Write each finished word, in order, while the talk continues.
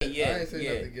ain't say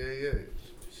nothing gay yet.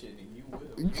 Shit, nigga, you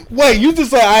will. Wait, you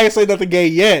just said I ain't say nothing gay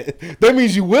yet. That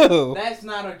means you will. That's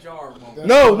not a jar moment.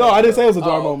 No, I didn't say it was a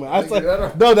jar moment. I said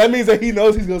no. That means that he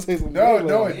knows he's gonna say something. No,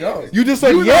 it don't. You just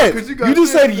said yet. You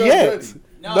just said yet.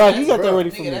 No, you got that ready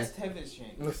for me. That's Tevin's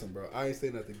change. Listen, bro, I ain't say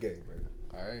nothing gay,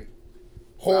 bro. All right.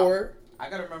 Whore. I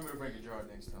gotta remember to bring a jar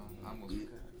next time. I almost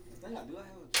forgot. Do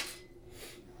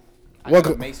I have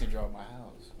a mason jar in my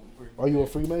house? Are you a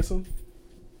Freemason?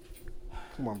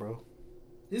 Come on, bro.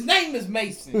 His name is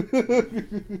Mason.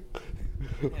 And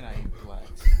I eat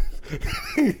blacks.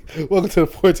 Welcome to the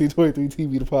 1423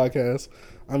 TV, the podcast.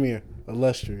 I'm your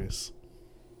illustrious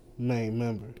main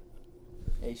member.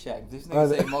 Hey, Shaq, this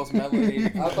nigga say most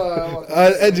melanated. I thought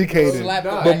uneducated,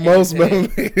 but most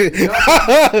melanated.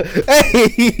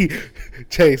 Hey,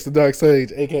 Chase, the Dark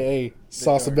Sage, a.k.a.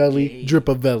 Salsa Belly,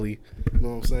 Drippa Belly. You know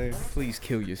what I'm saying? Please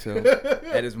kill yourself.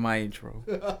 That is my intro.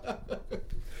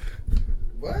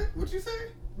 What? What'd you say?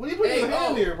 What are you putting your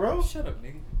hand here, bro? Shut up,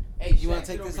 nigga. Hey, you want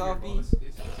to take this off, B? It's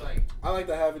like, I like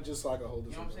to have it just so I can hold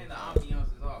this. You know what I'm saying? The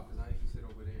ambiance is off because I used to sit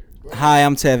over there. Bro, Hi,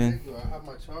 I'm Tevin. I have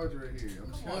my charger right here.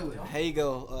 I'm chilling. Here you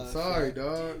go. Sorry,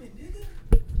 dog.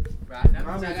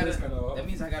 That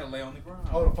means I gotta lay on the ground.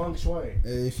 Oh, the feng shui.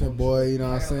 Hey, it's your boy, you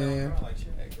know what I'm saying?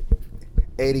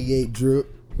 88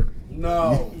 drip.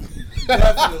 No.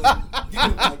 Definitely.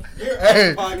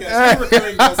 Hey,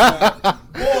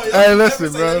 hey,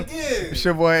 listen, bro. It's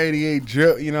your boy 88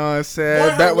 drip, you know what I'm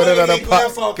saying? Back with another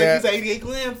podcast. He's an 88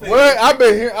 Glam fan. What? I've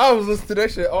been here. I was listening to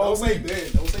that shit all Don't say week.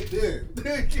 Ben. Don't say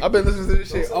Ben. I've been listening to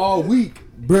this shit all week,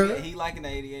 bro. Yeah, he liking the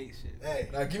 88 shit. Hey,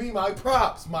 Now give me my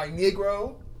props, my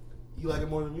Negro. you like it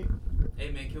more than me?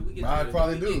 Hey man, can we get I to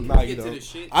probably the, do. Can Nah, we you get to don't. the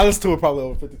shit? I listened to it probably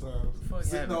over 50 times. Fuck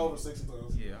Sitting happened. over 60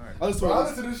 times. Yeah, alright. I listened Bro, to I it.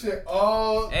 listen to this shit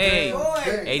all Hey,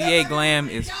 day. 88 Glam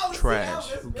is trash.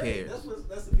 Who cares?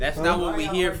 That's not what we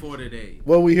here for today.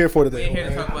 What are we here for We today? ain't here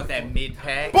to talk about that mid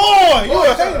pack. Boy, you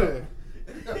a hater.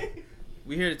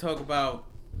 We here to talk about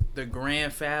the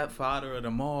grandfather of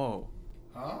them all,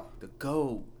 Huh? the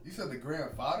GOAT You said the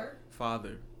grandfather?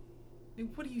 father.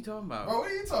 Nigga, what are you talking about? Bro,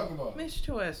 what are you talking about? Man, shut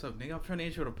your ass up, nigga. I'm trying to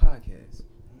intro the podcast.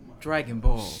 Dragon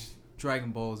Ball,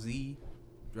 Dragon Ball Z,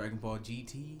 Dragon Ball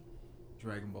GT,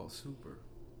 Dragon Ball Super,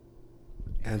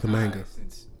 And the Kai, manga.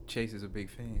 Since Chase is a big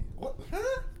fan. What?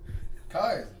 Huh?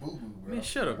 Kai is boo boo, bro. Man,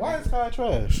 shut up. Why nigga. is Kai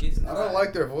trash? It's I not. don't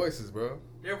like their voices, bro.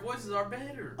 Their voices are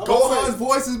better. Gohan's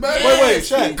voice is better. Wait,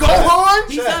 Shaq. Gohan?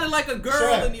 He Shaq. sounded like a girl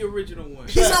Shaq. in the original one.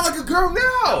 He sound like a girl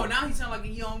Oh, now. now he sound like a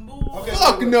young boy. Okay.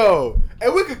 Fuck no.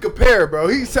 And we could compare, bro.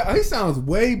 He sounds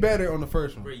way better on the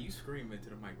first Bro, one. you screaming to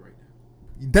the mic right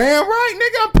now. Damn right,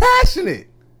 nigga. I'm passionate.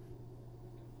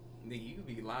 Nigga, you can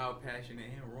be loud, passionate,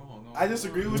 and wrong. all I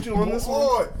disagree at with once. you on this Boy.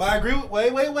 one. But I agree with...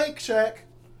 Wait, Shaq.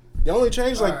 They only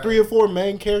changed like Alright. 3 or 4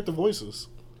 main character voices.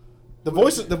 The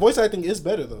voice acting is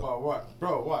better though. Oh, what?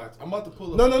 Bro, what? I'm about to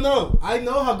pull up. No. I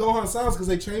know how Gohan sounds because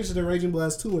they changed it in Raging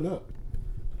Blast 2 and up.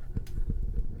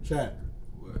 Shaq.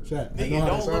 I Nigga, know how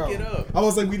don't it look sounds. it up. I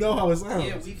was like, we know how it sounds.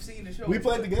 Yeah, we've seen the show. We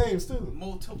played the games too.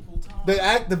 multiple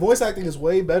times. The voice acting is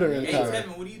way better in Hey, Kai.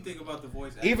 Tevin, what do you think about the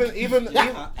voice acting? Even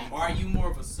Or are you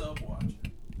more of a sub watcher?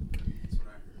 That's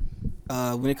what I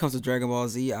heard. When it comes to Dragon Ball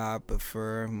Z, I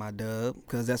prefer my dub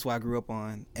because that's what I grew up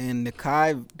on. And the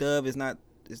Kai dub is not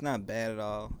bad at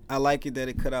all. I like it that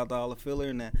it cut out all the filler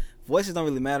and that voices don't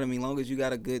really matter to me as long as you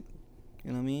got a good,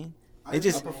 you know what I mean? I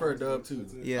prefer dub too.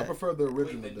 Yeah. I prefer the Wait,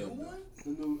 original the new dub. one?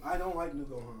 I don't like New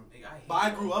Gohan. Nigga, I hate But I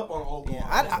that. grew up on old Gohan.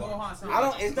 Yeah, Gohan sound I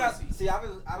don't. like It's not. pussy. See, I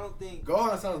don't think.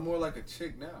 Gohan sounds more like a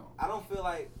chick now. I don't feel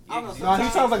like. Yeah, I don't know. Nah, he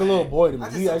sounds like a little boy to me. I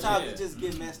just He sometimes actually, Yeah. it just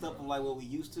get messed up on like what we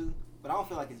used to, but I don't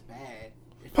feel like it's bad.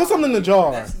 put something in the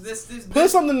jar. Put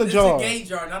something in the jar. This is a gay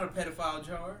jar, not a pedophile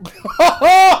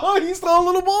jar. He's still a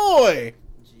little boy.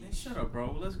 Man, shut up,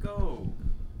 bro. Let's go.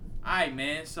 Alright,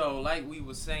 man. So, like we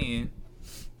was saying,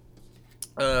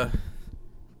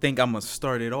 think I'm gonna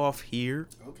start it off here.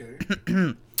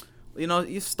 Okay. You know,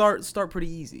 you start pretty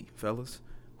easy, fellas.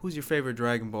 Who's your favorite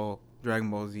Dragon Ball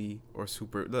Z, or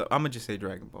Super? I'm gonna just say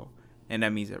Dragon Ball, and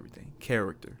that means everything.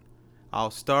 Character.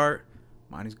 I'll start.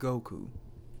 Mine is Goku.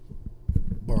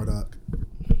 Bardock.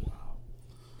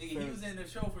 Nigga, he was in the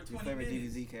show for 20 Favorite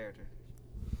minutes. DBZ character.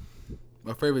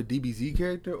 My favorite DBZ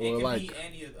character, It or can like be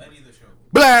any of the show.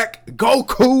 Black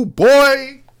Goku boy.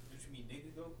 What you mean,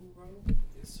 nigga Goku, bro?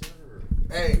 Yes, sir.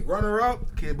 Hey, runner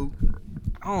up, Kid Buu.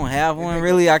 I don't have one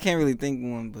really. I can't really think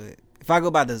of one, but if I go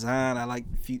by design, I like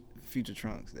Future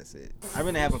Trunks. That's it. I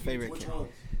really have a favorite character.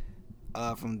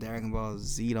 From Dragon Ball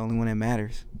Z, the only one that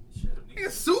matters. Shut up, nigga.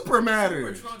 It's super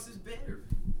matters. Super Trunks is better.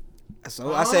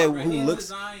 So I said Bro, who his looks.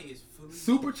 design is fully.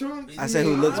 Super Trunks. I said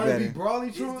who looks Wanna be better. Brawly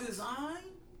His Trunks. design?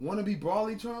 Wanna be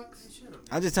Brawly Trunks?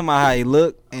 I'm just talking about how he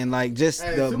looked and like just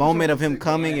Hey, the Super moment Trunks of him sick,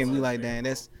 coming man. and we like, damn,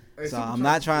 that's. Hey, So Super I'm Trunks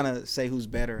not is trying to say who's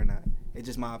better or not. It's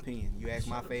just my opinion. You ask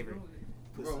my favorite.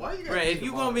 Bro, why you Bro, if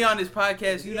you gonna be on this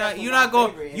podcast,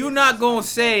 you're not gonna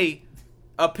say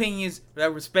opinions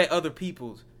that respect other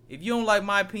people's. If you don't like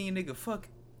my opinion, nigga, fuck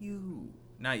you.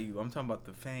 Not you. I'm talking about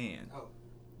the fan. Oh.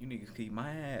 You niggas keep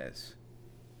my ass.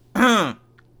 All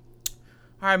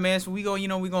right, man. So we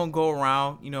gonna go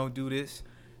around, do this,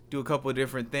 do a couple of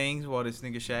different things while this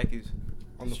nigga Shaq is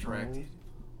On the distracted.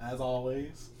 phone, as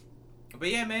always. But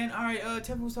yeah, man. All right,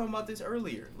 Tevin was talking about this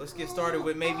earlier. Let's get started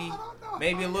with maybe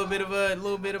a little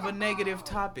bit of a negative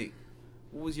topic.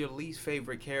 What was your least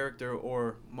favorite character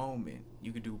or moment?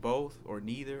 You could do both or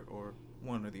neither or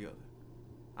one or the other.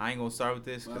 I ain't gonna start with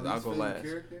this because I'll go last.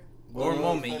 Or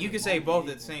moment. You can say both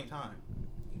at the same time.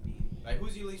 Like,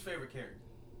 who's your least favorite character?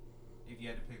 If you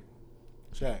had to pick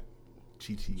one. Shaq.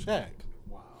 Chi-Chi. Shaq.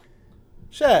 Wow.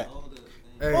 Shaq.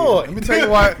 Hey, Oh. let me tell you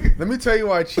why. Let me tell you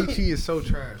why Chi-Chi is so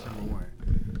trash.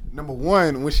 Number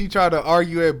one, when she tried to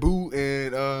argue at Boo,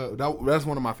 and that's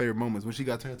one of my favorite moments when she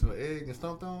got turned to an egg and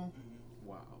stomped on.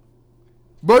 Wow.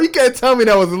 Bro, you can't tell me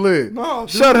that was lit. No, dude.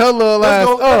 Shut her little ass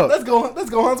up. Let's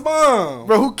go Hunt's mom.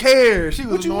 Bro, who cares? She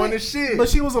was What you annoying mean? as shit. But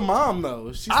she was a mom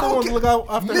though. She I still don't wanted to look out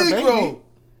after her baby. Negro,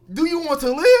 do you want to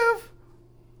live?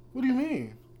 What do you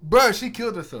mean? Bro, she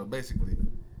killed herself, basically.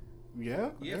 Yeah.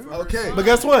 Yeah. For Okay. her son. But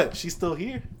guess what? She's still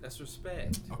here. That's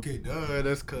respect. Okay, duh,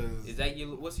 that's cause Is that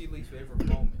what's your least favorite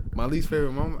moment? my least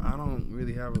favorite moment. I don't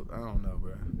really have. I don't know,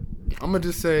 bro. I'm gonna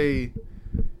just say.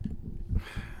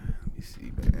 Let me see,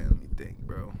 man. Let me think,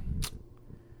 bro.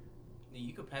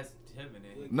 You could pass it to him and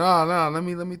then. Nah. Let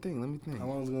me think. Let me think. How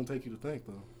long is it gonna take you to think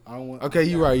though? I don't want. Okay,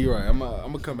 you're right. I'm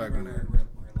gonna come back on that. We're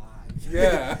live.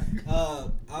 Yeah.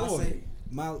 I'll Boy. say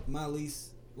my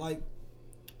least, like,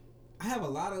 I have a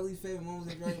lot of least favorite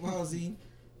moments in Dragon Ball Z,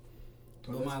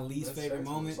 but my least favorite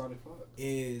moment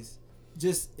is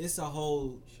just it's a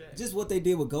whole just what they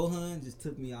did with Gohan just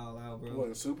took me all out, bro.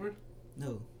 What, Super?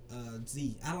 No,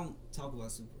 Z. I don't talk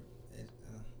about Super.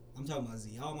 I'm talking about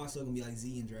Z. All my stuff gonna be like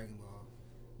Z and Dragon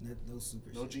Ball. No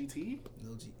Super. No shit. GT?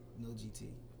 No GT.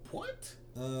 What?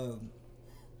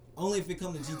 Only if it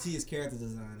comes to GT is character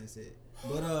design. That's it.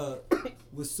 But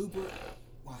with Super,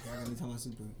 why I gotta be talking about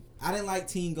Super? I didn't like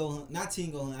Teen Gohan. Not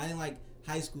Teen Gohan. I didn't like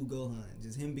High School Gohan.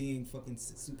 Just him being fucking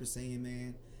Super Saiyan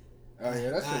man. Oh yeah,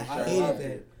 that's. I hated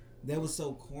that. That was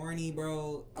so corny,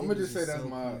 bro. I'm It gonna was just say that's so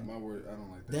my corny. word. I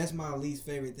don't like that. That's my least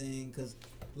favorite thing, cause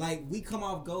like we come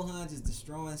off Gohan just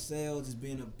destroying Cell, just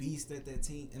being a beast at that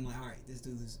team, and like, all right, this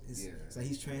dude is it's like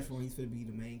he's transforming, he's gonna be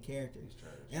the main character.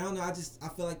 And I don't know, I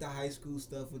feel like the high school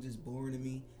stuff was just boring to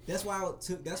me. That's why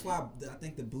I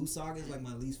think the Boo saga is like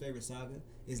my least favorite saga.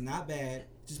 It's not bad,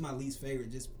 just my least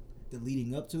favorite. Just the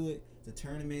leading up to it, the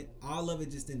tournament, all of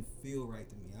it just didn't feel right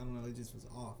to me. I don't know, it just was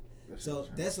off. So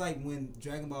that's like when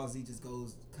Dragon Ball Z just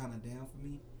goes kind of down for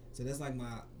me. So that's like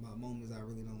my moments I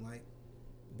really don't like.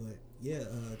 But yeah,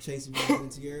 Chase, you want to get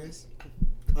into yours?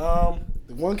 The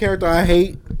one character I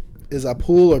hate is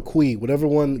Apul or Kui, whatever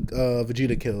one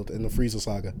Vegeta killed in the Frieza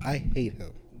saga. I hate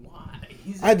him. Why?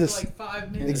 He's I in for just- like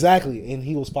 5 minutes. Exactly, and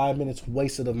he was 5 minutes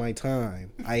wasted of my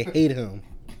time. I hate him.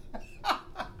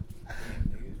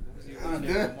 I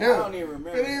don't even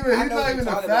remember. He's not even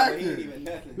a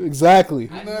factor. Exactly.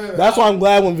 That's why I'm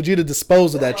glad when Vegeta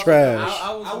disposed of that trash.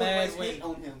 I was mad when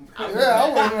on him.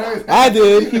 I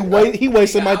did. He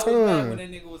wasted my I was mad when time.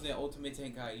 that nigga was in Ultimate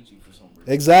Tenkaichi for some reason.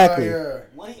 Exactly.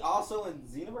 When he also in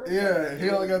Xenoverse? Yeah, he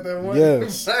only got that one.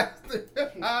 Yes.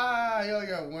 He only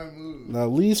got one move. Now,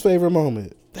 least favorite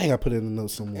moment. Dang, I put it in the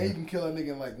notes And you somewhere. can kill a nigga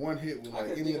in like one hit with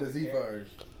like any of the Z fires.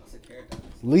 What's a character?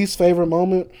 Least favorite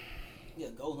moment. Yeah,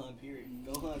 Gohan. Period.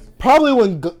 Gohan's Probably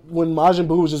when Majin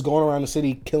Buu was just going around the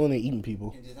city killing and eating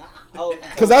people. just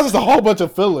Cause that was just a whole bunch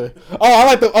of filler. Oh, I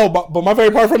like the. Oh, but my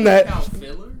favorite part from that. Count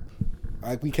filler?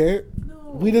 Like we can't. No.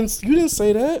 We didn't. You didn't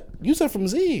say that. You said from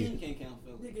Z. can't count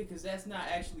filler. Nigga, because that's not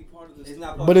actually part of the story. It's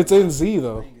not part But of it's the in Z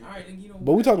though. Alright, then you know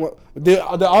But we what? talking about. Did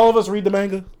all of us read the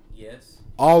manga? Yes.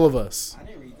 All of us. I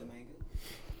didn't read the manga.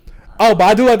 Oh, but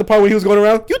I do like the part where he was going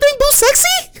around. You think Boo's sexy?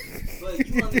 But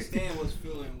you understand what's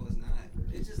filler and what's not.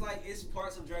 It's just like it's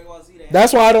parts of Dragon Ball Z that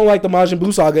That's why I don't like the Majin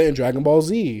Buu saga in Dragon Ball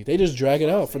Z. They just drag it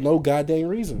out for no goddamn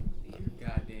reason. You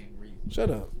goddamn reason. Shut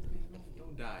up.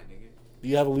 Don't die, nigga. Do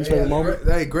you have a least favorite moment?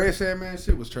 Hey, Great Sandman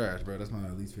shit was trash, bro. That's my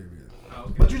least favorite. Oh,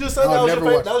 okay. But you just said I'll never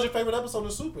watch- that was your favorite episode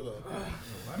of Super though.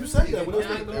 You said that when it was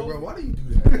Can I Hey, go? bro, why do you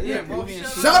do that? Yeah, bro. movie and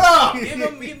Shut Shut up!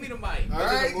 Give me the mic. All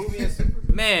right. Movie and Super.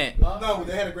 Man. No,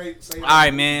 they had a great. All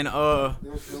right, man. Trash.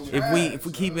 If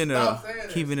we keeping Stop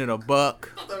saying it a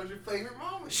buck. I thought it was your favorite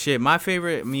moment. Shit, my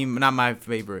favorite. I mean, not my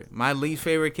favorite. My least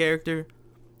favorite character,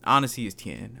 honestly, is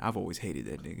Tien. I've always hated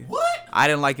that nigga. What? I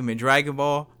didn't like him in Dragon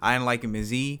Ball. I didn't like him in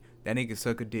Z. That nigga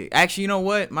suck a dick. Actually, you know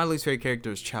what? My least favorite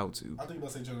character is Chaozu. I think you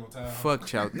about to say General Tao. Fuck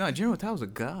Chaozu. No, General Tao was a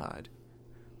god.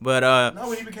 But No,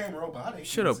 when he became robotic.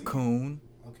 shut up, coon.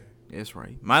 Okay. That's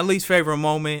right. My least favorite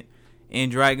moment in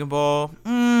Dragon Ball,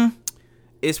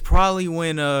 it's probably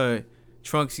when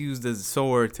Trunks used the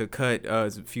sword to cut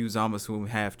few Zamasu in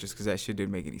half, just because that shit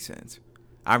didn't make any sense.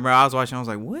 I remember I was watching, I was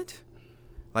like, what?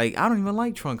 Like, I don't even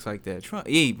like Trunks like that.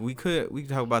 We could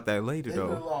talk about that later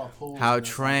though. How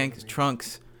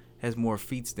Trunks has more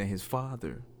feats than his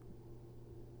father.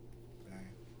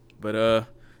 But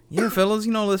yeah, fellas,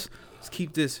 let's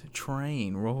keep this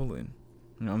train rolling.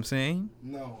 You know what I'm saying?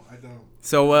 No, I don't.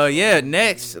 So yeah,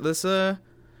 next let's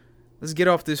get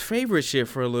off this favorite shit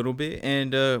for a little bit.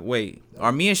 And wait,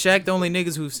 are me and Shaq the only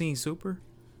niggas who've seen Super?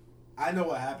 I know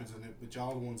what happens in it, but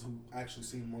y'all the ones who actually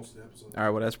seen most of the episodes. All right,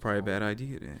 well that's probably a bad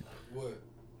idea then. What?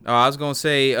 Oh, I was gonna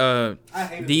say, I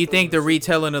hated do you the think the first-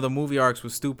 retelling of the movie arcs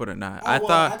was stupid or not? Oh, I well,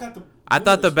 thought I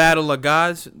the Battle of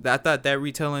Gods. I thought that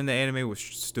retelling the anime was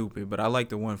stupid, but I like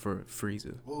the one for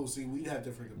Frieza. Oh, see, we have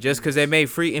different. Just because they made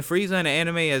Frieza in the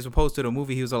anime as opposed to the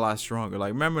movie, he was a lot stronger.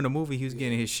 Like remember in the movie, he was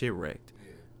getting his shit wrecked,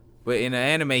 but in the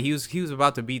anime, he was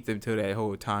about to beat them till that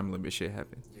whole time limit shit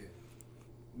happened. Yeah.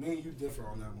 Me and you differ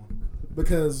on that one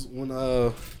because when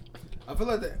I feel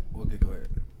like that. Okay, go ahead.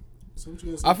 so what you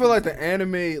gonna say? I feel like the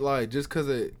anime, like, just because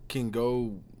it can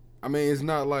go, I mean, it's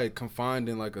not like confined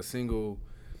in like a single,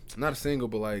 not a single,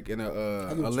 but like in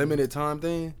a limited time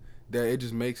thing. That it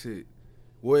just makes it,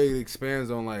 well, it expands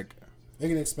on like. they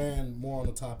can expand more on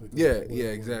the topic. Yeah,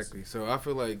 exactly. So I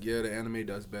feel like the anime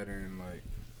does better in like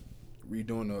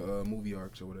redoing the movie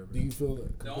arcs or whatever. Do you feel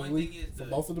that The only completely thing is for the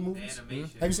both of the movies?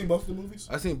 animation. Have you seen both of the movies?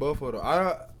 I seen both of them.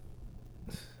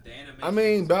 The animation. I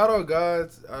mean, Battle of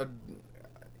Gods.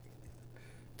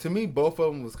 To me, both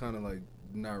of them was kind of like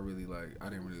not really like. I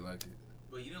didn't really like it.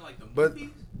 But you didn't like the But- movies?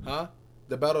 Huh?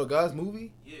 The Battle of Gods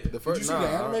movie? Yeah. The Did first. you see the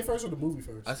anime first or the movie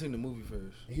first? I seen the movie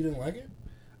first. You didn't like it?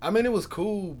 I mean, it was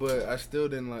cool, but I still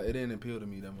didn't like. It didn't appeal to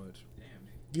me that much.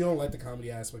 You don't like the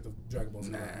comedy aspect of Dragon Ball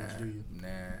Z that much, do you? Nah.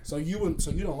 So you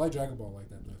don't like Dragon Ball like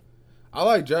that, though. I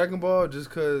like Dragon Ball just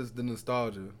because the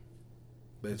nostalgia.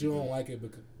 But Basically. you don't like it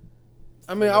because.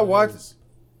 I mean, I watched.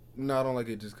 No, I don't like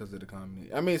it just because of the comedy.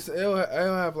 I mean, it'll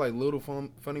have like little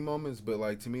funny moments, but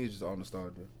like to me, it's just all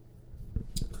nostalgia.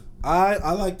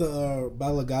 I like the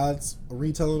Battle of Gods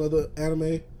retelling of the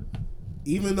anime,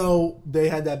 even though they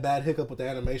had that bad hiccup with the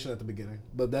animation at the beginning.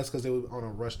 But that's because they were on a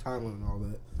rush timeline and all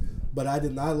that. But I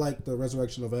did not like the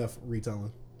Resurrection of F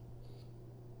retelling.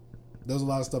 There was a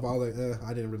lot of stuff I was like,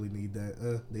 I didn't really need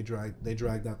that. They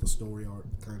dragged out the story arc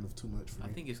kind of too much for me.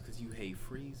 I think it's because you hate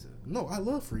Frieza. No, I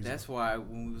love Frieza. That's why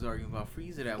when we was arguing about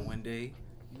Frieza that one day,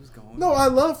 he was going. No, I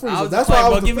love Frieza. I was That's just why I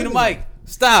like, was bro, give me the defending mic.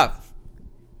 Stop.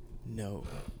 No.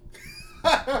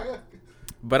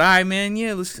 But all right, man.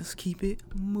 Yeah, let's keep it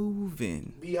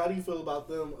moving. B, how do you feel about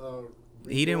them?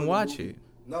 He didn't redoing the watch movie? it.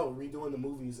 No, redoing the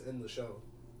movies in the show.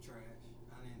 Trash.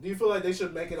 Do you feel like they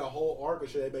should make it a whole arc, or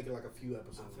should they make it like a few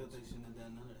episodes? I feel they shouldn't have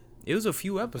done none of that. It was a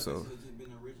few I episodes. feel it should've been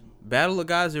original. Battle of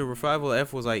Gods, the Revival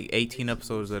F was like 18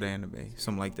 episodes of the anime,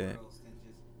 something like that.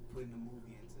 Putting the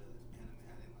movie into anime,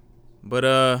 I didn't like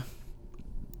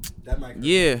But That might.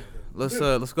 yeah,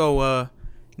 let's go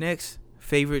next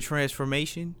favorite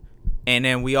transformation, and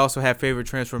then we also have favorite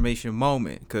transformation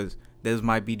moment because those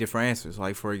might be different answers.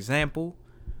 Like for example,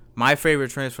 my favorite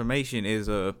transformation is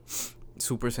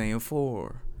Super Saiyan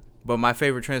 4. But my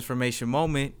favorite transformation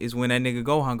moment is when that nigga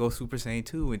Gohan goes Super Saiyan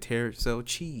 2 and tears Cell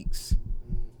cheeks.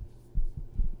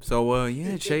 So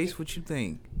yeah, Chase, what you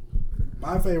think?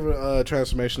 My favorite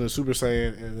transformation is Super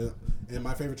Saiyan, and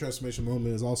my favorite transformation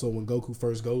moment is also when Goku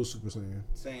first goes Super Saiyan.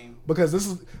 Same. Because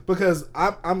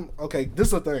I'm okay. This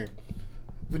is the thing.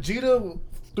 Vegeta,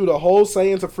 through the whole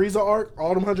Saiyan to Frieza arc, all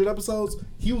them 100 episodes,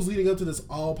 he was leading up to this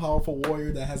all powerful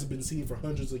warrior that hasn't been seen for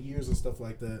hundreds of years and stuff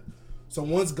like that. So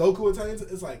once Goku attains it,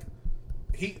 it's like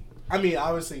I mean,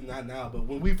 obviously not now, but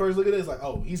when we first look at it, it's like,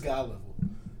 oh, he's God level.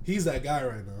 He's that guy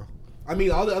right now. I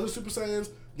mean, all the other Super Saiyans,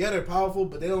 yeah, they're powerful,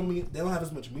 but they don't have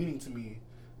as much meaning to me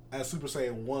as Super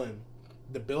Saiyan 1,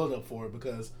 the build up for it,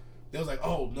 because they was like,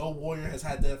 oh, no warrior has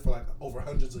had that for like over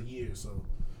hundreds of years. So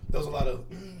there was a lot of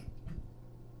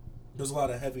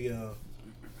heavy.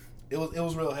 It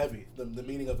was real heavy. The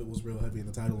meaning of it was real heavy in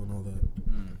the title and all that.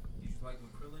 Did you like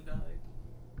when Krillin died?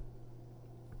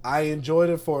 I enjoyed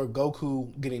it for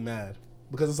Goku getting mad.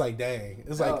 because it's like, dang,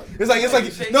 it's like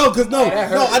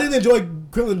I didn't enjoy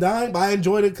Krillin dying, but I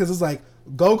enjoyed it because it's like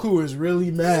Goku is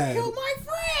really mad. Kill my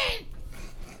friend.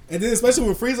 And then especially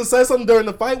when Frieza said something during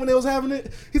the fight when they was having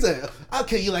it, he said, "I'll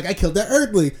kill you like I killed that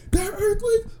Earthling. That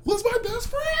Earthling was my best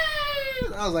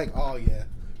friend." I was like, "Oh yeah,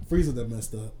 Frieza that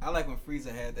messed up." I like when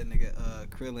Frieza had that nigga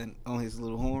Krillin on his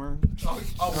little horn.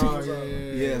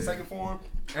 Yeah. Second form.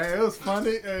 Hey, it was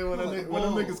funny. Hey, when them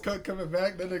niggas coming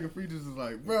back, that nigga Frieza is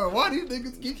like, bro, why these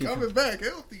niggas keep coming back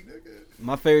healthy, nigga?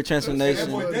 My favorite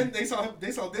transformation. Then they saw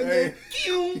Dende.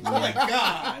 Oh my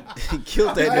god! He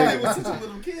killed that He nigga. was such a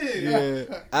little kid.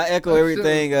 Yeah, I echo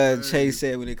everything Chase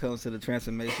said when it comes to the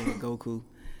transformation of Goku.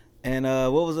 And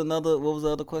what was the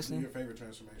other question? Your favorite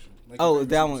transformation?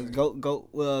 That one.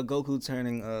 Goku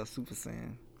turning Super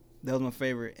Saiyan. That was my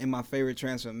favorite. And my favorite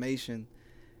transformation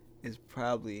is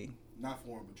probably not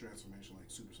form, but transformation, like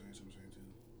Super Saiyan 2.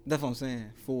 That's what I'm saying.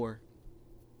 4.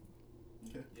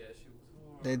 Okay. Yeah, she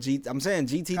was hard. I'm saying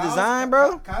GT design,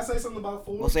 bro. Can I say something about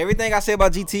 4? Well, so everything I say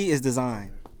about GT is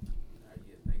design.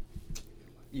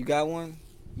 You got one?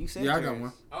 You said Yeah, I yours. got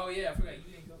one. Oh yeah, I forgot you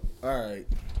didn't go. All right.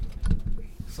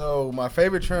 So my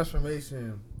favorite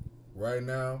transformation right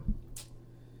now,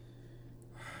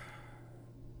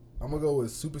 I'm gonna go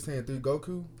with Super Saiyan 3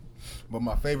 Goku. But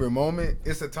my favorite moment,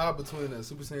 it's a tie between the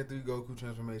Super Saiyan 3 Goku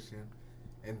transformation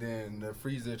and then the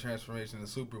Frieza transformation in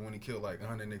Super when he killed like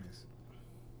 100 niggas.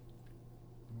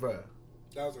 Bruh.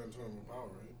 That was in Tournament Power,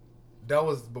 right? That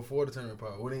was before the Tournament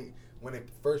Power. When they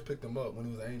first picked him up, when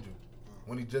he was an angel.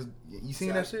 When he just... You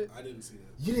seen that shit? I didn't see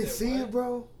that. You didn't see it,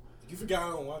 bro? You forgot I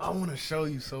don't watch it. I want to show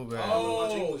you so bad.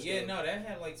 Oh yeah, no, that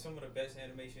had like some of the best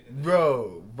animation. In the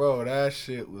Bro, that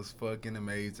shit was fucking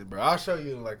amazing, bro. I'll show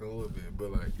you in like a little bit,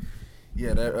 but like,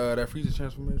 yeah, that Frieza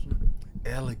transformation,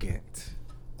 elegant.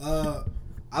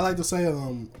 I like to say,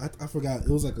 I forgot. It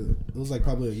was like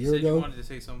probably a year You ago. wanted to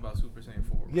say something about Super Saiyan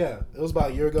 4. Right? Yeah, it was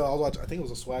about a year ago. I was watching. I think it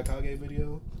was a Swag Kage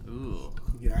video. Ooh.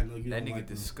 Yeah, I know you. That don't nigga like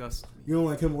him. disgusting. You don't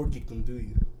like him or Geekdom, do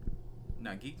you?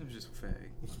 Nah, Geekdom's just a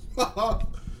fag.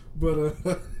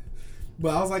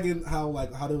 But I was liking how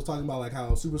they was talking about like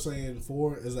how Super Saiyan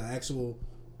 4 is an actual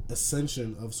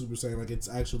ascension of Super Saiyan. Like it's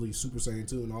actually Super Saiyan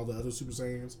 2, and all the other Super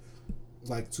Saiyans,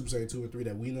 like Super Saiyan 2 and 3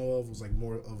 that we know of, was like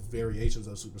more of variations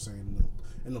of Super Saiyan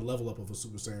and the level up of a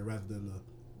Super Saiyan rather than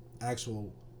the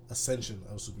actual ascension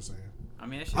of Super Saiyan. I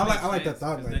mean, that shit I like that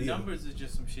thought. The numbers is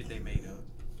just some shit they made up.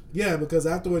 Yeah, because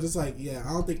afterwards it's like, yeah,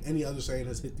 I don't think any other Saiyan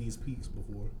has hit these peaks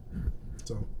before.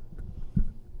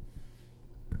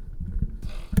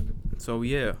 So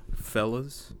yeah,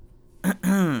 fellas.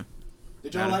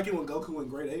 Did y'all like it when Goku went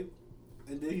Great Ape?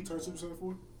 And then he turned Super Saiyan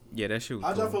 4? Yeah, that shit was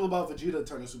How'd y'all cool. feel about Vegeta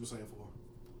turning Super Saiyan 4?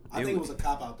 I think it was a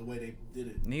cop-out the way they did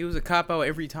it. He was a cop-out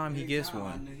every time he gets I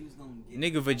one. knew he was gonna get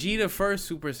Nigga, Vegeta first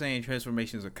Super Saiyan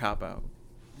transformation is a cop-out.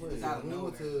 it was out of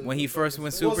nowhere. When he first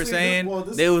went Well, Super see, Saiyan,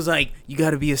 this- they was like, you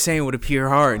gotta be a Saiyan with a pure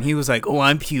heart. And he was like, oh,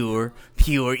 I'm pure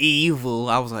evil.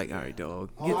 I was like, all right,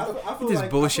 dog. Get, I feel get this like-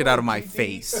 bullshit I feel out of my like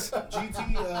face.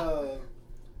 GT,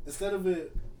 instead of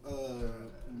it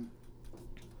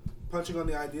punching on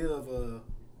the idea of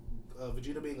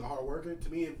Vegeta being a hard worker, to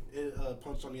me it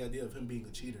punched on the idea of him being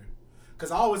a cheater.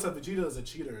 Because I always said Vegeta is a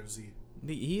cheater in Z.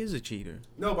 He is a cheater.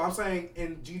 No, but I'm saying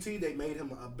in GT they made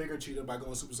him a bigger cheater by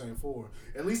going Super Saiyan 4.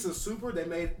 At least in Super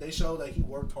they showed that he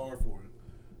worked hard for it.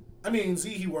 I mean in Z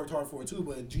he worked hard for it too,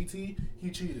 but in GT he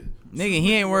cheated. Nigga,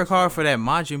 he ain't work hard for that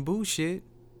Majin Buu shit.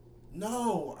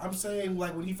 No, I'm saying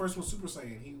like when he first was Super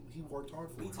Saiyan, he worked hard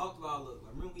for We it. talked about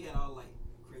remember we had all like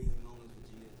crazy moments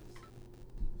with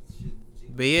Vegeta.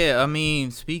 Shit. But yeah, I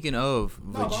mean, speaking of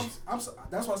No, but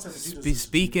that's why I said Vegeta.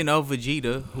 speaking of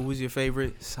Vegeta, who was your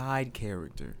favorite side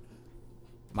character?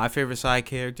 My favorite side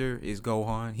character is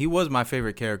Gohan. He was my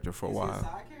favorite character for a Is he a while. side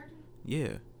character?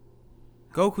 Yeah.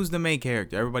 Goku's the main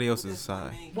character. Everybody else is a Who's the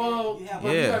side. main Well, character? You have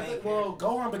well, Yeah. you one have main to- well, character.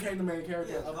 Gohan became the main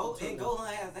character. Yeah, up until and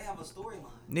Gohan they have a storyline.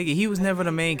 Nigga, he was never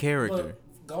the main character.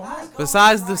 But Gohan,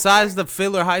 Besides the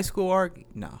filler high school arc,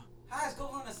 nah. How is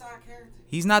Gohan a side character?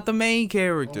 He's not the main There's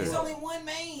character. only one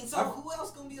main, so who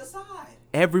else gonna be a side?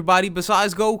 Everybody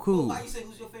besides Why Goku. you say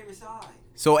who's your favorite side?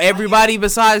 So everybody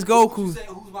besides Who's Goku. say,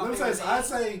 who's my let me favorite say, I'd main?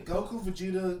 say Goku,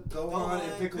 Vegeta, Gohan,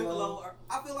 and Piccolo.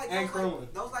 I feel like and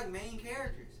Krillin. those like main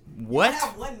characters. What? You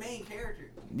have one main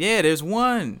character. Yeah, there's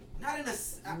one. Not in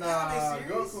a Nah, anime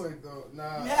series. Goku ain't though.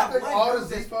 Nah, You I have think one all the group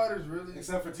Z that's- fighters really.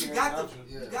 Except for You Teenage got Option.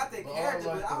 the you got that But all character,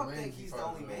 like but I the don't main think Z he's the fighters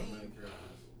only are the main. characters.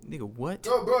 Nigga, what?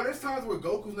 Yo, bro, there's times where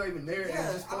Goku's not even there and Yeah,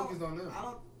 it's just focused on them. I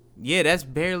don't. Yeah, that's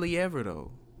barely ever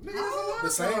though. Nigga, that's a lot The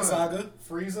of Saiyan times. Saga,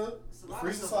 Frieza, It's a lot of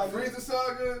Frieza stuff. Saga. Frieza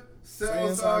Saga, Cell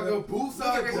Saiyan Saga, Saga. Buu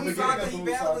Saga. Buu in the Saga, beginning.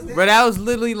 he battles Bro, that was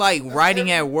literally like writing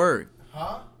at work.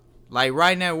 Huh? Like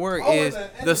Right Network Oh, is and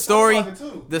the story. Saga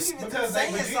too. The Even Because the they-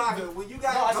 Saiyan saga when you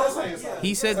got No, I said Goku, Saiyan saga.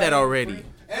 he said that already.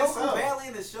 And Goku Cell. barely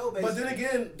in the show, basically. But then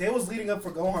again, they was leading up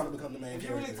for Gohan to become the main if you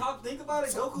character. really think about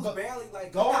it, So, Goku's Go- barely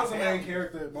like Gohan's the barely. main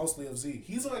character mostly of Z.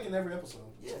 He's like in every episode.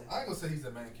 Yeah. I ain't gonna say he's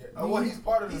the main character. Oh, well, he's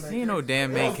part of the main He ain't no character.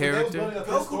 damn They main was- they was character. building up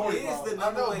his Goku story is about- the I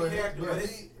number know, one but character,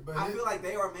 but I his- feel like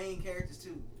they are main characters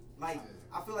too. Like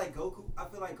I feel like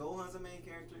Gohan's a main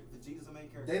character. Vegeta's a main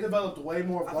character. They developed way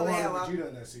more of I feel they Gohan have and a lot- Vegeta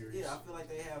in that series. Yeah, I feel like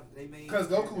they made. Because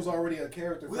Goku was already a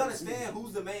character. We from the understand series.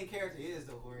 who's the main character is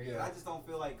though, Corey. Yeah. I just don't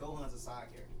feel like Gohan's a side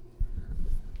character.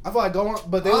 I feel like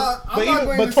Gohan, but they, I'm but not even,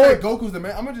 going but to say Tori, Goku's the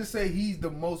man. I'm gonna just say he's the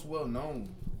most well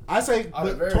known. I say, Out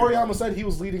but of everybody. Toriyama said he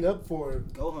was leading up for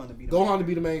Gohan to be the Gohan to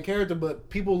be the main character, but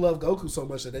people love Goku so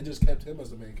much that they just kept him as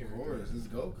the main Of character. course, it's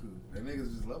Goku. That nigga's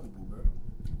just lovable, bro.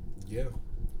 Yeah,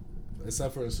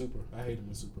 except for in Super, I hate him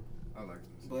in Super. I like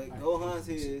this. But Gohan's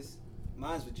his,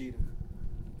 mine's Vegeta.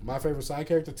 My favorite side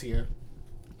character, Tien.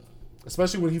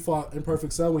 Especially when he fought in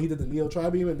Perfect Cell when he did the Neo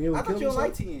Tri-Beam and Neo I thought killed you don't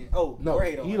himself. like Tien. Oh, No,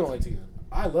 Jorge he don't like Tien.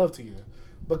 I love Tien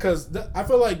because I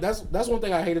feel like that's one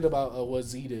thing I hated about what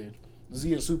Z did.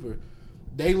 Z and Super,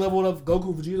 they leveled up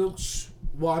Goku, Vegeta.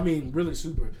 Well, I mean, really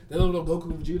Super. They leveled up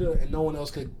Goku and Vegeta, and no one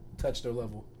else could touch their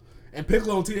level. And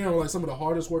Piccolo and Tien are like some of the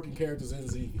hardest working characters in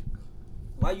Z.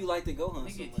 Why you like the Gohan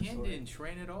so Nigga, much? Tien Jorge? didn't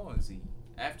train at all in Z.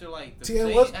 After like the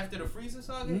Tien was- after the Frieza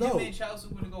saga, No. him and Child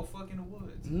Super to go fuck in the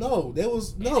woods. No, there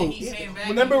was And no. then he came back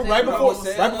Remember and he right said, before, "Bro,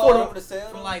 right before over the. the cell,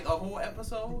 For like a whole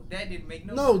episode, that didn't make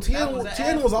no. No, sense. That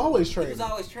Tien an was ass- always he training. was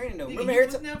always training though. Nigga, Remember he every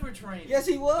was time? never training. Yes,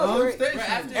 he was. He right? stayed Bro, training.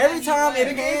 after Every that, time he it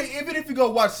left. panned- Even if you go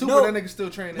watch Super, No. that nigga still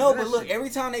training. No, That but look, shit. every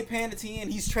time they pan to Tien,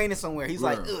 he's training somewhere. He's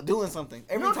like Bruh. doing something.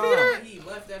 Every You don't see time. He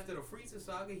left after the Frieza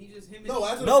saga. He just him. No,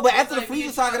 and after No, but It's after the like me Frieza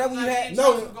and saga, Child- that when you like, had me and No.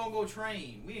 Child was gonna go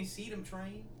train. We didn't see them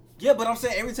train. Yeah, but I'm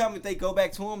saying every time that they go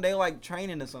back to him, they like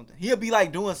training or something. He'll be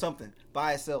like doing something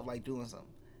by himself, like doing something.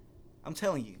 I'm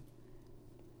telling you.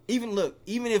 Even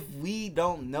if we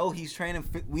don't know he's training,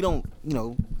 we don't,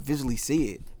 visually see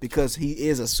it because he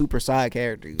is a super side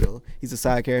character. He's a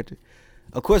side character.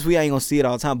 Of course, we ain't gonna see it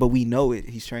all the time, but we know it.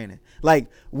 He's training. Like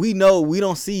we know we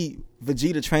don't see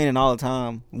Vegeta training all the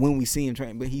time when we see him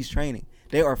train, but he's training.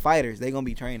 They are fighters. They gonna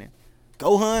be training.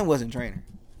 Gohan wasn't training.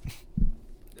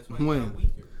 That's why he When? got weaker.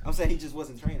 I'm saying he just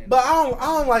wasn't training. But I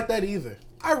don't like that either.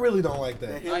 I really don't like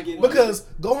that. Him Like, getting- Because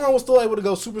Gohan was still able to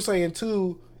go Super Saiyan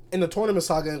 2 in the tournament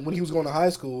saga when he was going to high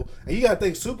school. And you gotta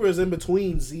think Super is in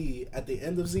between Z at the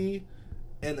end of Z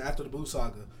and after the Buu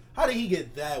saga. How did he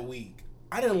get that weak?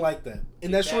 I didn't like that.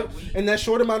 In that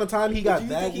short amount of time he But got do you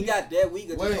that think weak. he got that weak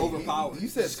or Wait, just overpowered? you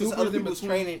said Just 'cause Super's other in people's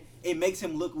between- training, it makes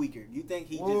him look weaker. You think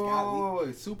he just got weak?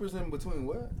 Wait. Super's in between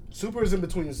what? Super is in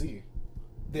between Z.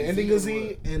 The ending of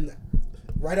Z and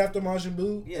right after Majin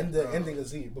Buu Yeah. and the ending of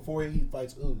Z before he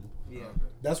fights Ooh. Yeah.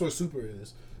 That's where Super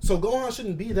is. So Gohan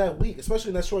shouldn't be that weak, especially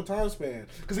in that short time span.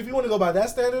 Because if you want to go by that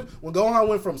standard, when Gohan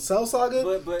went from Cell Saga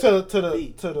But- to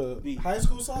B, the B. high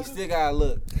school You saga, still gotta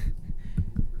look.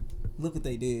 Look what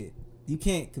they did. You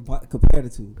can't compare the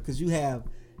two because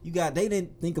they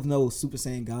didn't think of no Super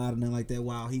Saiyan God or nothing like that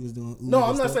while he was doing. no, Ooze I'm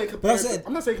and not stuff. saying But compared. I'm saying,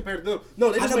 I'm not saying compared to them.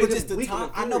 No, they I just know, made but him just the weak and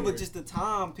time. I know, but inferior. just the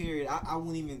time period. I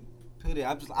wouldn't even put it.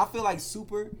 I feel like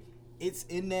Super, it's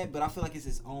in that, but I feel like it's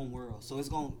its own world, so it's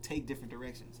gonna take different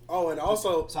directions. Oh, and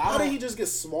also, So I how did don't- he just get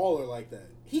smaller like that?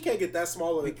 He can't get that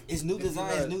smaller. It's new if he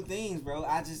designs, not- new things, bro.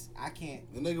 I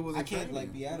can't. The nigga was. I can't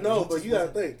like be out of it. No, He but just you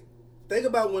gotta wasn't- think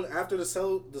about when after the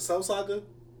Cell Saga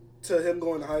to him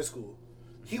going to high school.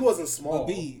 He wasn't small. But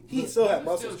B, he look, still had he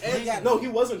was muscles. still training. No, he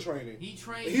wasn't training. He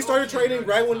trained. He started Goku training during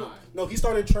right that when. time. No, he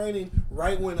started training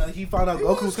right when he found out He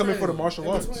Goku was was coming for the training. martial In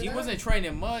arts. between He that. wasn't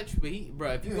training much, but if you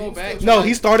Yeah, go he was back, still No,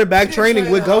 he started back He didn't training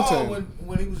train with at all Goten.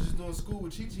 when he was just doing school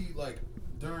with Chi Chi, like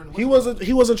during. He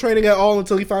wasn't training at all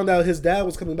until he found out his dad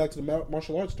was coming back to the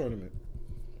martial arts tournament.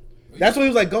 That's when he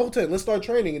was like, Goten, let's start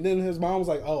training. And then his mom was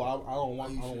like, oh, I don't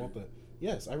want that.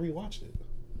 Yes, I rewatched it.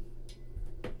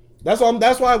 That's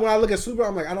why when I look at Super,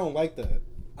 I'm like, I don't like that.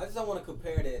 I just don't want to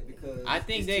compare that because I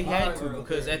think it's they too had hard to to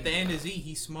because compare. at the end of Z,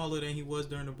 he's smaller than he was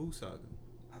during the Buu saga.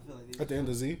 I feel like At the end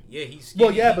of Z. Yeah, he's Well,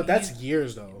 skinny. yeah, but that's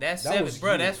years though. That's That 7, was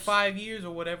bro. That's years. 5 years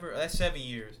or whatever. That's 7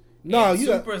 years. No, and you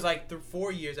got- Super is like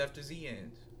 4 years after Z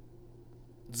ends.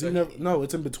 Z never, no,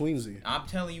 it's in between Z. I'm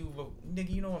telling you, nigga,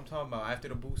 you know what I'm talking about. After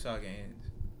the Buu saga ends,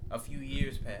 a few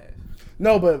years pass.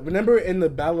 No, but remember in the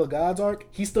Battle of Gods arc,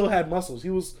 he still had muscles.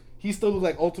 He still looked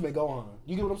like Ultimate Gohan.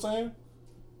 You get what I'm saying?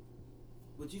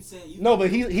 What you saying? No, but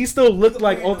he still looked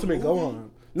like comparing the Ultimate movie Gohan.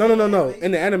 No. animation?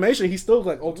 In the animation, he still looked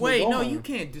like Ultimate Wait, Gohan. no, you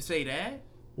can't just say that.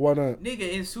 Why not? Nigga,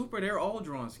 in Super, they're all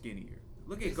drawn skinnier.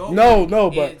 Look at Goku. No,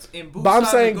 but In Buu I'm saga,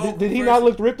 saying, Goku did he versus- not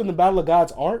look ripped in the Battle of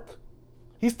Gods arc?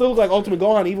 He still looked like Ultimate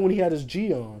Gohan even when he had his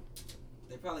G on.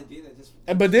 They probably did that just.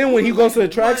 But then when he goes to the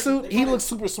tracksuit, They he probably- looks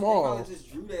super They small. probably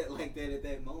just drew that like that at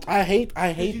that moment. I hate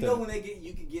You know that. when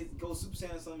you could go Super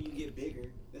Saiyan or something, you get bigger.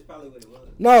 That's probably what it was.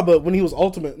 No, but when he was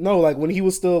Ultimate, like when he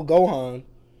was still Gohan,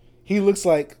 he looks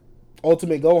like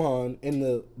Ultimate Gohan in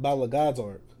the Battle of Gods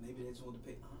arc. Maybe they just wanted to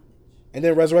pay homage. And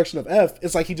then Resurrection of F,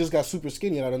 it's like he just got super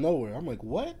skinny out of nowhere. I'm like,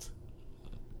 what?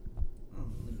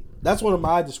 That's one of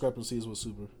my discrepancies with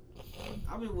Super.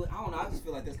 I don't know. I just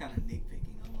feel like that's kind of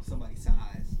nitpicking on somebody's size.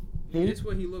 It's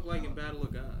what he looked like in Battle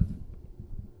of Gods.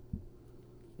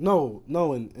 No,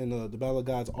 in the Battle of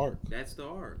Gods arc. That's the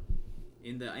arc.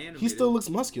 In the anime, He still looks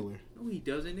muscular. No, he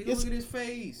doesn't. Nigga, Yes. look at his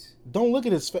face. Don't look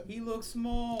at his face. He looks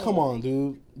small. Come on,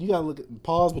 dude. You gotta look at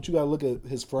pause, but you gotta look at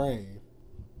his frame.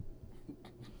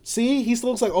 See, he still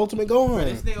looks like Ultimate Bro, Gohan.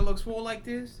 this nigga looks swole like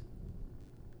this.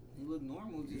 He look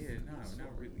normal. Just, Yeah, not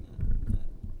really.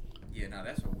 Yeah,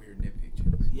 that's a weird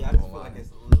nitpick. Yeah, I just feel like it's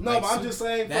a little. No, Like, but I'm just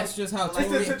saying. That's just how it's the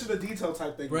Tori. attention to detail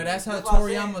type thing. Bro, that's how That's what I'm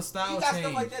saying. Toriyama's style You got changed.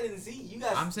 stuff like that in Z. You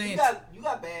got. I'm saying- you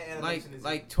got bad animation. in Z.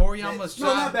 Like Toriyama's no,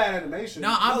 not style. bad animation.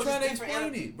 No, I'm No, trying to just different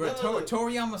explain anim- it, bro. Look.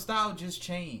 Toriyama's style just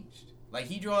changed. Like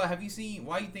he draw. Have you seen?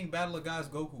 Why you think Battle of Gods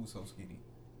Goku was so skinny?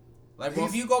 Like, bro,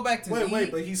 if you go back to Z,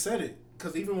 wait, but he said it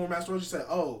because even when Master Roshi said,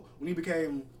 "Oh, when he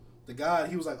became the god,"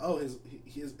 he was like, "Oh,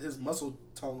 his muscle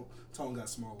tone got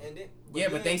smaller." And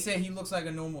then, but they said he looks like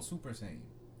a normal Super Saiyan.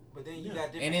 But then you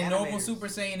got different. And in normal animators. Super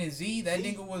Saiyan and Z, that Z-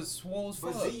 nigga was swole as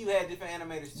But fuck. Z, you had different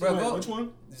animators too. Bro, Wait, go- which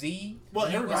one? Z. Well,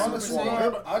 he was everybody was Super small.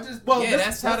 Saiyan. I just Yeah,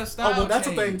 that's how the style Oh, well, that's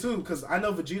the thing changed. too, because I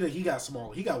know Vegeta, he got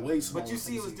small. He got way smaller. But you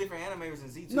see, from it was Z. different animators in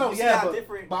Z too. No, You see yeah, how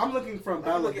but I'm looking from Like,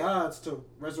 Battle look of at- Gods to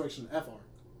Resurrection F arc.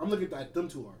 I'm looking at them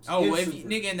two arcs. Oh, In if Super.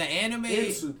 nigga in the anime,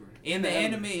 In Super. in the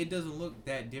anime, it doesn't look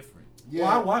that different. Well,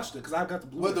 I watched it because I got the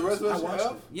blue. What, the Resurrection I watched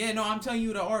F? it. Yeah, no, I'm telling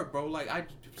you the art, bro. Like I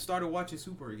started watching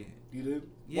Super again. You did?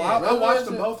 Yeah. Well, I watched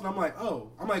them Resurrection- both, and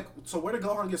I'm like, so where did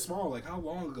Gohan get small? Like, how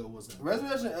long ago was that?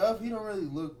 Resurrection F, he don't really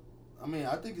look. I mean,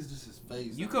 I think it's just his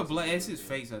face. You could blame it's his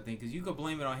face, I think, because you could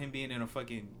blame it on him being in a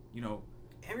fucking,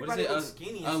 Everybody what is looks it,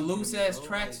 skinny. a in Super, loose ass bro.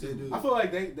 tracksuit. I feel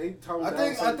like they toned down.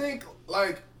 I think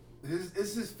like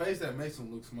it's his face that makes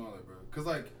him look smaller, bro. Cause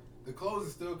like the clothes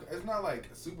is still. It's not like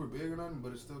super big or nothing,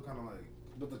 but it's still kind of like.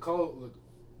 But the coat, look.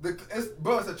 It's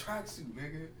a tracksuit,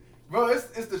 nigga. Bro, it's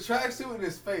the tracksuit in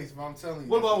his face, but I'm telling you.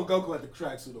 What about when Goku had the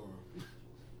tracksuit on?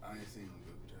 I ain't seen him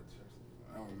go with that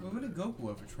tracksuit. I don't Well, remember. what did Goku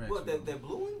ever track? What, that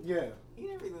blue one? Yeah, He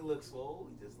didn't really look swole.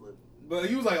 He just looked. but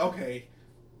he was like, okay,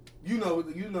 you know,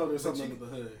 there's something you- under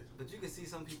the hood. But you can see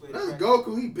some people. That's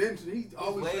Goku. He bench. He He's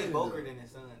always way training, bulkier though. than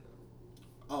his son,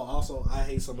 though. Oh, also, I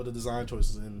hate some of the design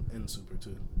choices in Super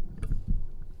too.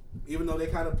 Even though they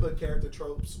kind of put character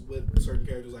tropes with certain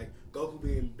characters, like Goku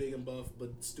being big and buff but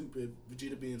stupid,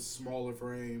 Vegeta being smaller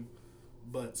frame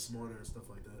but smarter and stuff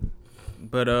like that.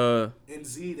 But In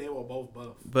Z, they were both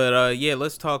buff. yeah,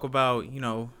 let's talk about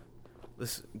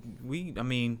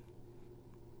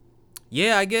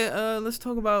let's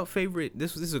talk about favorite.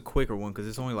 This is a quicker one because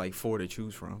it's only like 4 to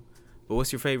choose from. But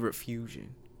what's your favorite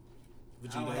fusion?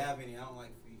 Vegeta. I don't have any. I don't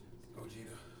like fusions.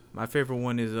 Gogeta. My favorite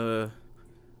one is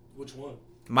Which one?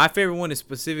 my favorite one is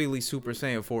specifically Super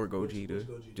Saiyan 4 Gogeta, Which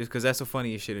Gogeta? just because that's the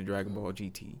funniest shit in Dragon Ball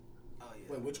GT. Oh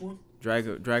yeah. Wait, which one?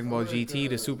 Dragon Ball like, GT,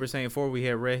 the Super Saiyan 4, we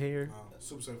had red hair.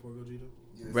 Super Saiyan 4 Gogeta.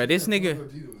 Yeah, Bruh, this nigga-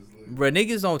 Gogeta was lit. Bruh,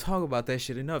 niggas don't talk about that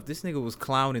shit enough. This nigga was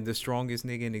clowning the strongest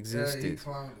nigga in Yeah, he existence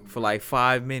clowned him. for like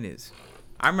 5 minutes.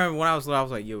 I remember when I was little, I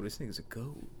was like, yo, this nigga's a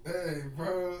goat. Hey,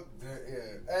 bro. Yeah.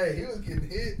 Hey, he was getting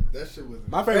hit. That shit was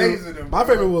My phasing favorite, him, my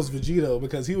bro. favorite was Vegeta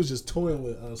because he was just toying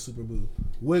with Super Buu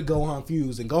with Gohan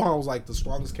fused, and Gohan was like the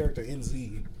strongest character in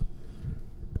Z.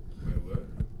 Wait, what?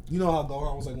 You know how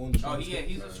Gohan was like one of the Oh, strongest. yeah,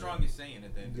 he's the strongest Saiyan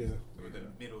at that. Yeah. Or the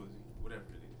middle, whatever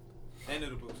it is. End of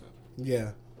the book.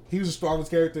 Yeah, he was the strongest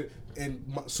character, and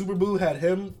Super Buu had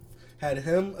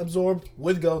him absorbed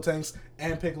with Gotenks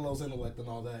and Piccolo's intellect and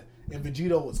all that, and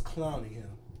Vegeta was clowning him.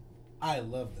 I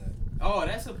love that. Oh,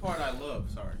 that's the part I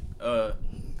love. Sorry.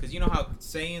 Cause you know how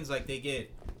Saiyans like they get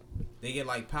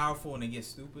like powerful and they get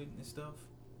stupid and stuff.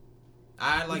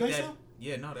 I like think that. so?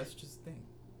 Yeah, no, that's just the thing.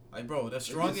 Like, bro, the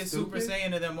strongest Super stupid?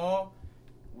 Saiyan of them all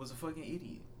was a fucking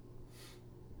idiot.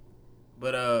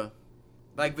 But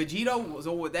like Vegeta was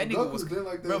that nigga Goku's was been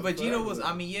like that bro. Vegeta forever, was. though.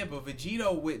 I mean, yeah, but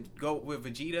Vegeta with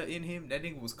Vegeta in him, that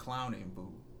nigga was clowning Boo.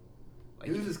 Like,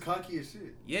 He was just cocky as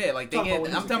shit. yeah, like they Talk get. about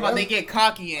when I'm he talking was about they get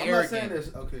cocky and I'm not arrogant. saying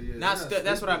this. Okay, yeah. Not they're stu-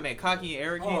 that's what I stupid. meant. Cocky and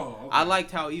arrogant. Oh, okay. I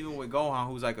liked how even with Gohan,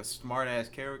 who's like a smart ass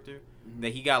character, that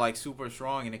he got like super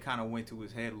strong and it kind of went to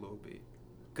his head a little bit.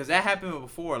 Because that happened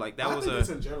before. Like, that I was think a... it's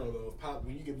in general, though.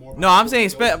 When you get more... No, I'm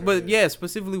saying... powerful, but, yeah,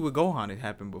 specifically with Gohan, it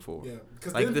happened before. Yeah.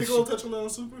 Because like, didn't Piccolo touch on that on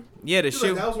Super? Yeah, the He's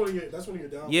shit... Like, that's one of your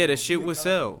downfalls. Yeah, the shit with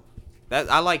Cell.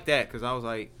 I like that, because I was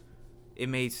like... It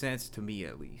made sense to me,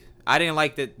 at least. I didn't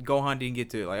like that Gohan didn't get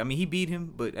to... Like, I mean, he beat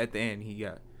him, but at the end, he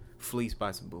got fleeced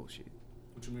by some bullshit.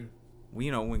 What you mean? Well,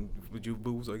 you know, when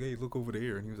Boo was like, hey, look over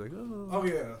there. And he was like, oh. Oh,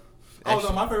 yeah. Oh,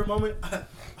 no, my favorite moment,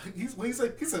 he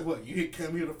said, what, you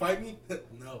came here to fight me?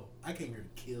 No, I came here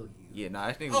to kill you. Yeah, nah,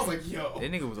 I I was like, yo.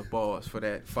 That nigga was a boss for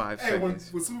that 5 Hey, when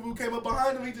seconds. Subaru came up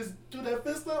behind him, he just threw that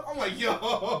fist up. I'm like,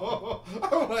 yo.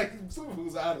 I'm like,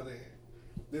 Subaru's out of there.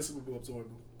 Then Subaru absorbed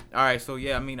him. All right, so,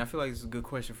 yeah, I mean, I feel like this is a good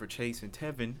question for Chase and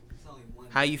Tevin. It's only one.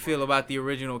 How you feel about the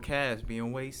original cast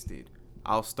being wasted?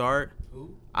 I'll start.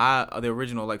 Who? The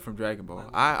original, like, from Dragon Ball.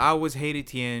 I always hated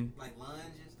Tien. Like Lunge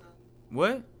and stuff?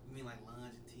 What? You mean like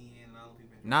Lunge and Tien and all the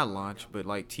people? Not Launch, but,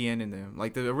 like, Tien and them.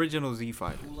 Like, the original Z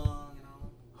fighter. Oolong and all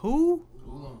Who?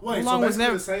 Wait, Oolong was basically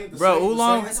never- the same, Bro, the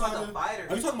Oolong- That's about the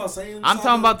fighters. Are you talking about Saiyan? I'm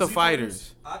talking about the Z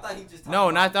fighters. I thought he just.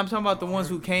 No, not. I'm talking about the ones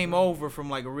who came over from,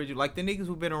 like, original. Like, the niggas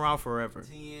who've been around forever.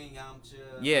 Tien, Yamcha.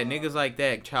 Yeah, niggas like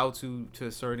that. Chaozu to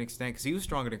a certain extent. Because he was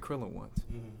stronger than Krillin once.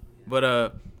 Mhm.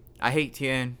 But, I hate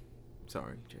Tien.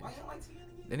 Sorry, Jay. Why you don't like Tien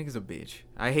again? That nigga's a bitch.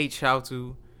 I hate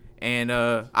Chaozu. And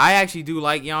I actually do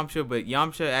like Yamcha, but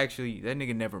Yamcha actually, that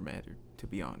nigga never mattered, to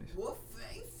be honest. What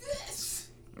face?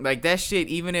 Like, that shit,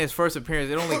 even in his first appearance,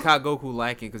 it only caught Goku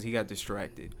lacking because he got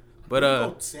distracted.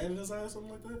 But, Sand in his eye or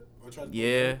something like that? Or tried to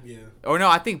yeah. Yeah. Or no,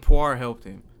 I think Poir helped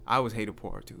him. I always hated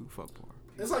Poir, too. Fuck Poir.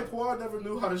 It's like Poir never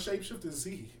knew how to shapeshift his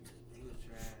Z. He was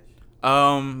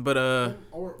trash. But,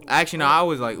 actually, no, I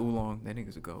always like Oolong. That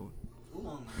nigga's a goat.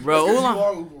 Oolong. Bro, That's 'cause you Oolong.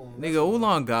 are Oolong. Nigga,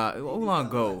 Oolong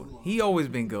gold. He always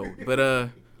been gold. But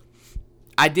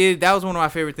that was one of my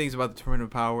favorite things about the Tournament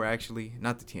of Power, actually.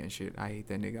 Not the Tien shit. I hate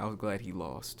that nigga. I was glad he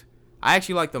lost. I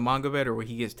actually like the manga better where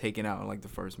he gets taken out in like the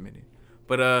first minute.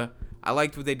 But I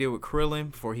liked what they did with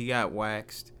Krillin before he got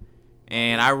waxed.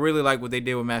 And I really like what they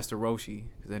did with Master Roshi,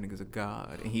 because that nigga's a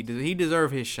god. And he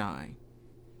deserved his shine.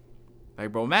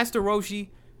 Like, bro, Master Roshi,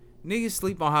 niggas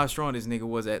sleep on how strong this nigga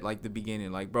was at, like, the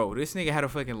beginning. Like, bro, this nigga had a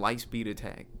fucking light speed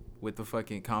attack with the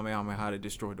fucking Kamehameha to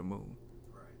destroy the moon.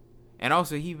 Right. And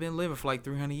also, he been living for, like,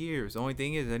 300 years. The only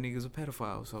thing is, that nigga's a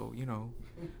pedophile. So, you know.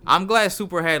 I'm glad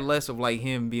Super had less of, like,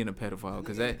 him being a pedophile.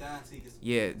 Because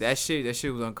that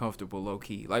shit was uncomfortable,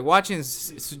 low-key. Like, watching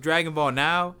Dragon Ball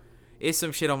now, it's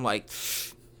some shit I'm like,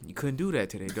 you couldn't do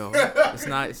that today, dog. It's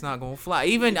not gonna fly.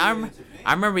 Even I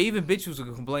remember even bitches was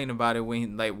complaining about it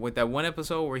when, like, with that one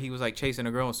episode where he was like chasing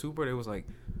a girl in Super. They was like,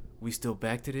 we still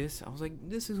back to this? I was like,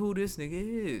 this is who this nigga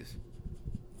is.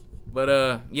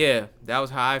 But yeah, that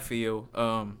was how I feel.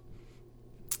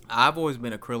 I've always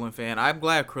been a Krillin fan. I'm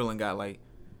glad Krillin got like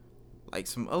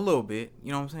a little bit.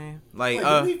 You know what I'm saying? Like, wait,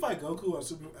 didn't he fight Goku at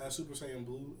Super Saiyan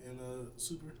Blue in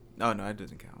Super? Oh no, that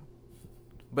doesn't count.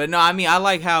 But no, I mean, I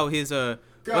like how his God,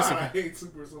 I hate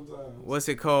Super sometimes. What's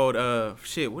it called?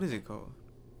 What is it called?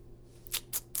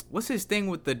 What's his thing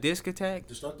with the disc attack?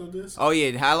 Destructo Disc? Oh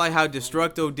yeah, I like how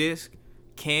Destructo Disc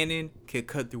cannon can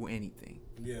cut through anything.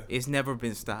 Yeah. It's never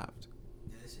been stopped.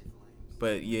 Yeah, that shit flames.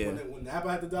 But yeah. When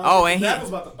Nappa had to die, Oh, and Nappa's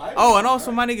about to bite Oh, him, and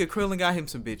also right? my nigga Krillin got him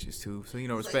some bitches too, so you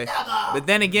know respect. Like, But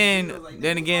then again, Nappa.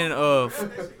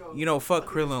 you know, fuck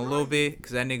Krillin a little bit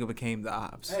because that nigga became the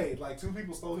ops. Hey, like 2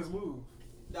 people stole his move.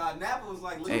 Nah, Nappa was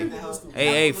like, look Hey, at the hell.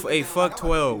 hey, fuck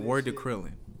 12. Word to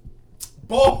Krillin.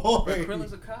 Boy!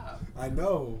 Krillin's a cop. I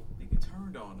know. Nigga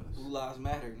turned on us. Blue lives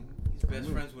matter. He's best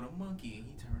friends with a monkey, and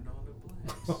he turned on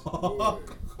the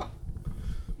blacks.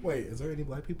 Wait, is there any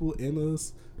black people in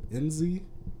us? In Z?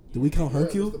 Do we count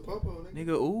Hercule? Mr. Popo, nigga. Nigga,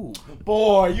 ooh.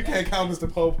 Boy, you can't count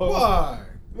Mr. Popo. Why?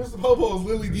 Mr. Popo is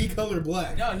literally the color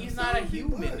black. No, he's not a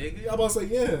human, I'm nigga. about to say,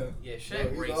 yeah. Yeah,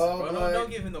 Shaq Bro, he's racist, all bro. black. Don't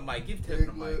give him the mic. Give Tevin the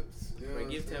Big mic. lips. You know Bro,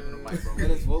 what give I'm Tevin the saying? mic, bro.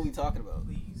 That is what we talking about.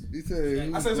 Please. He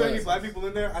said, I said, is there any black people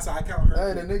in there? I said, I count Hey,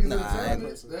 Hercule. the niggas in Nah, the I ain't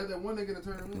tournament. That one nigga in the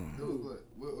tournament. That was black.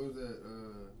 What was that?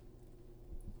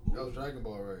 That was Dragon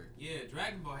Ball, right? Yeah,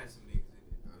 Dragon Ball has some niggas in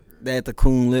it. Okay. They had the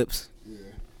coon lips. Yeah.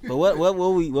 But what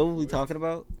were we talking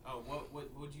about? Oh,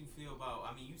 what do you feel about?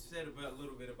 I mean, you said a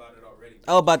little bit about it already.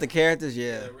 Oh, about the characters,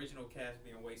 yeah. The original cast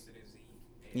being wasted in Z.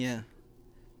 Yeah.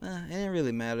 It didn't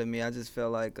really matter to me. I just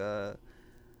felt like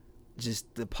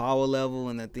just the power level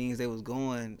and the things they was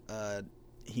going,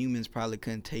 humans probably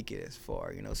couldn't take it as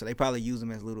far, you know. So they probably used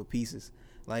them as little pieces.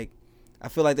 Like, I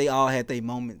feel like they all had their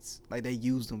moments. Like, they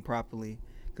used them properly.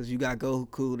 Because you got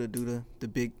Goku to do the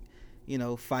big, you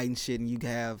know, fighting shit. And you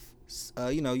have,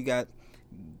 you got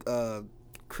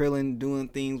Krillin doing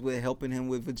things with helping him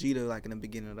with Vegeta, like in the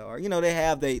beginning of the arc. You know, they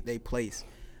have they place.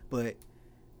 But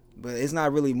but it's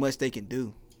not really much they can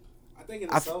do. I think in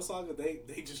the Cell Saga, they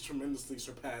just tremendously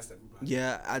surpassed everybody.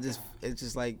 Yeah, it's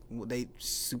just like they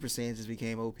Super Saiyan just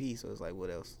became OP, so it's like what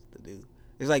else to do?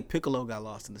 It's like Piccolo got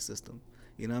lost in the system.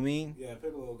 You know what I mean? Yeah,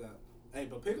 Piccolo got. Hey,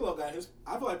 but Piccolo got his.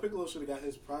 I feel like Piccolo should have got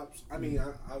his props. I mean,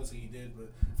 obviously he did, but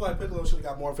I feel like Piccolo should have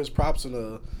got more of his props in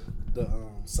the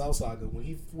Cell Saga when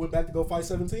he went back to go fight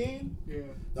 17. Yeah.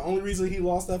 The only reason he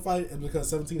lost that fight is because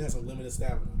 17 has a limited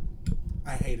stamina.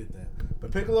 I hated that.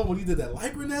 But Piccolo, when he did that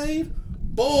light grenade,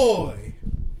 boy.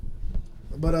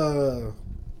 But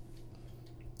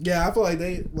yeah, I feel like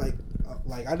they like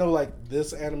I know like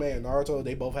this anime and Naruto,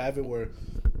 they both have it where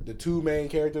the two main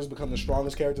characters become the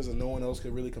strongest characters and no one else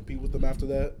can really compete with them after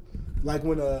that. Like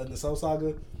when in the Cell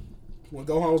Saga, when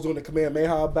Gohan was doing the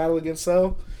Kamehameha battle against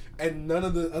Cell, and none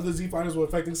of the other Z fighters were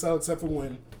affecting Cell except for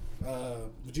when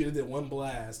Vegeta did one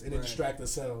blast and it distracted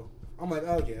Cell. I'm like,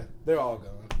 oh yeah, they're all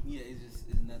gone. Yeah, it's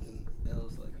nothing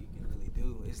else like you can really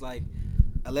do. It's like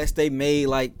unless they made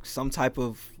like some type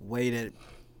of way that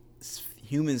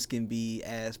humans can be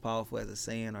as powerful as a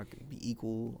Saiyan or can be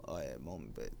equal at the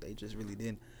moment, but they just really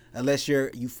didn't. Unless you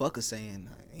fuck a Saiyan,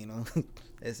 you know,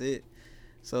 that's it.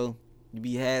 So you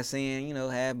be half Saiyan, you know,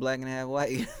 half black and half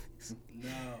white. No,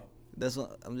 that's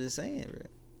what I'm just saying, bro.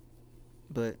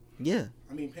 But yeah,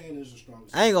 I mean, Pan is the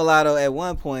strongest. I ain't gonna lie though. At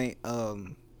one point,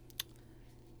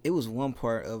 it was one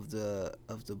part of the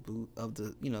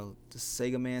you know the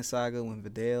Sega Man saga when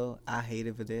Videl. I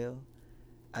hated Videl.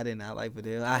 I did not like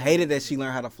Videl. I hated that she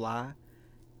learned how to fly.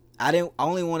 I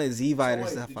only wanted Z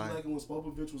Fighters to did fly. you like it when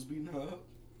Spopovich was beating her up?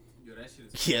 Yo, that shit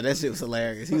is Yeah, that shit was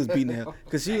hilarious. He was beating her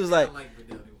because she was I like, like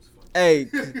Videl, it was funny.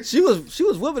 "Hey, she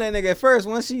was whooping that nigga at first.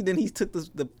 Once then he took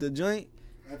the joint.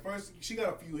 At first, she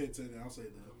got a few hits in there. I'll say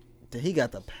that. Then he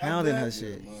got the pound in her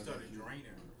shit. He started draining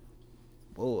her.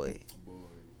 Boy,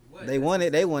 What? they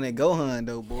wanted Gohan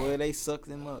though. Boy, they sucked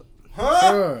him up.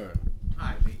 Huh?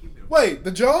 Alright, man, give me the Wait,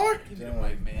 the jar? Give me the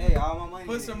mic, man. Hey, all my money.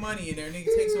 Put some money in there, nigga.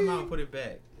 Take some out and put it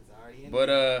back. It's already in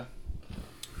But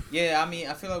yeah, I mean,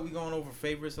 I feel like we going over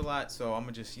favorites a lot, so I'm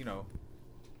gonna just,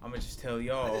 tell I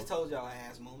y'all. just told y'all I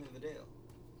asked moment Videl.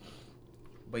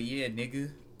 But yeah,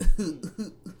 nigga.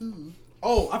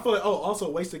 Oh, I feel like. Oh, also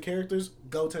wasted characters.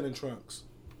 Goten and Trunks.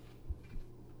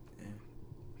 Yeah.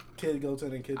 Kid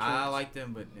Goten and Kid Trunks. I like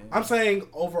them, but I'm saying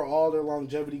overall their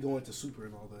longevity going to Super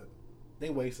and all that. They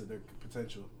wasted their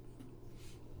potential.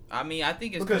 I mean, I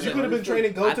think it's Because you of- could have been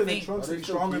training Goten think- and Trunks to be Are they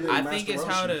still stronger kids? than I Master think it's Roshi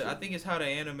how and the shit. I think it's how the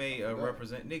anime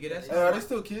represent nigga. That's Are they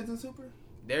still kids in Super?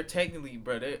 they're technically,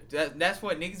 bro. That's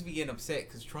what niggas be getting upset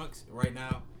because Trunks right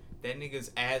now, that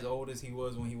nigga's as old as he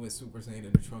was when he was Super Saiyan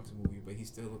in the Trunks movie, but he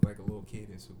still looked like a little kid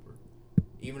in Super.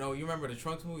 Even though you remember the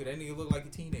Trunks movie, that nigga looked like a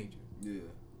teenager. Yeah.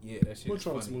 Yeah, that shit What was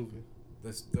Trunks funny. movie?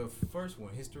 The first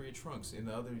one, History of Trunks, in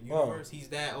the other universe, he's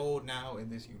that old now in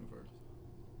this universe,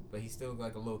 but he still look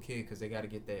like a little kid because they got to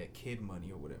get that kid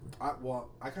money or whatever. I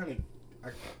kind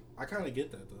of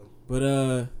get that though.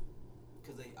 But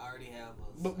Because they already have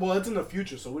But well, it's in the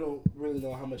future, so we don't really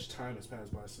know how much time has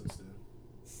passed by since then.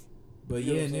 but You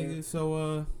know yeah, what I'm saying? nigga.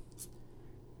 So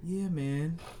yeah,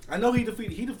 man. I know he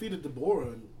defeated Deborah.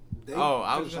 And they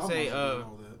I was finished gonna off say, most of it and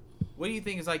all that. What do you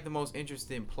think is like the most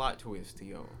interesting plot twist to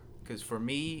y'all? Because for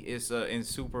me, it's in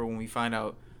Super when we find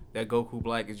out that Goku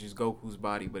Black is just Goku's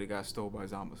body, but it got stole by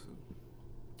Zamasu.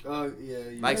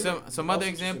 Yeah. Like Yeah, some most other interesting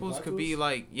examples plot could be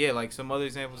twist? like some other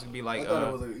examples could be like I thought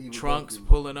it was an evil Trunks Goku.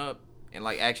 pulling up and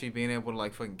like actually being able to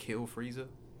like fucking kill Frieza,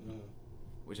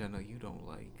 which I know you don't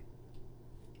like.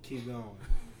 Keep going.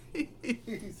 He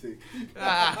said,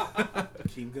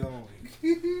 Keep going.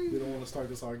 We don't want to start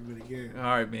this argument again. All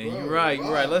right, man. Bro, You're right.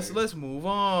 why? Let's move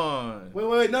on.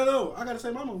 Wait. No. I gotta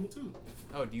say my moment too.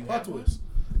 Oh, do you Plot have one? twist.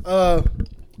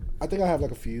 I think I have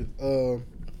like a few.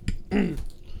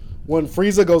 When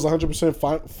Frieza goes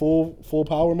 100% full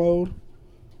power mode,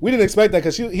 we didn't expect that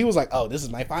because he was like, "Oh, this is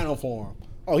my final form."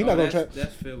 Oh, he's not gonna try.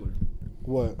 That's filler.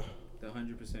 What? The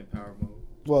 100% power mode.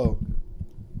 Well,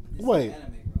 This wait. is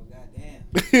anime, bro. Goddamn.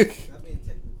 Stop being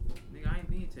technical. Nigga, I ain't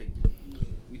being taken.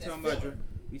 We That's talking about filler.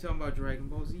 we talking about Dragon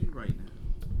Ball Z right now.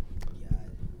 Yeah.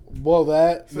 Well,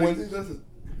 that So you when think that's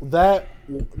a, that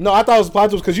no, I thought it was plot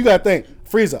twist because you gotta think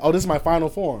Frieza. Oh, this is my final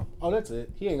form. Oh, that's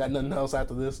it. He ain't got nothing else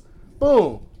after this.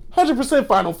 Boom, 100%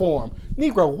 final form.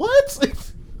 Negro, what? that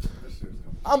shit's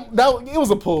It was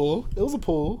a pull. It was a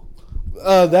pull.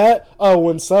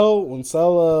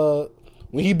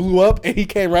 When he blew up and he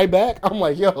came right back, I'm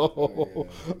like, yo,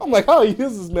 I'm like, how is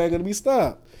this man gonna be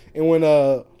stopped? And when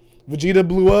Vegeta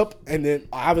blew up, and then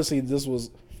obviously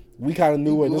we kind of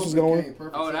knew where this was going.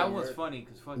 Oh, that was funny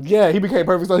because Yeah, he became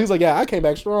perfect. So he's like, yeah, I came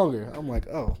back stronger. I'm like,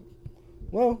 oh,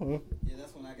 well. Yeah,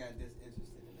 that's when I got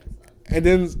disinterested in that And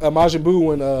then Majin Buu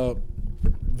when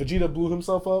Vegeta blew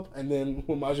himself up, and then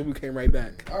when Majin Buu came right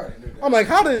back. All right, I'm like,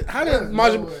 how did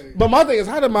Majin? way. But my thing is,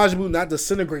 how did Majin Buu not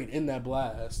disintegrate in that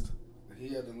blast? He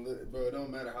had to, bro. It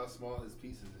don't matter how small his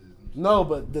pieces is. No,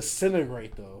 but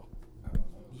disintegrate though. I don't know.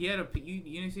 He had you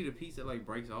didn't see the piece that like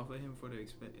breaks off of him for the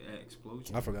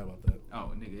explosion. I forgot about that.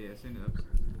 Oh nigga, yeah, send it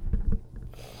up.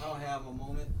 I don't have a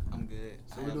moment. I'm good.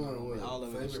 So I we're have doing a moment. what? All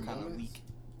of it was Favorite kind of moments? weak.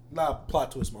 Not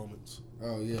plot twist moments.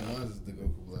 Oh yeah, mine's is the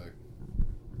Goku Black.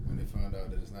 When they found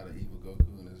out that it's not an evil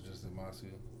Goku and it's just a Masu.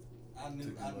 I knew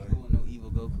Took it it wasn't no evil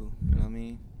Goku. You know what I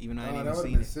mean? Even though I Oh, didn't that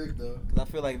even would see have been it. sick though. Cause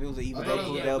I feel like if it was an evil I thought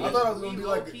Goku, it that was- would I thought it was gonna be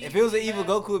like. if it was an evil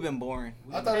Goku, it'd been boring.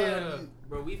 I thought it was.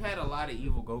 Bro, we've had a lot of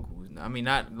evil Gokus. I mean,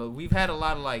 not we've had a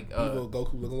lot of like. Evil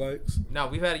Goku lookalikes. No,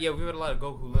 we've had a lot of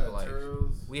Goku Like lookalikes.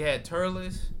 Turtles. We had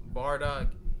Turles, Bardock,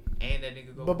 and that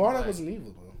nigga Goku. But Bardock Black. wasn't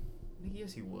evil though. Nigga,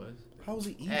 yes, he was. How was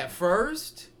he evil? At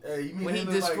first, Hey, you mean when he him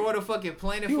as, destroyed a fucking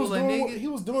planet he was full of doing. niggas. He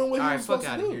was doing what All he right, was fuck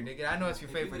supposed out to of do. here, nigga. I know it's your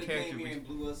If he favorite would've character. came here But and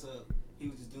blew us up, he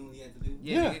was just doing what he had to do.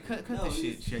 yeah, Yeah. nigga, cut No, this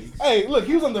he's- shit, Chase. Hey, look,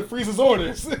 he was under Frieza's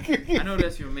orders. I know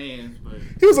that's your man's, but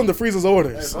He was under Frieza's Hey,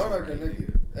 orders. Bardock a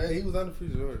nigga. Hey, he was under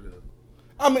Freeze's order though.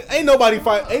 I mean, ain't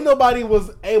nobody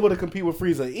was able to compete with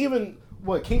Frieza. Even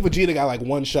King Vegeta got like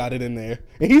one shot in there,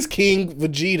 and he's King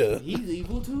Vegeta. he's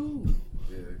evil too.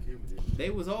 Yeah, keep it. They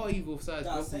was all evil besides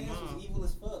Nah, Goku Saiyans mom. was evil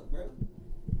as fuck, bro.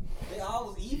 They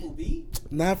all was evil, B.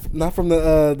 Not from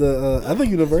the other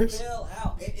universe. He fell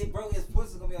out. It bro, his point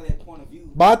is gonna be on that point of view.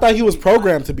 But I thought he was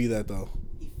programmed to be that though.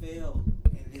 He fell.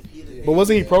 And But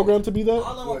wasn't he programmed to be All that?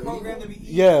 of them were programmed to be evil.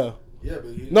 Yeah. Yeah,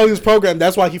 but he. No, he was programmed.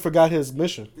 That's why he forgot his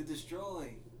mission. To destroy.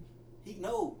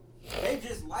 They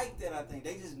just like that. I think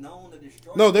they just known to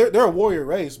destroy. No, they're a warrior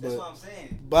race, That's but what I'm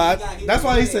saying. but He got hit that's in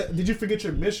why the he head. said, "Did you forget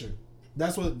your mission?"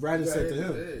 That's what Raiden said to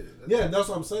him. Yeah, that's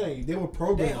what I'm saying. They were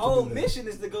programmed. Their whole to do that. mission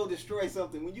is to go destroy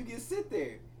something. When you get sit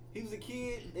there, he was a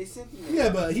kid. They sent him there. Yeah,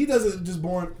 but he doesn't just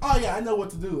born. Oh yeah, I know what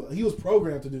to do. He was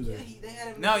programmed to do Yeah, that. they had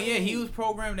him. in No, the yeah, head. he was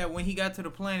programmed that when he got to the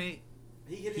planet,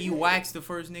 hit his he head. waxed the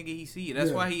first nigga he see. That's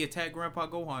Yeah. why he attacked Grandpa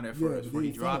Gohan at Yeah, first before he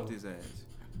he dropped fell. his ass.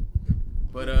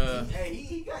 But Hey,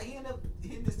 he ended up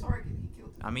hitting his target. He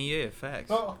killed him. I mean, yeah,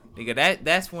 facts. Oh. Nigga,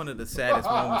 that's one of the saddest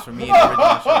moments for me in the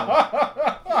original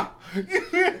show.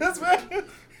 That's right.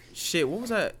 Shit, what was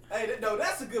that? Hey, no,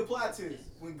 that's a good plot twist.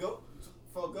 When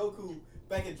for Goku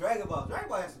back in Dragon Ball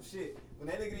had some shit. When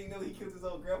that nigga didn't know he killed his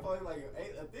own grandpa, he like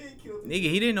a thing killed him. Nigga,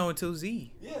 he didn't know until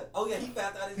Z. Yeah. Oh yeah, he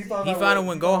found out. He He found found out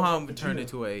when Gohan turned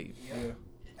into a. Yeah.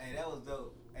 Hey, that was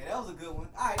dope. Hey, that was a good one.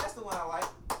 All right, that's the one I like.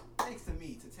 Thanks to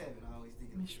me, to Tevin. I always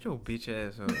think Man, shut your bitch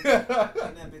ass up. ain't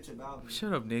that bitch about me.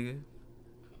 Shut up, nigga.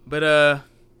 But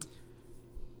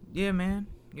yeah, man.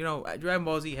 You know, Dragon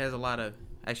Ball Z has a lot of.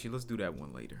 Actually, let's do that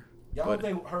one later. Y'all But-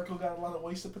 don't think Hercule got a lot of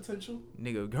wasted potential?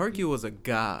 Nigga, Hercule was a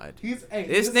god. This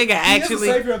This nigga actually,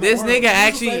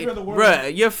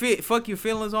 bruh, fuck your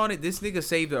feelings on it. This nigga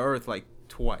saved the earth like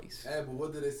twice. Hey, but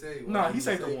what did they say? Nah, What he did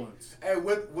saved they it say? once. Hey,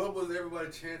 what was everybody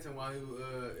chanting while he was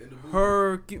in the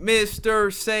movie?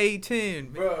 Mr. Satan.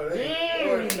 Bro,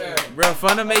 Bro,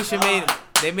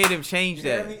 Funimation made him change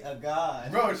that. A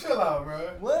god. Bro, chill out, bro.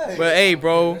 What? But hey,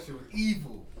 bro, That shit was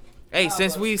evil. hey, Nah,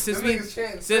 since but we them niggas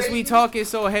chanting since we Satan, talking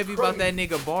so heavy about that crazy.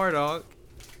 nigga Bardock,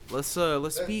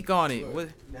 let's speak on it. What,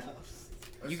 No. That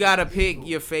you shit gotta was pick evil.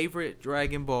 your favorite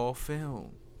Dragon Ball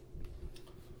film.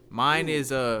 Mine is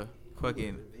fucking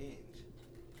Revenge.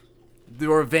 The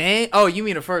Revenge. Oh, you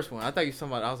mean the first one? I thought you were talking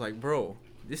about. I was like, bro,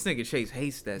 this nigga Chase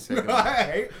hates that second one.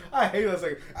 I hate that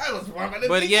second. I was wrong about the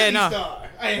But yeah, no. Star.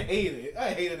 I hate it. I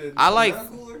hated it. I like Not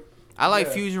cooler? I like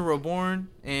Yeah. Fusion Reborn,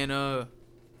 and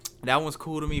that one's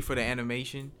cool to me for the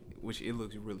animation, which it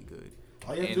looks really good.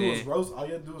 All you have to and do is then- roast. All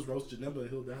you have to do is roast Janemba and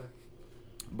he'll die.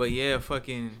 But yeah,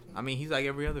 fucking, I mean, he's like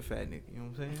every other fat nigga. You know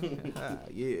what I'm saying?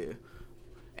 Yeah.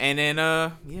 And then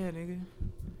yeah, nigga.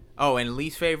 Oh, and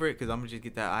least favorite, because I'm gonna just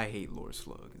get that. I hate Lord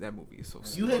Slug. That movie is so. You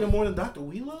stupid. hate him more than Dr.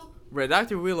 Wheelo? Bro,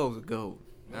 Dr. Willow's a goat.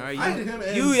 All right, I hate him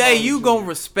and you Charlie you Jr. gonna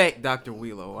respect Dr.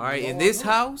 Willow. All right, in No, this I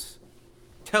don't. house,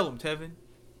 tell him, Tevin.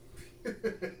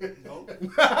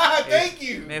 Thank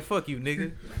you. Man, fuck you,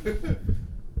 nigga.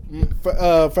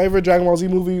 Favorite Dragon Ball Z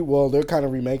movie? Well, they're kind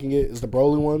of remaking it. It's the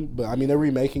Broly one, but I mean they're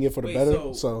remaking it for the Wait,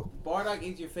 better. So, Bardock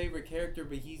is your favorite character,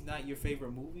 but he's not your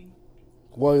favorite movie.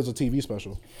 well, it's a TV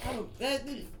special. I don't. That.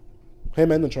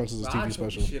 Him and the Trunks is a Bro, TV I choke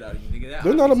special. the shit out of you, nigga. That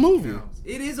They're not a obviously movie. counts.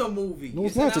 It is a movie. No,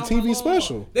 it's not. It's a an TV hour long.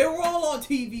 special. They were all on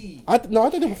TV. I think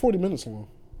they were 40 minutes long.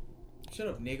 Shut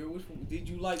up, nigga. Which one, did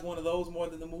you like one of those more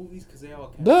than the movies? Because they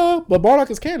all count. Duh, but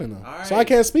Bardock is canon though, All so I right.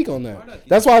 can't speak on that. Bardock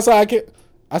That's is- why I said I can't.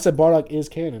 I said Bardock is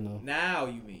canon though. Now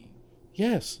you mean?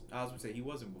 Yes. I was gonna say he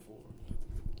wasn't before.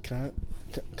 Can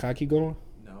I keep going?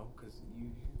 No, because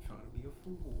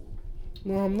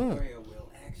No, I'm not. Mario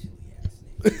will actually ass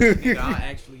nigga. Nigga, I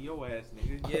actually your ass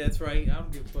nigga. Yeah, that's right. I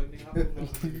don't give a fuck, nigga. I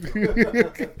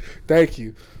don't know. Thank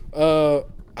you.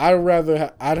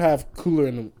 I'd have Cooler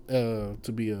in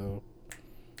the,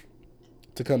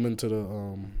 to come into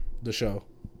the show.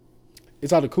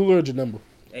 It's either Cooler or Janemba.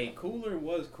 Hey, Cooler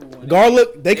was cool.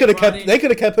 Garlic, they could have brought kept in- they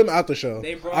could have kept him out the show.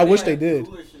 They brought I wish in- they did.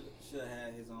 Cooler should have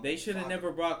had his own. They should have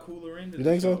never brought Cooler into You the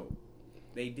think so? show.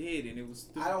 They did, and it was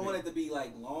stupid. I don't want it to be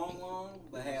like long,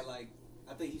 but had like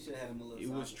I think he should have had him a little. It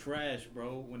was softer. trash,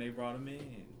 bro, when they brought him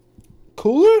in.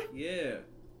 Cooler? Yeah.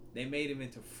 They made him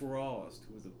into Frost,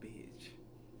 who was a bitch.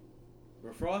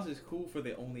 But Frost is cool for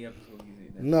the only episode he's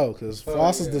in. That's No, because Oh,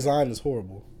 Frost's yeah. design is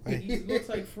horrible. He looks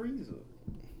like Frieza.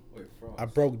 Wait, Frost. I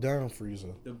broke down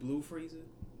Frieza. The blue Frieza?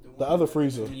 The other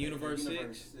Frieza. From Universe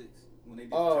 6? When they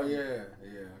did Oh the yeah, tournament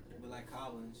okay. with like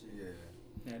Cobbler and shit. Yeah.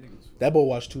 That nigga was That boy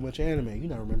watched too much anime. You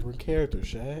not remembering characters,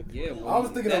 Shaq. Yeah, well, I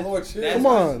was thinking of Lord Chill. Come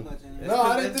on. No,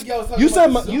 I didn't think y'all was talking You said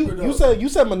about the Super, though. you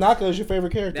said Monaka is your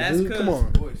favorite character, That's dude. Come 'cause-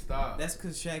 on. Boy, stop. That's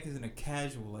because Shaq isn't a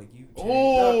casual like you. Jay.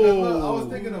 No, 'cause look, I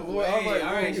was thinking of Lord. I was Hey, like,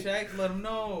 all right, Lord- Shaq, let him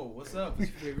know. What's up? What's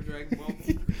your favorite Dragon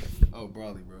Ball? Oh,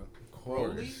 Broly, bro. Of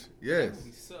Broly? course. Yes. That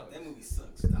movie sucks. That movie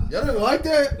sucks. Stop. Y'all didn't like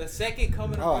that? The second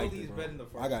coming of I like Broly it, is bro. better than the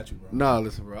first. I got you, bro. Nah,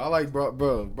 listen, bro. I like bro.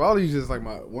 Broly's just like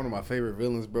one of my favorite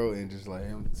villains, bro. And just like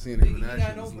him seeing him Nigga, in he action.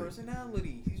 got no is like-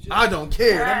 personality. He's just I don't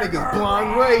care. That nigga's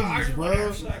blind rage, bro.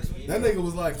 That nigga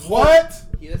was like, what?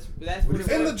 Yeah, that's what it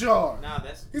In the was. jar. Nah,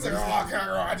 that's He's like, oh,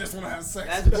 I just want to have sex.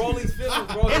 that's Broly's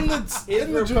feelings, bro. In the His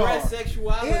in the repressed jar.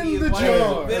 sexuality In is the why jar. he's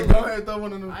a Hey, villain. go ahead, throw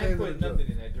one of them I things ain't in putting the jar. nothing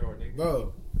in that jar, nigga.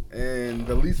 Bro. And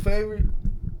the least favorite?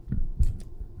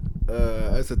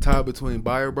 It's a tie between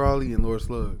Bio Broly and Lord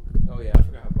Slug. Oh yeah, I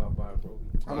forgot about Bio Broly.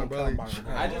 I'm not Broly. talking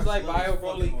I about just like Bio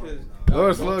Broly because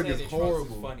Lord Slug is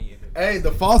horrible. funny in it. Hey,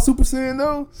 the false Super Saiyan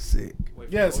though, sick. Wait,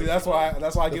 Yeah, see, that's why I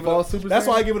The give fall it. Super That's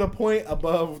why I Saiyan? give it a point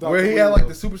above. Dr. Where he had like Wheeler.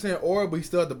 the Super Saiyan aura, but he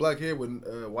still had the black hair with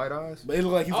white eyes. But it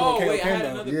looked like he was Oh okay wait, I had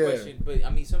Kendo. another Yeah. question, but I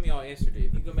mean, some of y'all answered it.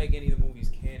 If you could make any of the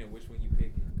movies canon, which one you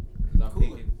picking? Because I'm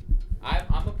Cooler. picking. I'm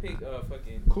gonna pick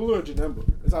fucking. Cooler or Janemba?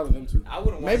 It's out of them two. I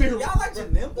wouldn't. Maybe want Y'all like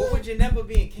Janemba? What would Janemba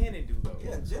be in canon do though?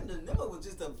 Yeah, Janemba was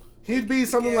just a. He'd be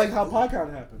something like how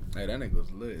PyCon happened. Hey, that nigga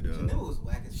was lit, Janemba though. was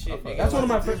whack as Shit, fuck. nigga. That's one of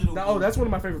my Digital favorite. Oh, Blue. that's one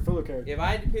of my favorite filler characters. If I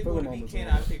had to pick Filler one to be moments, canon,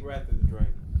 man. I'd pick Wrath of the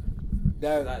Dragon.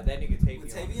 That That nigga Tavion.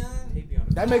 With Tavion? Tavion.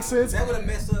 That makes sense. That would have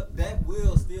messed up. That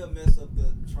will still mess up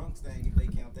the Trunks thing if they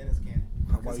count that as canon.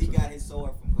 Why Because you he say got that? his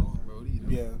sword from Gohan. Bro, he-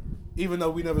 Yeah. Even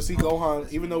though we never see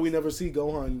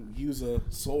Gohan, use a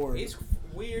sword. It's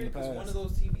weird In the because one past. of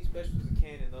those TV specials is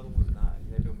canon, the other one's not.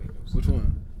 That don't make no sense. Which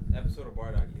one? Episode of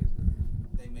Bardock is.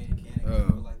 They made it canon. Oh.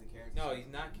 People like the characters. No, he's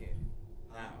not canon.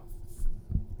 Now.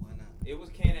 Why not? It was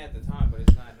canon at the time, but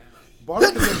it's not now.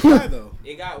 Bardock is in Kai though.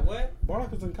 It got what?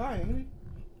 Bardock is in Kai, ain't he?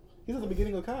 He's at the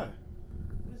beginning of Kai.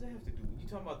 What does that have to do? You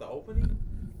talking about the opening?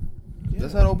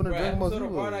 That's not opening Bro, Dragon Ball episode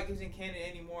of Z. Bardock isn't canon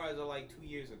anymore as of like 2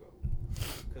 years ago.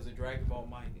 Because of Dragon Ball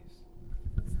Minus.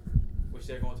 Which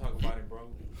they're going to talk about in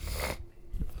Broly.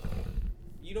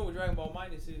 You know what Dragon Ball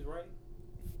Minus is, right?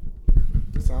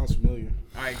 It sounds familiar.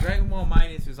 Alright, Dragon Ball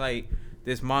Minus is like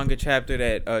this manga chapter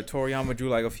that Toriyama drew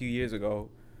like a few years ago.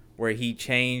 Where he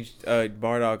changed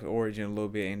Bardock's origin a little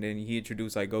bit. And then he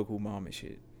introduced like Goku Mom and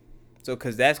shit. So,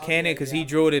 because that's Oh, canon, yeah, because yeah, he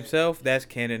drew it himself, that's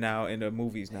canon now, and the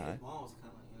movie's And not. his mom was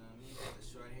kind of, you know what I mean? Got the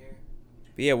short hair.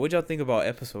 But yeah, what y'all think about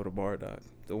episode of Bardock?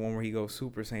 The one where he goes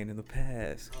Super Saiyan in the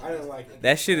past. I didn't like it.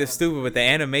 That shit is stupid, but the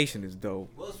animation is dope.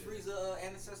 What was Frieza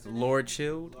ancestor? name? Lord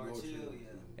Shield. Lord Chill, yeah.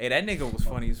 Hey, that nigga was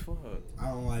funny as fuck. I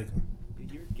don't like him.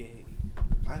 You're gay.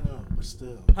 I know, but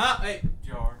still. Huh? Hey,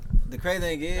 Jar. The crazy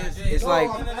thing is, Nah, Jay, it's no, like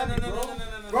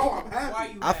no. Bro, I'm happy. Why are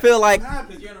you I happy? feel like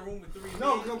Because you're in a room with 3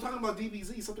 No, men. because I'm talking about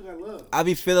DBZ, something I love. I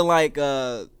be feeling like You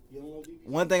don't love DBZ?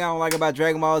 one thing I don't like about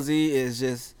Dragon Ball Z is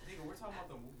just Nigga, we're talking about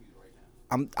the movies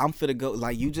right now. I'm finna go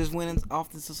like you just went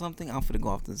off into something. I'm finna go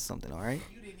off into something. All right.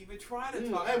 You didn't even try to Hey,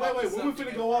 talk wait, about what we something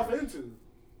finna at go off first. into?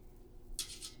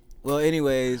 Well,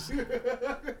 anyways,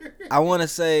 I want to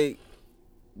say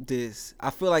this. I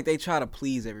feel like they try to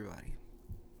please everybody.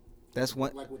 That's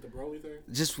one. Like with the Broly thing?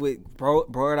 Just with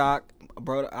Bardock,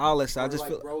 all that stuff. I Or just like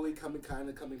feel. Broly coming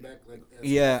back like. as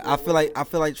Yeah, I feel like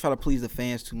forward? try to please the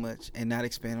fans too much and not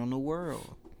expand on the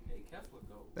world. Hey, Kefla,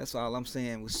 go. That's all I'm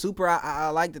saying. With Super, I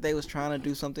like that they was trying to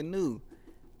do something new,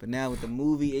 but now with the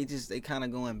movie, they kind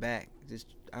of going back. Just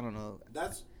I don't know.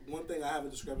 That's one thing I have a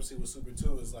discrepancy with Super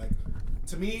 2 is like,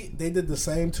 to me they did the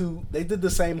same two. They did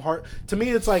the same heart. To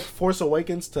me, it's like Force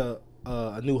Awakens to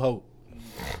A New Hope.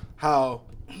 How?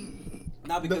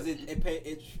 Not because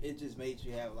it just made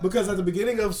you have like. Because at the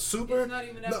beginning of Super, It's not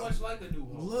even that No. much like a new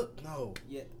one. look, no.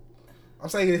 Yeah. I'm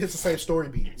saying it hits the same story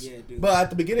beats. Yeah, dude. But at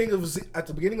the beginning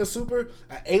of Super,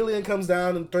 an alien comes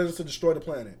down and threatens to destroy the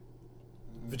planet.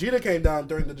 Vegeta came down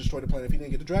threatening to destroy the planet if he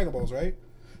didn't get the Dragon Balls, right?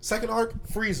 Second arc,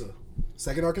 Frieza.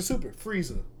 Second arc in Super,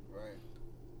 Frieza. Right.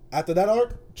 After that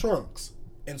arc, Trunks.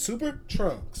 In Super,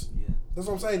 Trunks. Yeah. That's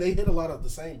what I'm saying. They hit a lot of the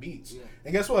same beats. Yeah.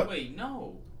 And guess what? Wait,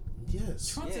 no. Yes.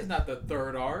 Trunks Yeah. is not the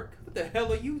third arc. What the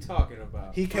hell are you talking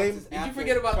about? He came. is Did you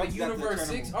forget about Trunks the is after the Universe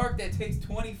 6 tournament. arc that takes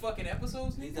 20 fucking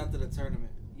episodes? He's nigga? after the tournament.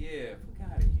 Yeah,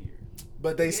 fuck out of here.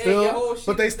 But they Yeah, still, your whole shit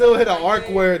but they is still hit an right arc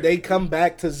there. where they come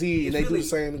back to Z and It's they do really- the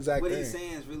same exact What thing. he's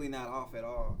saying is really not off at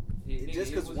all. Nigga,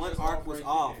 Just it because was one just arc was right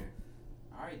off, there.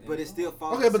 All right, then. but it still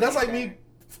follows. Okay, but the that's same like me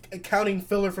pattern. counting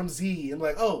filler from Z and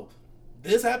like, oh,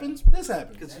 this happens, this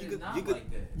happens. Because That you is could not you could like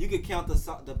that. you could count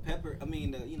the pepper. I mean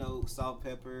the salt,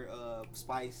 pepper,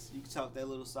 spice. You could count that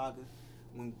little saga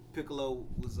when Piccolo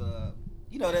was that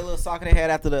little saga they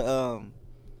had after the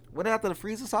what after the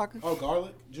Frieza saga? Oh,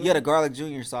 garlic. Yeah, the Garlic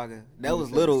Junior saga. That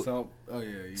was little Salt,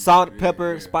 you- salt, yeah,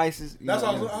 pepper, yeah. spices. That's you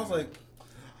what know. I was like.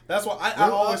 That's why I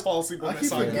always fall asleep on I that keep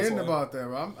saga. that's forgetting why. about that,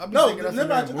 bro. I'm No, thinking that's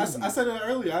remember another movie. I said it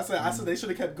earlier. I said they should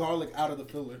have kept garlic out of the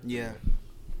filler. Yeah.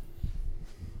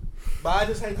 But I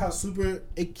just hate how Super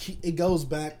it goes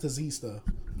back to Z stuff.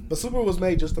 But Super was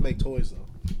made just to make toys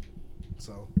though.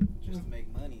 So Just to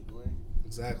make money, boy.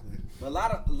 exactly. But a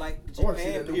lot of like I want to see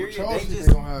Japan, that new period. Charles They shit just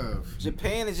they gonna have.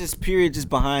 Japan is just period just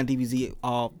behind DBZ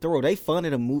all thorough. They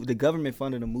funded a movie. The government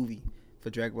funded a movie for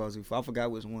Dragon Ball Z. I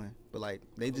forgot which one, but like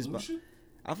they just. Evolution?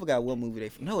 I forgot what movie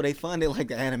they funded like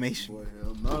the animation. Boy,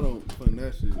 hell, no, I don't fund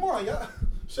that shit. Come on, y'all.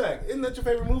 Shaq, isn't that your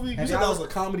favorite movie? You Have said y'all- that was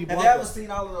a comedy Have you ever blockbuster.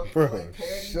 seen all of the Bro, like,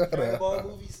 parody shut Dragon up. Ball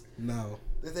movies No.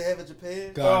 that they have in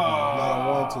Japan? God, no, I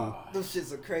don't want to. Those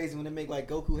shits are crazy when they make like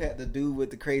Goku had the dude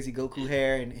with the crazy Goku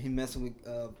hair and he messing with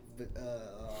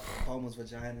Bulma's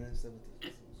vagina and stuff.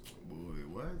 Boy,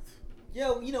 what?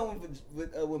 Yo, you know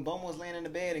when Bulma was laying in the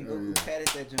bed and Oh, Goku yeah. patted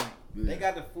that joint. Yeah. They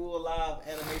got the full live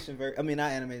animation version. I mean,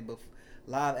 not animated, but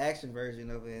live action version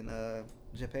of it in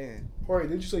Japan. Jorge,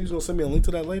 didn't you say you was gonna send me a link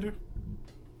to that later?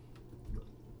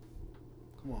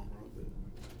 Come on, bro.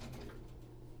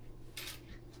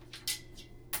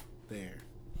 There.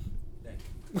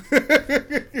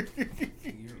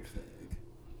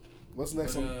 What's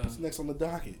next But, on What's next on the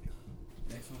docket?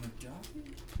 Next on the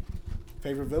docket?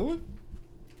 Favorite villain?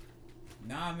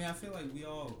 Nah, I mean, I feel like we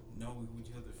all know who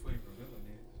each other's favorite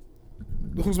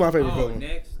villain is. Who's my favorite villain?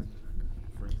 Next.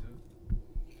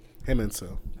 Frieza. Him and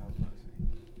Cell. I was about to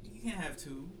say. You can't have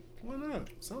two. Why not?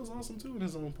 Cell's awesome too in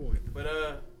his own point.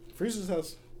 But, Frieza's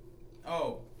house.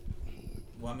 oh.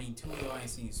 Well, I mean, two of y'all ain't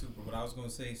seen Super, but I was going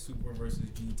to say Super versus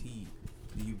GT.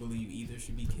 Do you believe either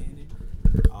should be canon?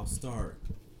 I'll start.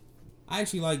 I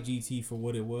actually like GT for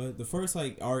what it was. The first,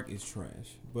 arc is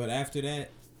trash. But after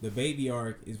that, the baby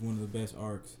arc is one of the best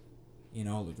arcs in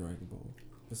all of Dragon Ball.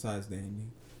 Besides the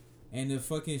ending. And the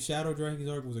fucking Shadow Dragons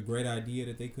arc was a great idea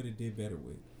that they could have did better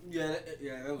with. Yeah.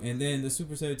 That was And then the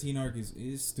Super 17 arc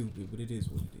is stupid, but it is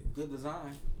what it is. good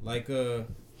design.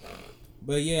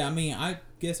 But yeah, I mean, I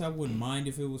guess I wouldn't mind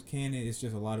if it was canon. It's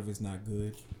just a lot of it's not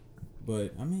good.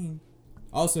 But I mean,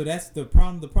 also that's the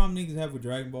problem. The problem niggas have with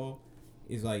Dragon Ball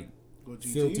is like Go GT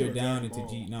or filtered down Dragon into Ball?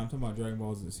 G. No, I'm talking about Dragon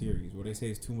Ball as a series where they say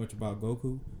it's too much about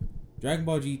Goku. Dragon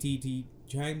Ball GT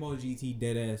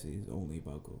deadass is only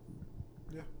about Goku.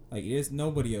 Yeah. Like there's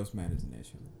nobody else matters in that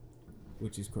show,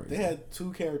 which is crazy. They had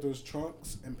two characters,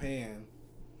 Trunks and Pan.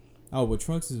 Oh, but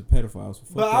Trunks is a pedophile. So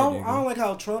fuck But that I nigga. don't like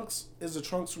how Trunks is the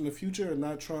Trunks from the future and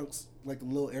not Trunks like the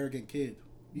little arrogant kid.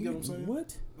 You get what I'm saying?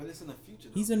 What? But it's in the future.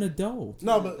 Though. He's an adult.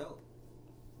 No, He's but adult.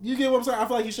 you get what I'm saying? I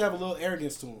feel like he should have a little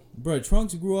arrogance to him. Bro,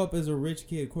 Trunks grew up as a rich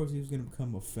kid. Of course, he was gonna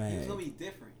become a He was gonna fag. be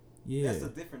different. Yeah, That's a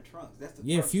different Trunks. That's the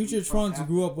yeah. Trunks Future from Trunks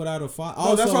after. grew up without a father.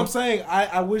 No, that's what I'm saying.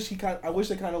 I wish they kind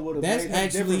of would have. That's made him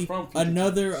actually different from Future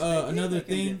another Trunks. They did another make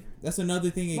him thing. different. That's another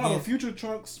thing No, the again. future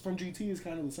Trunks from GT is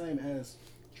kind of the same as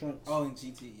Trunks. Oh, in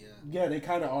GT, yeah. Yeah, they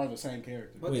kind of are the same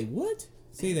character. But Wait, what?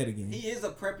 Say that again. He is a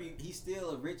preppy. He's still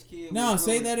a rich kid. No, with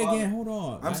say his that father. again. Hold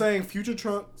on. I'm saying future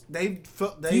Trunks. They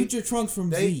Future Trunks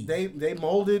from Z. They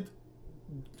molded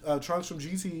Trunks from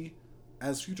GT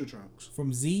as future Trunks.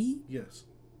 From Z? Yes,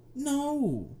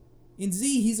 No. In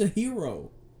Z, he's a hero.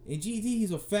 In GT,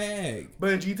 he's a fag.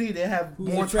 but in GT they have Who's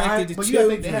more attracted time. to But you gotta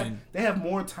think children. they have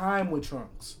more time with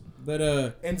Trunks. But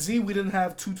In Z we didn't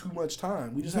have too much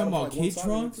time. We just had talking like about one Kid side,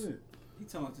 Trunks? and that's it. He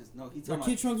talking about just no. He But talking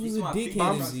Kid about Trunks he's was a talking dickhead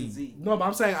about in Trunks Z. and Z. No, but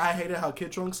I'm saying I hated how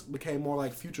Kid Trunks became more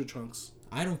like future Trunks.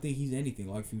 I don't think he's anything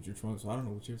like Future Trunks, so I don't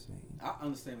know what you're saying. I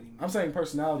understand what he means. I'm saying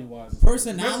personality wise.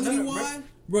 Personality wise,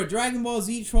 bro, Dragon Ball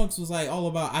Z Trunks was like all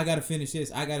about I gotta finish this,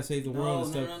 I gotta save the world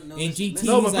and stuff. No, in listen, GT, listen.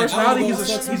 No, he's but like, personality I he's wanna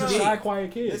go suck a some dick. shy,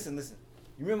 quiet kid. Listen.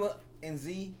 You remember and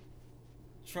Z,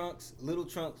 Trunks, little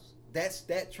Trunks. That's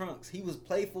that Trunks. He was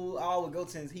playful. All with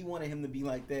Goten's. He wanted him to be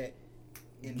like that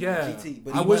in GT.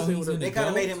 But I wish they kind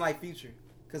of made him like Future.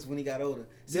 Because when he got older.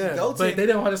 See, yeah, Goten, but they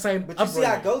didn't have the same But you see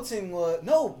how Goten was.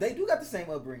 No, they do got the same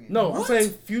upbringing. No, What? I'm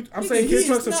saying Kid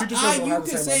Trunks and Future Trunks don't You have the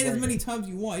can same say it as upbringing. many times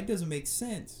you want. It doesn't make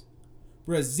sense.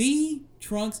 Bruh, Z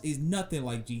Trunks is nothing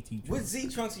like GT Trunks. What Z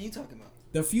Trunks are you talking about?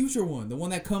 The future one, the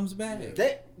one that comes back.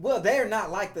 They're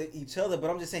not like each other, but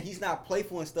I'm just saying he's not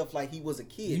playful and stuff like he was a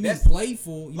kid. You mean That's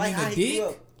playful? You like mean how a he grew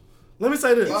dick? up. Let me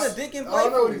say this. He was a dick and I playful.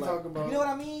 don't know what he's like, talking about. You know what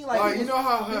I mean? Like, he you know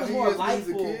how he was he more is when he's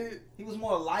a likable. kid? He was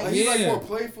more like Like, he's like Yeah. more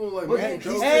playful, like But making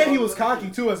jokes. And he was cocky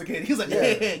too as a kid. He was like,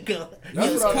 Yeah. yeah, go. He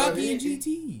That's was what I cocky in mean.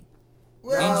 GT.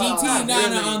 Well, In GT, not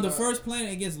really, on the but- first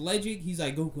planet against Legic, he's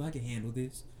like, Goku, I can handle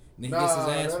this. And then he Nah, gets his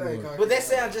ass that ain't whooped. cocky. But that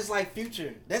sounds just like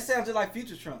Future. That sounds just like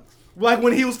Future Trunks. Like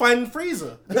when he was fighting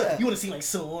Frieza. Yeah. You want to see my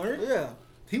sword? Yeah.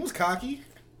 He was cocky.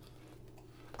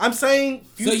 I'm saying.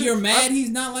 So you're mad he's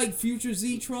not like Future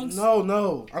Z Trunks?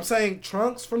 No. I'm saying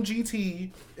Trunks from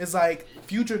GT is like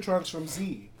Future Trunks from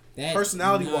Z. That-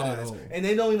 Personality not at wise, all. and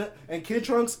they don't even. And Kid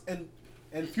Trunks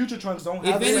and Future Trunks don't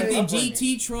have If the same anything, upbringing.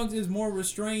 GT Trunks is more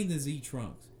restrained than Z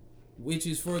Trunks, which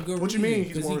is for a good What you reason. mean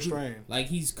he's 'cause more he grew- restrained? Like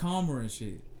he's calmer and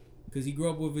shit. Because he grew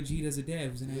up with Vegeta as a dad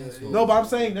who's an asshole. No, but I'm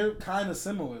saying they're kind of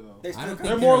similar though. They I still don't kind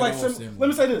They're think more they're like at all similar. similar. Let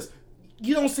me say this: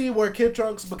 you don't see where Kid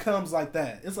Trunks becomes like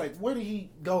that. It's like where did he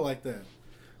go like that? At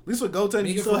least with Goten,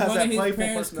 he Nigga, still for has that running his playful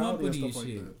parents' personality and company stuff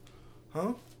like and that.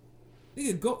 Huh?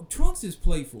 Nigga, Trunks is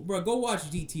playful. Bro, go watch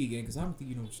GT again because I don't think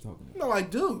you know what you're talking about. No, I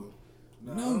do.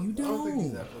 No, you I don't think he's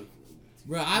don't. that playful.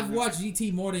 Bro, I've watched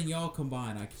GT more than y'all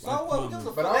combined. So what? Who gives promise.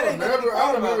 a But fuck? I That ain't nothing to remember, be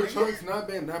proud about, nigga. Trunks not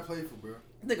being that playful, bro.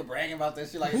 Nigga bragging about that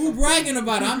shit like Who bragging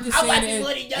about it? I'm just I like saying it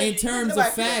when he does in it. terms of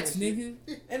Nobody facts, feeling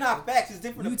nigga. They're not facts. It's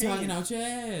different You opinions. talking out your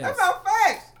ass. That's not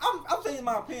facts. I'm saying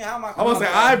my opinion. How am I? I was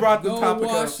saying I brought the Go topic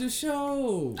watch up. the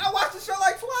show. I watched the show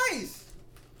like twice.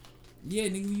 Yeah,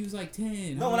 nigga, you was like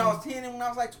 10. No, when I was 10 and when I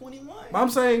was like 21. I'm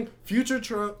saying Future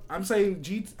Trunks. I'm saying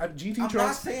GT I'm Trunks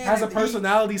not saying has a that he-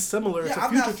 personality similar Yeah, to I'm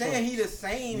Future not saying Trunks. he the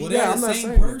same. Well, He they're Yeah, I'm the not same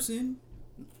saying that. person.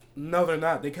 No, they're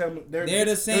not. They're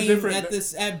the same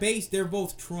different. at base. They're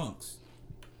both Trunks.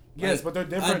 Yes, Like, but they're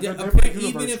different. They're a different even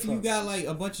universe if you Trunks. got like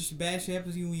a bunch of bad shit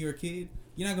happens to you when you're a kid,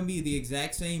 you're not gonna be the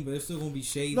exact same, but it's still gonna be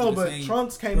shades No, of the but same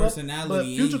Trunks came up. But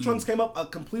personality. Future in you. Trunks came up a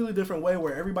completely different way,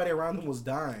 where everybody around him was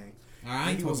dying. I ain't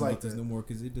he talking was about like this that. no more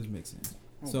because it doesn't make sense.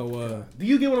 Oh So, my God. Do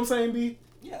you get what I'm saying, B?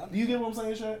 Yeah. Do you get what I'm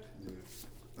saying, Shaq?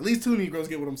 At least two Negroes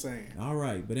get what I'm saying. all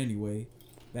right, but anyway,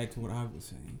 back to what I was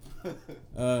saying.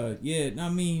 Yeah, I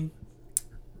mean,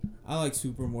 I like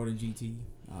Super more than GT.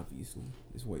 Obviously,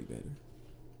 it's way better.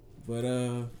 But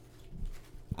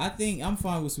I think I'm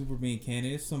fine with Super being canon.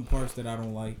 There's some parts that I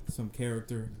don't like, some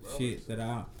character shit that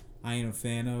I ain't a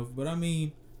fan of. But I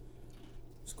mean,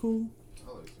 it's cool.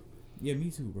 I like Super. Yeah, me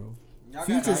too, bro. Y'all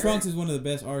Future got Trunks is one of the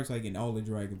best arcs like in all of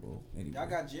Dragon Ball. Anyway, Y'all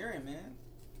got Jiren, man.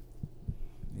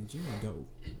 and Jiren dope.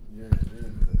 Yeah.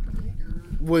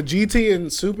 With GT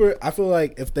and Super, I feel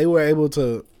like if they were able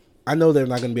to, I know they're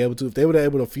not going to be able to. If they were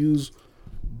able to fuse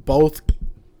both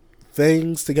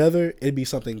things together, it'd be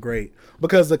something great.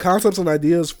 Because the concepts and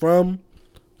ideas from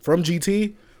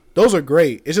GT, those are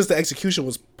great. It's just the execution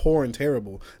was poor and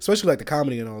terrible, especially like the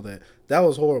comedy and all that. That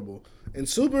was horrible. In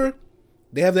Super,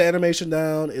 they have the animation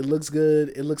down. It looks good.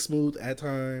 It looks smooth at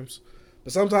times,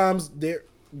 but sometimes they're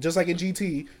just like in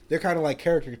GT. They're kind of like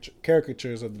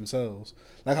caricatures of themselves,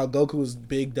 like how Goku was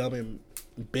big, dumb, and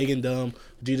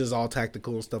Vegeta's all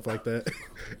tactical and stuff like that.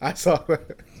 I saw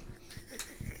that.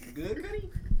 Good, Cuddy?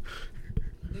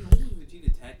 Who was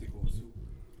Vegeta tactical in Super?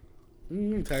 What do you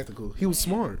mean tactical? He was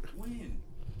smart. When?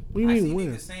 What do you I mean see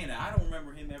win? niggas saying that. I don't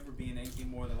remember him ever being anything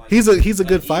more than like. He's a an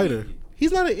good fighter. idiot.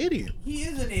 He's not an idiot. He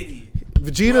is an idiot.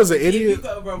 Vegeta's Bro, an idiot.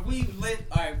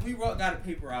 We got a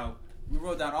paper out. We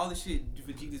wrote down all the shit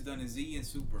Vegeta's done in Z and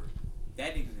Super.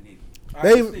 That nigga's an idiot. All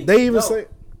right, let's see. They even Yo, say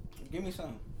Give me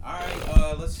some. All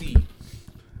right, let's see.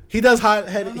 he does hot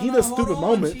head. No, He no, does hold stupid on,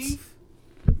 moments. Chief.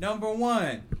 Number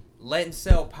one, letting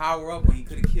Cell power up when he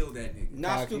could have killed that nigga.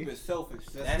 Not Cocky. stupid, selfish.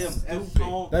 That's That's him. That's stupid. his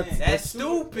own That's- thing. That's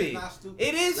stupid. It's not stupid.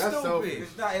 It is That's stupid. selfish.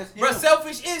 It's not. It's him. Bro,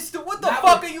 selfish is stupid. What the That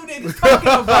fuck was- are you niggas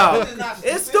talking about? It's not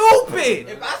It's stupid. stupid.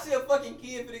 If I see a fucking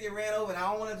kid finna get ran over and I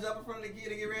don't want to jump in front of the kid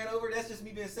to get ran over, that's just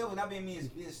me being selfish, not being being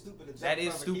stupid. To jump That in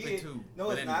is front of a stupid kid. too. No,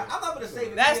 But it's not. anyway. I'm not gonna say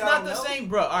the That's kid I not don't the know. same,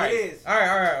 bro. All right, It is. all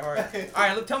right. All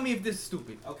right, look, tell me if this is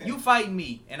stupid. Okay. You fighting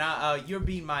me, and you're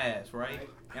beating my ass, right? Right.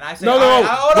 And I say, No, all no, right, no.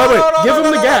 hold Wait, on, wait. hold on, Give hold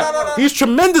him the on, gap. hold on, hold on. He's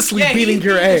tremendously Yeah, beating he's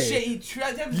your beating the ass. shit. He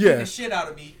tries to beat Yeah. the shit out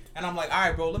of me, and I'm like, all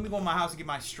right, bro, let me go in my house and get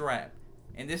my strap.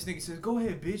 and this nigga says, "Go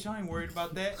ahead, bitch. I ain't worried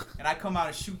about that." And I come out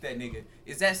and shoot that nigga.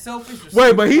 Is that selfish? Or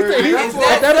Wait, but he stupid?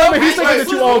 at that moment he's thinking that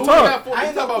you all tough. I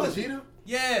ain't talking about Vegeta.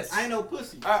 Yes. I ain't no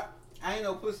pussy. I ain't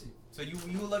no pussy. So you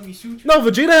will let me shoot you? No,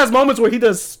 Vegeta has moments where he he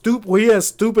has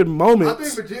stupid moments. I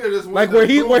think Vegeta just like where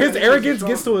his arrogance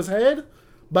gets to his head.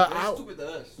 But It's stupid to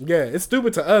us. Yeah, it's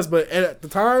stupid to us. But at the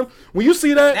time when you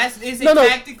see that, Is it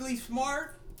tactically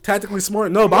smart? Tactically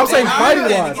smart. No, but I'm saying fighting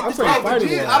wise. I'm saying fighting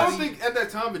wise. I don't think at that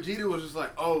time Vegeta was just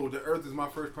like, oh, the Earth is my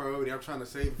first priority. I'm trying to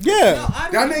save. Yeah.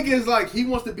 That nigga is like, he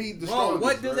wants to be the strongest.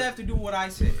 What does that have to do with what I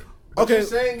said? What you're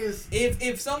saying is,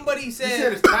 if somebody said, you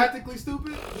said it's tactically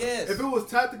stupid. Yes. If it was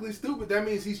tactically stupid, that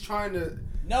means he's trying to.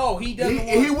 No, he doesn't.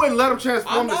 He wouldn't let him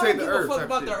transform to save the Earth. I'm not fuck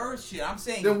about the Earth shit. I'm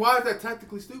saying. Then why is that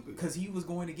tactically stupid? Because he was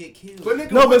going to get killed. But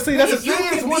nigga, but see, that's if you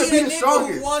can be a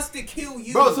nigga who wants to kill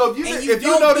you, bro. So if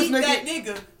you know this nigga, that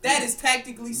nigga, that is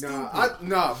tactically stupid.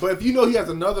 Nah. But if you know he has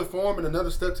another form and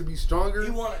another step to be stronger,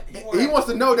 he wants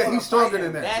to know that he's stronger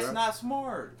than that. That's not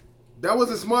smart. That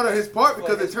wasn't smart on his part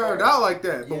because it turned out like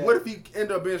that. But what if he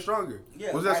ended up being stronger?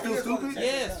 Yeah, was that still stupid?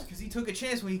 Yes, because he took a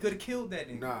chance when he could have killed that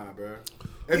nigga. Nah, bro.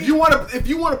 If you want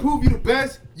to prove you the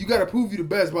best, you gotta prove you the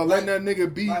best by letting that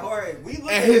nigga be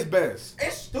at his best.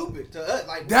 It's stupid to us.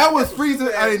 Like that was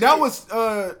Frieza. I mean, that was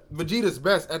Vegeta's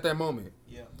best at that moment.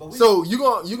 Yeah. So you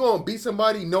gonna beat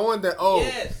somebody knowing that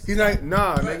he's like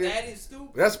nigga. That is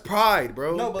stupid. That's pride,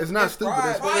 bro. No, but it's not stupid.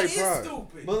 Pride. It's Pride is pride.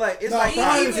 stupid. But like it's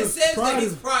he even says that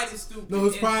his pride is stupid. No,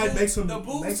 his pride makes him. The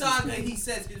Boo Saga, he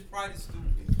says his pride is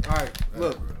stupid. All right,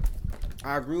 look,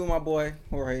 I agree with my boy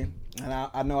Jorge, and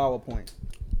I know our point.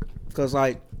 Cause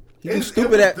like he was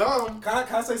stupid at. Dumb. Can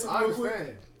I say something real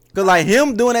quick? Cause like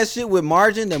him doing that shit with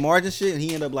the margin shit, and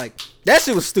he ended up like that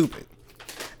shit was stupid.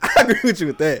 I agree with you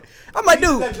with that. I'm like,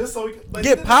 dude, just so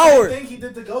get power. He did the same thing he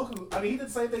did to Goku. I mean, he did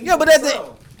the same thing. Yeah, but that's it.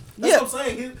 That's what I'm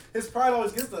saying. His pride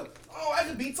always gets the. Oh, I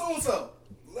can beat so and so.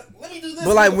 Let me do this.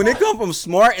 But like when it comes from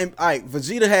smart and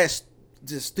Vegeta has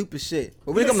just stupid shit.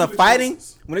 But when it comes to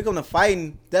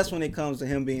fighting, that's when it comes to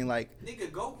him being like,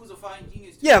 nigga, Goku's a fighting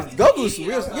genius. yeah, Goku's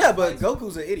real. Yeah, but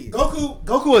Goku's an idiot.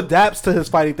 Goku adapts to his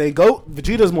fighting thing.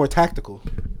 Vegeta's more tactical.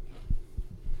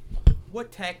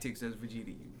 What tactics does Vegeta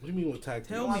use? What do you mean with tactics?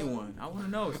 Tell me one. I want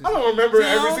to know. I don't remember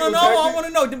every single tactic. I want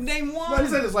to know. Name one. No, he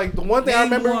said it's like the one thing I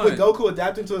remember with Goku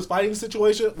adapting to his fighting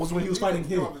situation was when he was fighting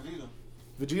him.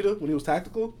 Vegeta, when he was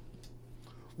tactical.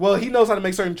 Well, he knows how to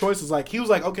make certain choices. Like he was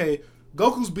like, okay,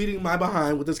 Goku's beating my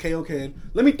behind with this Kaioken.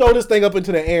 Let me throw this thing up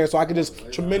into the air so I can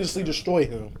just tremendously destroy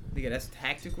him. Nigga, that's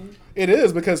tactical. It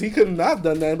is because he could not have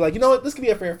done that. Like, you know what? This could be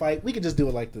a fair fight. We could just do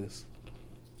it like this.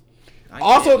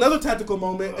 Also, another tactical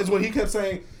moment is when he kept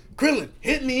saying, Krillin,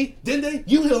 hit me, Dende,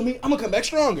 you heal me, I'm gonna come back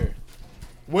stronger.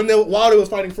 While they was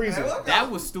fighting Frieza. That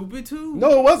was stupid too.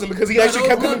 No, it wasn't because he actually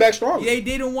kept coming back stronger. They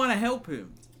didn't want to help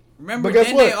him. Remember, but guess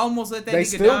then what? They almost let that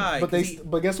nigga die.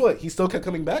 But guess what? He still kept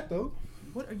coming back though.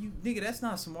 What are you, nigga? That's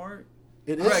not smart.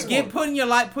 It is smart. Putting your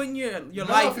life in.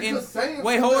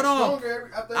 Wait, hold on.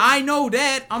 I know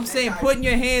that. I'm saying putting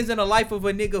your hands in the life of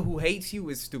a nigga who hates you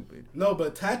is stupid. No,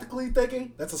 but tactically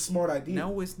thinking, that's a smart idea.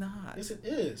 No, it's not. Yes, it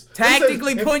is.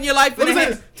 Tactically putting your life in the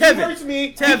hands. Tevin, he hurts me.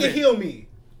 He can heal me.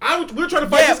 We're trying to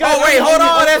fight this guy. Oh wait, hold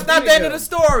on. That's not the end of the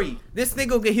story. This nigga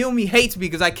who can heal me hates me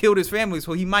because I killed his family,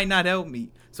 so he might not help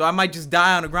me. So I might just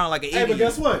die on the ground like an idiot. Hey, but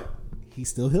guess what? He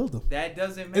still healed him. That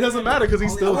doesn't matter. It doesn't matter because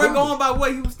he's still. We're going by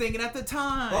what he was thinking at the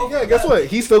time. Oh yeah, guess what?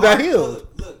 He still got healed.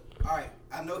 Look, all right.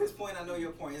 I know his point. I know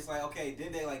your point. It's like, okay,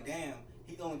 then they like, damn,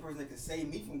 he's the only person that can save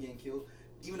me from getting killed.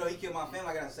 Even though he killed my family,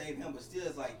 I gotta save him. But still,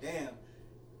 it's like, damn,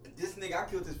 this nigga, I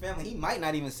killed his family. He might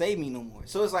not even save me no more.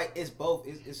 So it's like, it's both.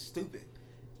 It's stupid.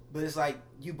 But it's like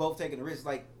you both taking the risk.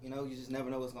 Like, you know, you just never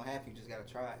know what's gonna happen. You just gotta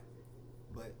try.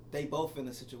 But they both in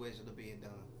the situation of being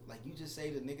done. Like you just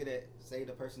say the nigga that say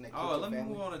the person that killed your family. Let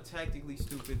me move on to tactically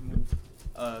stupid move.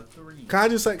 3.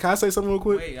 Can I say something real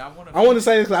quick? Wait, I want to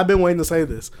say this because I've been waiting to say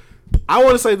this. I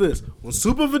want to say this. When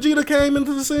Super Vegeta came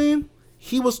into the scene,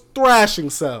 he was thrashing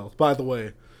Cell, by the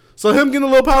way. So him getting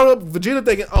a little power up, Vegeta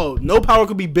thinking, oh, no power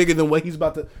could be bigger than what he's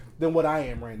than what I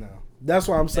am right now. That's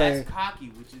what I'm saying. That's cocky,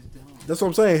 which is dumb. That's what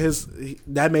I'm saying.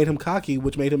 That made him cocky,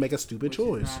 which made him make a stupid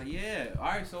choice. All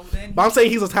right, so then. But I'm saying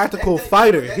he's a tactical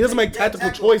fighter. He doesn't make tactical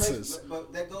choices.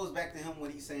 But that goes back to him when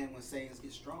he's saying when Saiyans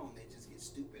get strong, they just get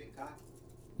stupid and cocky.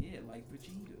 Yeah, like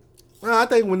Vegeta. Well, I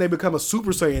think when they become a Super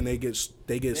Saiyan, they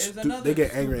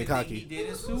get angry and cocky. He did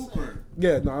in Super.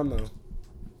 Yeah, no, I know.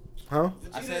 Huh?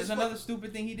 I said there's another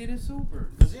stupid thing he did in Super.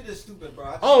 Vegeta's stupid,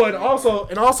 bro. And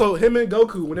also him and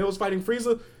Goku when they was fighting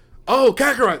Frieza. Oh,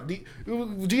 Kakarot,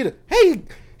 Vegeta. Hey,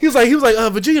 he was like,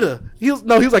 Vegeta. He was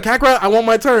like, Kakarot, I want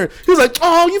my turn. He was like,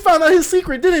 oh, you found out his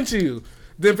secret, didn't you?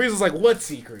 Then Frieza's like, what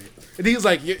secret? And he's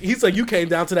like, you came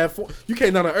down to that, you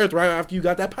came down to Earth right after you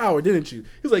got that power, didn't you?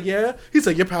 He's like, yeah. He's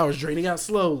like, your power's draining out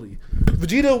slowly.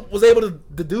 Vegeta was able to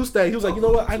deduce that. He was like, you know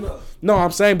what? I know. No,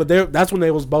 I'm saying, but that's when they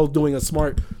was both doing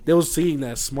they was seeing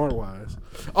that smart wise.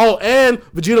 Oh, and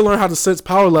Vegeta learned how to sense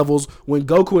power levels when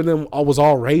Goku and them was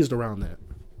all raised around that.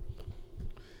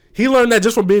 He learned that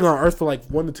just from being on Earth for like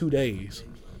 1 to 2 days.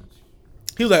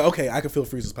 He was like, okay, I can feel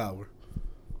Frieza's power.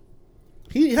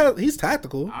 He's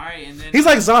tactical. All right, and then he's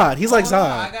like Zod. He's like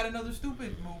Zod. I got another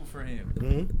stupid move for him.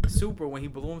 Mm-hmm. Super when he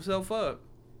blew himself up.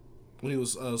 When he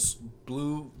was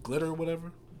blue glitter or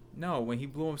whatever. No, when he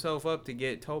blew himself up to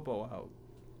get Topo out.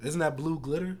 Isn't that blue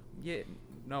glitter? Yeah.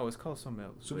 No, it's called something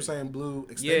else. Super Saiyan Blue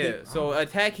extended. Yeah. So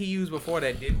attack he used before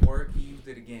that didn't work. He used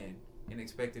it again and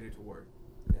expected it to work.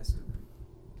 That's stupid.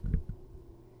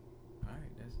 All right,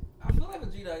 I feel like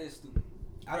Vegeta is stupid.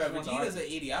 Vegeta's an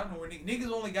idiot. I don't know where niggas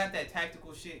only got that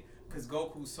tactical shit because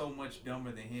Goku's so much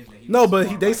dumber than him. That No,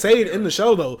 but they say it in the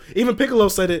show though. Even Piccolo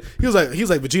said it. He was like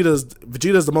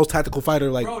Vegeta's the most tactical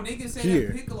fighter. Like, bro, niggas say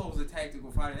that Piccolo's a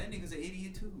tactical fighter. That nigga's an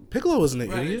idiot too. Piccolo wasn't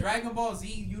an idiot. The Dragon Ball Z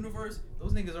universe,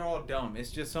 those niggas are all dumb.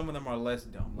 It's just some of them are less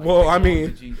dumb. Like well, I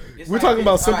mean, we're talking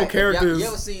about simple characters. You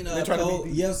ever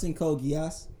seen Code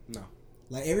Geass? No.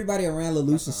 Like everybody around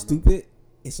Lelouch is stupid,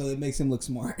 and so it makes him look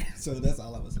smart. So that's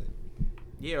all I would say.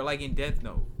 Yeah, or like in Death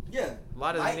Note. Yeah. A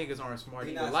lot of the niggas aren't smart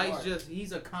either. Light's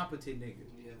he's a competent nigga.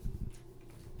 Yeah.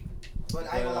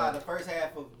 But I ain't gonna lie, the first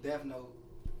half of Death Note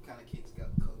kind of kicks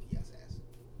Code Geass ass.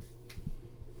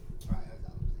 Alright, that's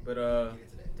all I'm saying.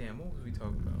 But damn, what was we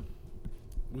talking about?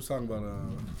 We was talking about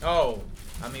Oh,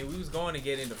 I mean, we was going to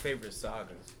get into favorite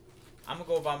sagas. I'm gonna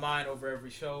go by mine over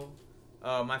every show.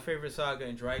 My favorite saga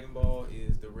in Dragon Ball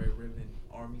is the Red Ribbon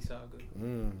Army saga.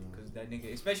 Cause that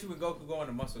nigga, especially with Goku going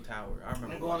to Muscle Tower, I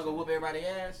remember. Going to go whoop everybody's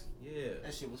ass. Yeah.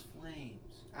 That shit was flames.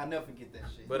 I'll never forget that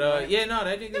shit. But that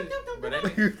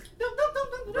nigga,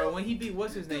 bro, when he beat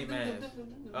what's his name ass,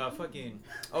 that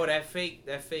fake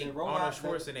Arnold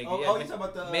Schwarzenegger. You talking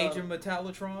about the Major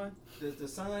Metallotron? The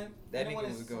son. That nigga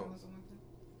was go.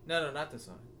 No, not the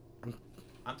son.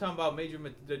 I'm talking about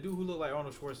the dude who looked like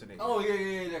Arnold Schwarzenegger. Oh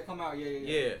yeah, that come out,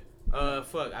 yeah. I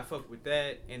fuck with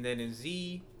that, and then in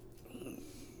Z,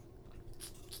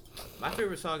 my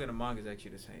favorite saga in the manga is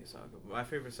actually the Saiyan saga. My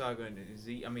favorite saga in the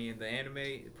in the anime,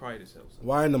 is probably the Cell saga.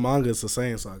 Why in the manga it's the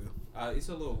Saiyan saga? It's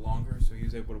a little longer, so he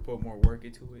was able to put more work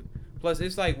into it. Plus,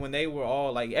 it's like when they were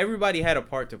all like everybody had a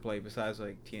part to play besides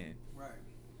like Tien. Right.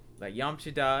 Like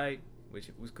Yamcha died,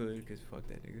 which was good because fuck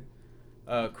that nigga.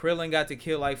 Krillin got to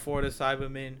kill like 4 of the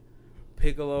Cybermen.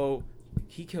 Piccolo,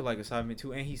 he killed like a Cyberman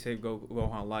too, and he saved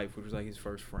Gohan life, which was like his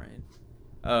first friend.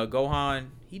 Gohan,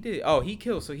 he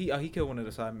killed one of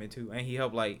the Cybermen too, and he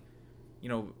helped what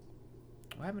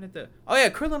happened at the? Oh yeah,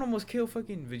 Krillin almost killed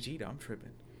fucking Vegeta. I'm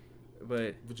tripping,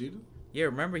 but Vegeta. Yeah,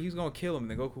 remember he was gonna kill him,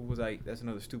 and then Goku was like, "That's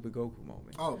another stupid Goku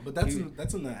moment." Oh, but that's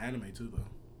in the anime too, though.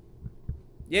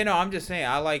 Yeah, no, I'm just saying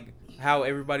I like how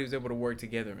everybody was able to work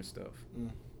together and stuff.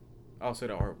 Also,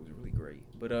 the art was really great,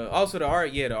 but also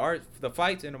the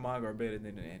fights in the manga are better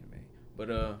than the anime. But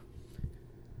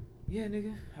yeah,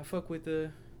 nigga, I fuck with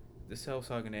the Cell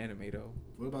Saga in the anime though.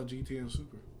 What about GT and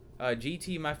Super?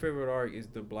 GT, my favorite arc is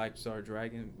the Black Star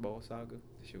Dragon Ball Saga.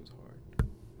 That shit was hard.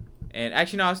 And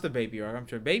actually, no, it's the Baby arc. I'm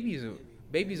sure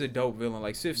Baby's a dope villain.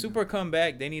 Like, if Super come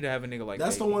back, they need to have a nigga like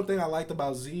That's Baby. The one thing I liked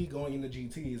about Z going into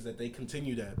GT is that they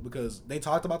continue that, because they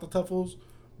talked about the Tuffles,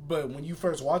 but when you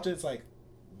first watch it, it's like,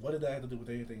 what did that have to do with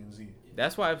anything in Z?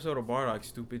 That's why episode of Bardock's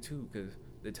stupid too, because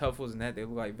the Tuffles and that, they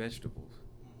look like vegetables,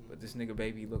 but this nigga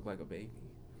Baby looked like a baby.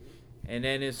 And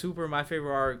then in Super, my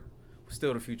favorite arc was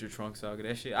still the Future Trunks saga.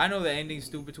 That shit, I know the ending's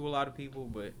stupid to a lot of people,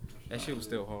 but that shit was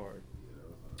still hard.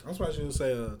 That's why I should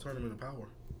say Tournament of Power.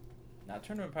 Now,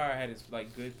 Tournament of Power had its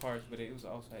like good parts, but it was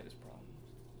also had its problems.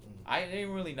 I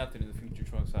ain't really nothing in the Future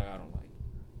Trunks saga I don't like.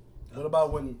 What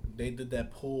about when they did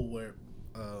that pull where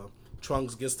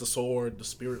Trunks gets the sword, the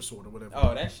spirit sword, or whatever?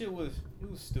 Oh, that shit was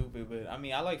stupid, but I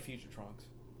mean, I like Future Trunks,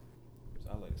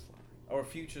 so I let it slide. Or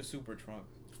Future Super Trunks.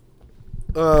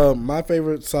 My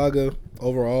favorite saga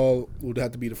overall would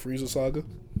have to be the Frieza saga,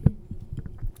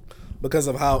 because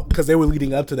they were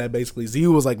leading up to that. Basically, Z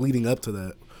was like leading up to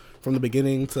that from the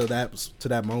beginning to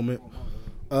that moment.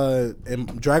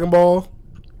 And Dragon Ball,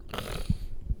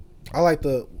 I like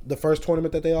the first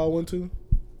tournament that they all went to,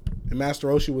 and Master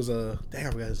Roshi was I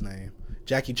forgot his name,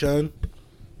 Jackie Chun.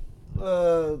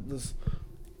 And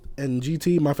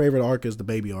GT, my favorite arc is the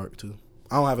Baby arc too.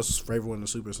 I don't have a favorite one in the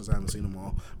Super since I haven't seen them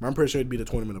all, but I'm pretty sure it'd be the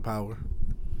Tournament of Power.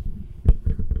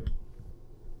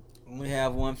 Only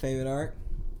have one favorite arc,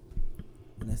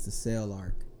 and that's the Cell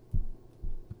arc.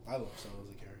 I love Cell as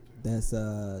a character. That's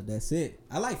it.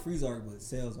 I like Frieza arc, but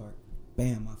Cell's arc,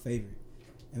 bam, my favorite.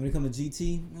 And when it comes to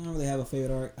GT, I don't really have a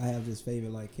favorite arc. I have just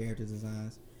favorite like character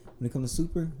designs. When it comes to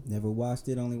Super, never watched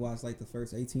it. Only watched like the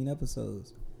first 18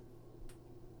 episodes.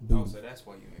 Oh, so that's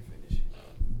why you ain't finished.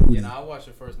 Booty. You know, I watched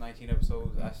the first 19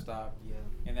 episodes. I stopped. Yeah.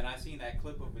 And then I seen that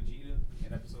clip of Vegeta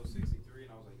in episode 63,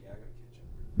 and I was like, yeah, I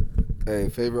gotta catch up. Hey,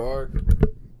 favorite arc?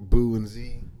 Boo and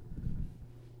Z.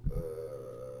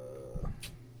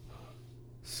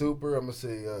 Super, I'm gonna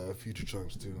say Future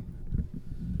Trunks too.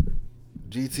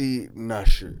 GT, not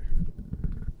sure.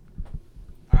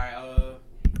 Alright,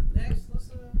 next, let's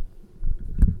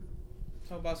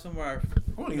talk about some of our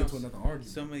I want to get to another argument.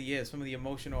 some of the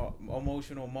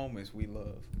emotional moments we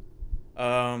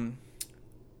love.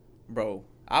 Bro,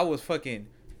 I was fucking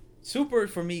Super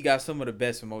for me got some of the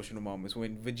best emotional moments.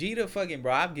 When Vegeta fucking,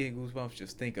 bro, I'm getting goosebumps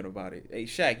just thinking about it. Hey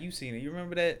Shaq, you seen it. You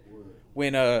remember that?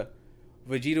 When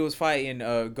Vegeta was fighting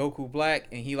Goku Black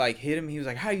and he like hit him, he was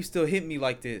like, how you still hit me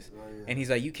like this? And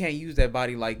he's like, you can't use that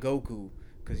body like Goku.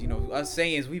 Cause you know us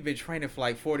Saiyans, we've been training for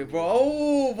like 40. Bro,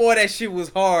 oh boy, that shit was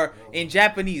hard. In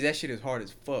Japanese, that shit is hard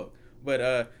as fuck.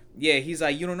 But yeah, he's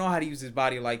like, you don't know how to use his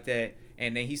body like that.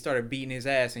 And then he started beating his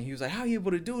ass, and he was like, how you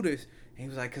able to do this? And he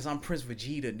was like, cause I'm Prince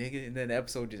Vegeta, nigga. And then the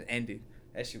episode just ended.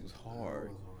 That shit was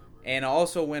hard. And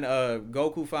also when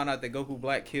Goku found out that Goku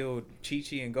Black killed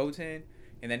Chi-Chi and Goten,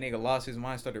 and that nigga lost his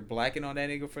mind, started blacking on that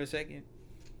nigga for a second.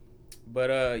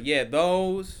 But yeah,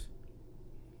 those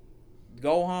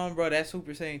Gohan, bro, that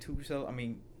Super Saiyan 2, I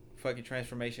mean, fucking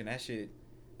transformation, that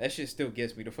shit still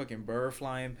gets me. The fucking bird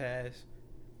flying past,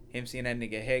 him seeing that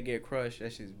nigga head get crushed,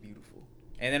 that shit's beautiful.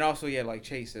 And then also, yeah, like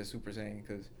Chase said, Super Saiyan,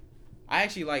 because I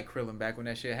actually liked Krillin back when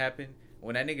that shit happened.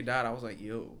 When that nigga died, I was like,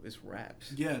 yo, it's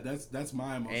raps. Yeah, that's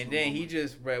my emotional. And then moment. he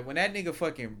just, bro, when that nigga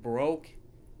fucking broke,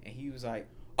 and he was like,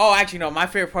 oh, actually, no, my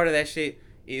favorite part of that shit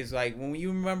is like, when you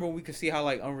remember, we could see how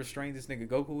like unrestrained this nigga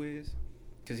Goku is.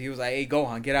 Cause he was like, "Hey,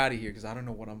 Gohan, get out of here, cause I don't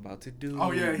know what I'm about to do."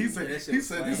 Oh yeah, he said this.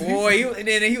 Boy, and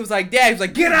then he was like, "Dad," he was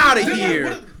like, "Get out of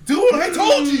here, dude! I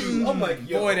told you." I'm like,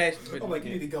 yo, boy, that. I'm like,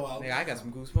 you need to go out. Nigga, I got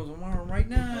some goosebumps on my arm right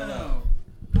now.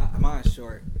 Mine's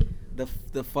short.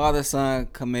 The father son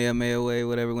Kamehameha way,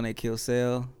 whatever, when they kill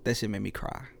Cell, that shit made me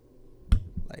cry.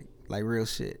 Like real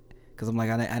shit. Cause I'm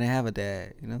like, I didn't have a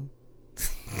dad, you know.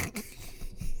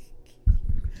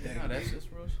 No, that's just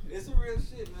real shit. It's some real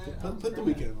shit, man. Put the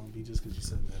weekend on B just because you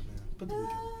said that, man. Put the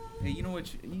weekend. Hey, you know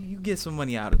what? You get some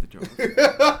money out of the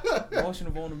draw.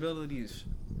 Emotional vulnerability is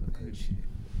good shit.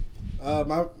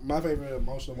 My favorite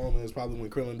emotional moment is probably when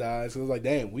Krillin dies. It was like,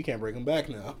 damn, we can't bring him back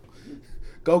now.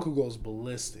 Goku goes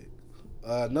ballistic.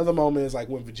 Another moment is like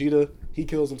when Vegeta, he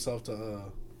kills himself to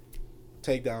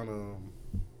take down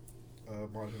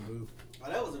Majin Buu. Oh,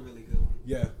 that was a really good one.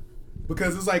 Yeah.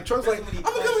 Because it's like, Trunks like, Especially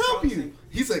I'm when he going to help punched you. Trunks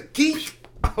He said, Geek.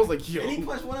 I was like, yo. Did he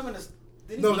punch one of them in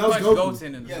the... No, that was punched Goku.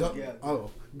 Goten in the Yeah. Oh,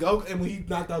 Goku, and when he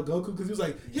knocked out Goku, because he was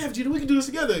like, "Yeah, Vegeta, we can do this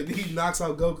together." And he knocks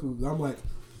out Goku. I'm like,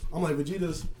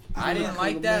 Vegeta's. I didn't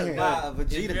like that, man. but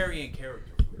Vegeta. it's very in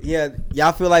character. Yeah,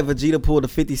 y'all feel like Vegeta pulled a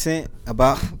 50 Cent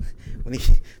about when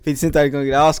 50 Cent thought he was gonna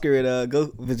get an Oscar and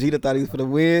Vegeta thought he was gonna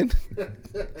win.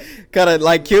 Kind of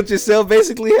like killed yourself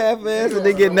basically half-ass and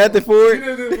didn't get nothing for Vegeta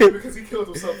it. didn't win because he killed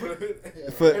himself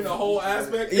in the whole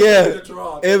aspect. Yeah, it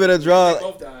it been a draw. They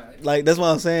both died. Like that's what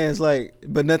I'm saying. It's like,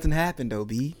 but nothing happened though,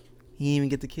 B. He didn't even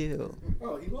get the kill.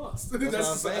 Oh, he lost. That's what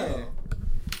I'm saying. sad.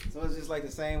 So it's just like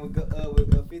the same with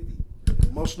 50.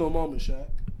 Emotional moment, Shaq.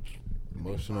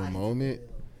 Emotional moment.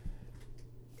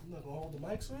 I'm not gonna hold the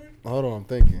mic, sir. Hold on, I'm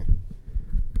thinking.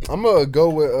 I'm gonna go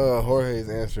with Jorge's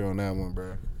answer on that one, bro.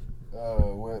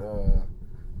 With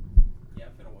Yeah,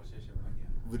 I'm finna watch that shit when I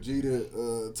get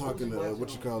Vegeta talking to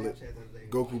what you call it,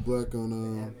 Goku Black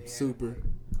on Super,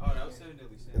 Oh, that was 7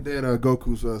 Deadly Sins. and then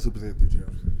Goku's Super Saiyan 3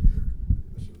 challenge.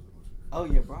 Oh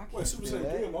yeah, bro. Wait, Super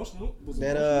Saiyan 3 emotional? Was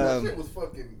That That shit was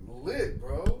fucking lit,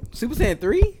 bro. Super Saiyan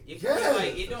 3? It could be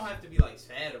like, it don't have to be like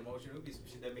sad emotion. It could be some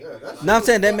shit that make you that's- No, I'm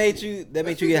saying that made you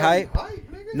get hype.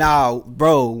 Nigga. Nah,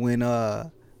 bro. When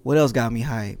what else got me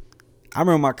hype? I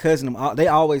remember my cousin. They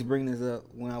always bring this up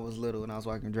when I was little and I was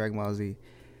watching Dragon Ball Z.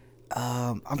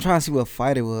 I'm trying to see what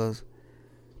fight it was,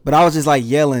 but I was just like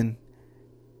yelling.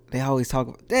 They always talk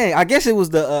about. Dang, I guess it was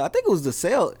the. I think it was the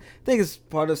Cell. I think it's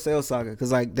part of Cell Saga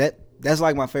because like that's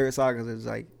like my favorite saga. It's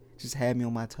like just had me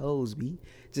on my toes, B.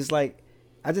 Just like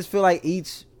I just feel like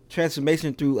each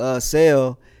transformation through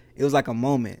Cell, it was like a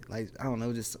moment. Like I don't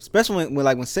know, just especially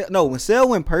when Cell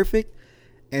went perfect.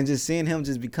 And just seeing him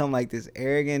just become like this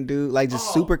arrogant dude, like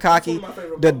just super cocky. that's one of my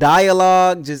favorite The moments.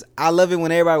 dialogue, I love it when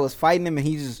everybody was fighting him and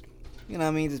he just, you know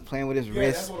what I mean, just playing with his Yeah,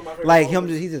 wrist. that's one of my favorite Like him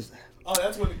moments. just, he just, Oh,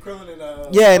 that's when Krillin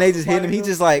and Yeah, and they just hit him. He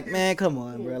just like, man, come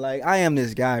on, bro. Like, I am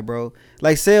this guy, bro.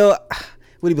 Like, Cell,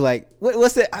 would he be like,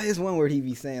 what's that? There's one word he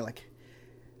be saying, like,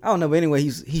 I don't know, but anyway,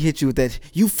 he hit you with that,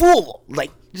 you fool.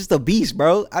 Like, just a beast,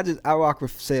 bro. I rock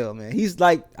with Cell, man. He's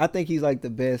like, I think he's like the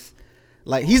best.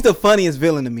 Like, he's the funniest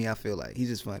villain to me, I feel like. He's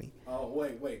just funny. Oh,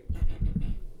 wait.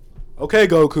 Okay,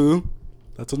 Goku.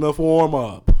 That's enough warm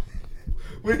up.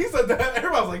 When he said that,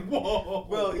 everybody was like, whoa.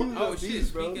 Bro, Oh shit!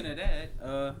 Speaking of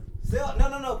that, Cell,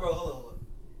 no, bro, hold on.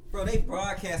 Bro, they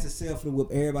broadcasted Cell for the whoop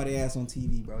everybody ass on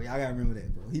TV, bro. Y'all gotta remember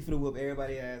that, bro. He for the whoop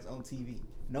everybody ass on TV.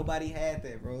 Nobody had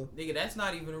that, bro. nigga, that's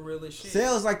not even the realest shit.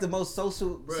 Cell's like the most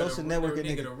social networking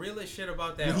nigga. nigga. The realest shit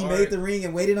about that. When he art- made the ring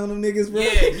and waited on them niggas, bro. Yeah,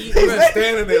 he was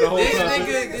standing there the whole time.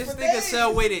 This nigga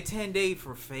Cell waited 10 days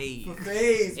for FaZe. For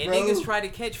FaZe, And bro. niggas tried to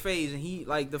catch FaZe, and he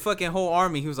like the fucking whole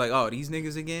army. He was like, "Oh, these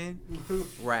niggas again."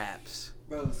 Raps.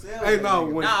 Bro, Cell. Hey, no,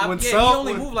 when He Cell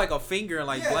only moved like a finger and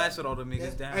like Yeah. blasted all them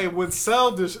niggas down. Hey, when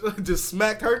Cell just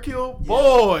smacked Hercule, Yeah.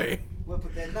 boy. We'll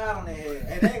put that knot on their head.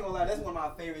 And I ain't gonna lie, that's one of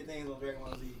my favorite things on Dragon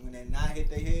Ball Z. When that knot hit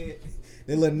their head,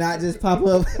 that little knot just pop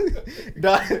up.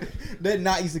 that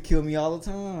knot used to kill me all the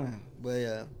time. But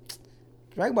yeah,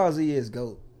 Dragon Ball Z is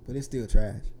GOAT, but it's still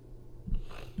trash.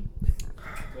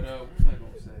 But what was I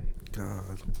gonna say?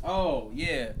 God. Oh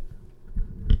yeah.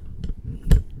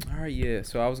 All right, yeah.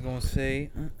 So I was gonna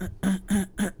say,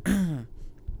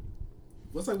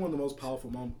 What's like one of the most powerful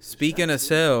moments? speaking of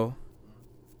Cell,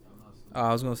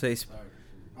 I was gonna say,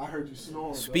 I heard you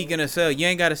snoring. speaking of Cell, you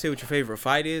ain't gotta say what your favorite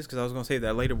fight is, because I was gonna say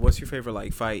that later. What's your favorite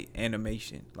like fight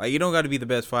animation? Like, you don't gotta be the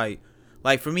best fight.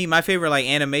 Like, for me, my favorite like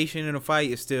animation in a fight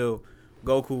is still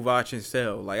Goku watching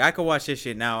Cell. Like, I could watch this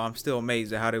shit now. I'm still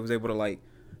amazed at how they was able to like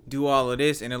do all of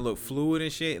this and it look fluid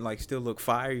and shit, and like still look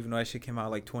fire, even though that shit came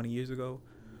out like 20 years ago.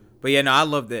 But yeah, no, I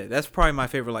love that. That's probably my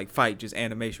favorite like fight, just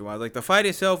animation wise. Like, the fight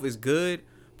itself is good,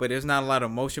 but there's not a lot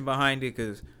of emotion behind it,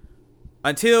 because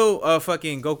until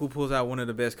fucking Goku pulls out one of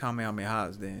the best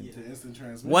Kamehamehas, then To instant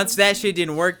transmission. once that shit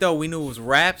didn't work though, we knew it was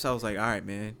raps. I was like, all right,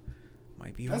 man,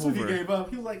 might be That's over. when he gave up.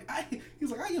 He was like,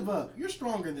 I give up. You're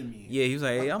stronger than me. Yeah, he was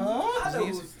like, hey, I'm. I know he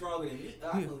who's stronger than me.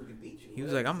 I know who can beat you. he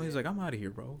was like, I'm out of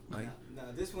here, bro. Like,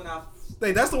 Nah, this one I.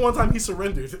 Hey, that's the one time he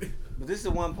surrendered. But this is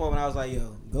the one point when I was like,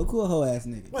 yo, Goku a hoe ass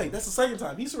nigga. Wait, that's the second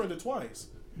time. He surrendered twice.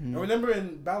 Mhm. I remember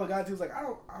in Battle of Gods, he was like, I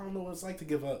don't know what it's like to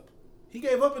give up. He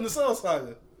gave up in the Cell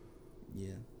Saga.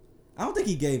 Yeah. I don't think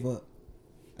he gave up.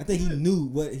 I think he knew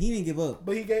what he didn't give up.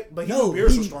 But he knew No,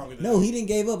 Beerus was stronger than him. he didn't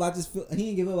give up. He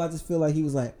didn't give up. I just feel like he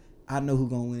was like, I know who's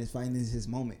gonna win this fight, and this is his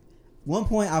moment. One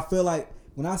point, I feel like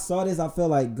when I saw this, I felt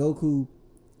like Goku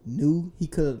knew he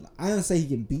could. I don't say he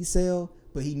can beat Cell,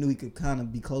 but he knew he could kind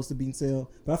of be close to beating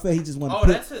Cell. But I felt he just wanted. oh,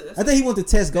 that's I think he wanted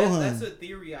to test Gohan. That's a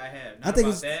theory I have. Not I think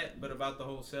about it's- that, but about the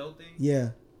whole Cell thing. Yeah.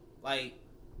 Like,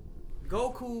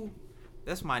 Goku,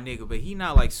 that's my nigga, but he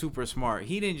not like super smart.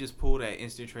 He didn't just pull that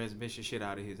instant transmission shit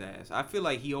out of his ass. I feel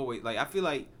like he always like. I feel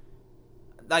like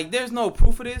there's no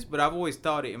proof of this, but I've always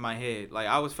thought it in my head. Like,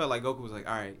 I always felt like Goku was like,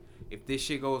 all right, if this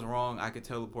shit goes wrong, I could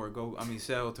teleport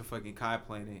Cell to fucking Kai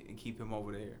Planet and keep him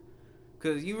over there.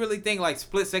 Cause you really think like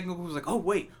split second Goku was like, oh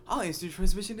wait, I'll instant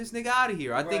transmission this nigga out of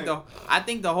here. I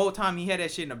think the whole time he had that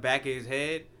shit in the back of his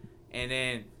head, and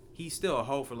then he's still a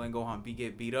hoe for letting Gohan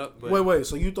get beat up. But Wait.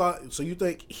 So you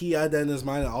think he had that in his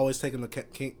mind and always taking the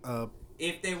king?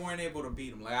 if they weren't able to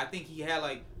beat him, like, I think he had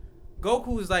like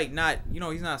Goku is like not,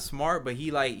 he's not smart, but he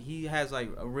has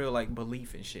like a real like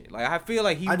belief in shit. Like, I feel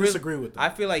like I disagree with that. I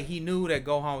feel like he knew that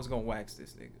Gohan was gonna wax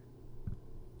this nigga.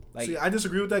 Like, See, I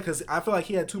disagree with that because I feel like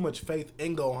he had too much faith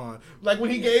in Gohan. Like when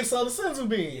he gave Cell the Senzu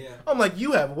Bean, Yeah. I'm like,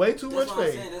 you have way too much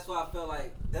faith. That's why I felt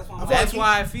like. That's why. that's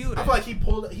why I feel that. I feel like he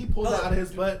pulled that out of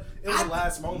his butt. It was the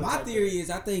last moment. My theory is,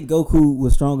 I think Goku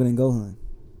was stronger than Gohan.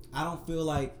 I don't feel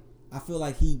like. I feel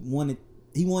like he wanted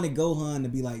Gohan to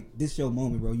be like, this your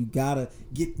moment, bro. You gotta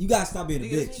stop being a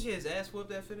Nigga, doesn't bitch. he get his ass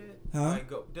whooped after that? Huh?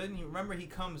 Like, doesn't he remember he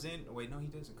comes in? Wait, no, he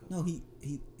doesn't come. No, he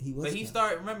was.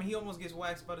 But remember, he almost gets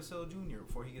waxed by the Cell Jr.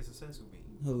 before he gets a Sensu Bean.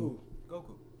 Who?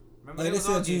 Goku. Remember, Oh, they that was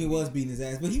all Cell Jr. getting was beat. beating his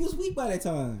ass, but he was weak by that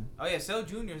time. Oh yeah, Cell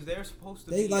Juniors. They're supposed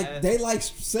to They be. like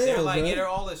Cell, They're like, bro. yeah, they're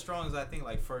all as strong as I think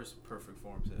like first perfect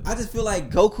form. Cell. I just feel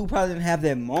like Goku probably didn't have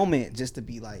that moment just to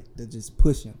be like to just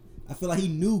push him. I feel like he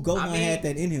knew Gohan had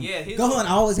that in him. Yeah, Gohan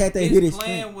always had that his hidden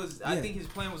plan strength. was. I think his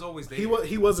plan was always there.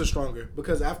 He wasn't stronger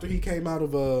because after he came out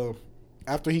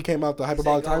the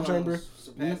hyperbolic time chamber.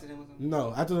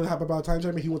 No, after the hyperbolic time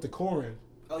chamber, he went to Korin.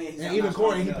 Oh yeah, And even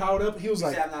Korin, he powered up. He was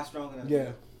like, I'm not strong enough.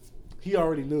 yeah, he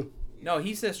already knew. No,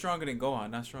 he said stronger than Gohan,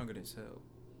 not stronger than Cell.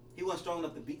 He wasn't strong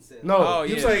enough to beat Cell. No, Oh,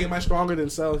 he was yeah. saying, am I stronger than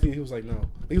Cell? He was like, no.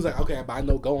 He was like, okay, but I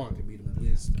know Gohan can beat him at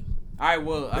least. All right,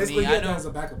 well, I Basically, mean, he had that as a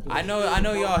backup plan. I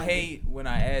know y'all hate when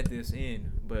I add this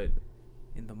in, but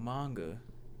in the manga,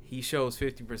 he shows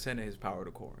 50% of his power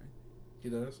to Korin. He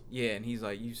does? Yeah, and he's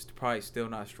like, you probably still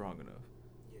not strong enough.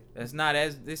 That's not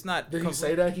as, it's not. Did he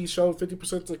say that he showed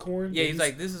 50% to Korin? Yeah, he's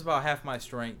like, this is about half my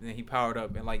strength, and then he powered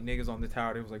up, and like niggas on the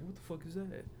tower, they was like, what the fuck is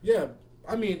that? Yeah,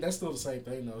 I mean, that's still the same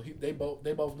thing, though. They both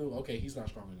knew, okay, he's not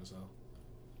strong enough, so.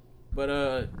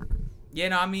 But, yeah,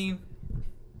 no, I mean,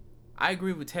 I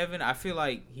agree with Tevin. I feel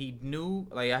like he knew,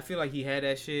 like, I feel like he had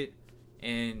that shit,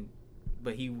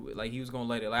 but he was gonna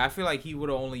let it. Like, I feel like he would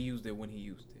have only used it when he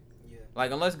used it. Yeah.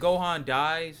 Like, unless Gohan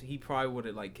dies, he probably would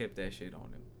have, like, kept that shit on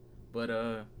him.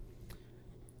 But,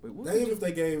 wait, what Even if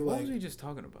they gave, what like. was we just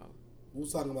talking about? We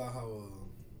was talking about how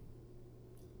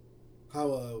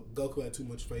Goku had too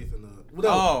much faith in the.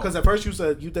 No, because at first you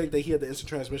said you think that he had the instant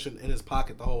transmission in his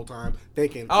pocket the whole time,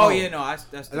 thinking. Yeah, no,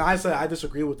 that's. And I said I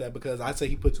disagree with that because I say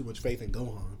he put too much faith in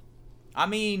Gohan. I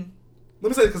mean, let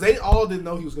me say because they all didn't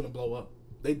know he was gonna blow up.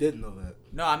 They didn't know that.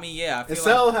 no, I mean, yeah, I feel And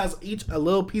Cell has a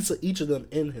little piece of each of them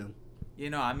in him. you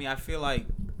know, I mean, I feel like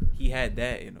he had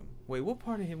that in him. Wait, what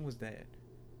part of him was that?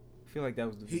 I feel like that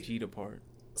was the Vegeta part.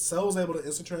 Cell was able to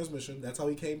instant transmission. That's how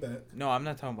he came back. No, I'm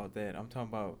not talking about that. I'm talking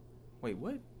about. Wait,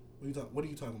 what? What are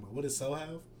you talking about? What does Cell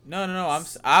have? No.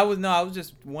 I was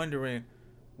just wondering,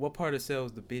 what part of Cell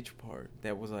is the bitch part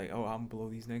that was like, oh, I'm gonna blow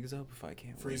these niggas up if I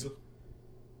can't. Frieza. Win.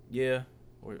 Yeah,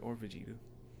 or Vegeta.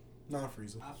 Not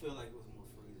Frieza. I feel like it was more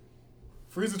Frieza.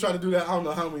 Frieza tried to do that I don't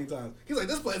know how many times. He's like,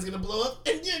 this planet's gonna blow up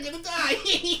and you're gonna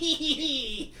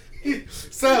die.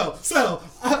 Cell,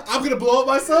 I'm gonna blow up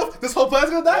myself. This whole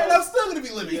planet's gonna die and I'm still gonna be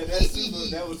living. Yeah,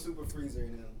 that was super Frieza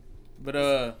in him. But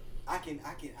I can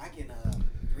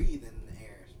breathe in the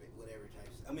air, whatever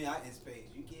types. I mean, in space,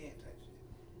 you can't type shit.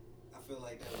 I feel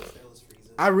like that was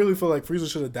Frieza. I really feel like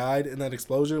Frieza should have died in that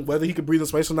explosion. Whether he could breathe in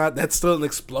space or not, that's still an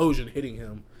explosion hitting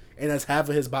him, and that's half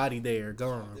of his body there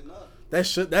gone. That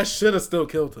should have still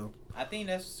killed him. I think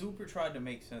that Super tried to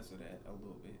make sense of that a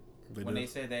little bit when they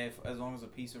said that as long as a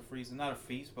piece of Frieza, not a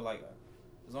piece, but like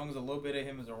as long as a little bit of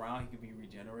him is around, he could be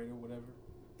regenerated or whatever.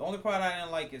 The only part I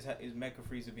didn't like is Mecha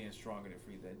Frieza being stronger than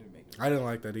Frieza. That didn't make sense. I didn't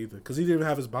like that either because he didn't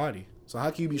have his body. So how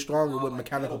can you be stronger with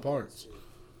mechanical parts?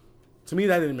 To me,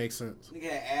 that didn't make sense. Nigga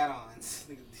had add-ons.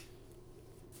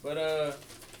 But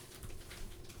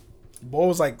Boy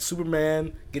was like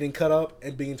Superman getting cut up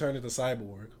and being turned into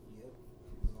Cyborg.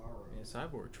 yeah,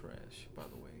 Cyborg trash, by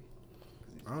the way. 'Cause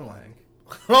he's I don't black. like.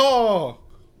 Oh.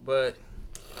 But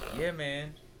yeah,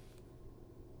 man.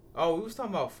 Oh, we was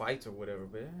talking about fights or whatever,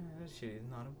 but that shit is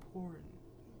not important.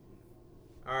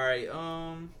 All right,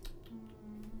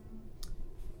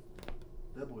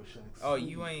 That boy Shaq. Oh,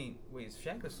 you ain't. Wait, is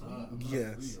Shaq asleep?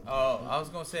 Yes. Oh, I was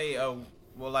gonna say.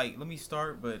 Well, like, let me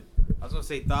start, but I was gonna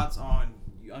say thoughts on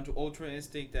Ultra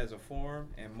Instinct as a form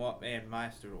and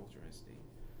Mastered Ultra Instinct.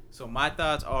 So my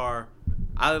thoughts are,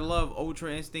 I love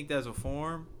Ultra Instinct as a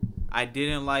form. I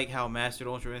didn't like how Mastered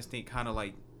Ultra Instinct kind of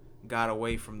like got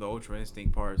away from the Ultra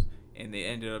Instinct parts, and they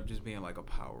ended up just being like a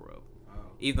power up.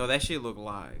 Even though that shit looked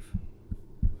live.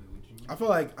 I feel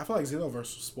like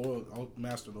Xenoverse spoiled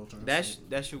Mastered Ultra Instinct.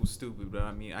 That shit was stupid, but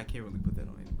I mean, I can't really put that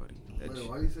on anybody. Wait,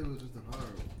 why you say it was just a horror?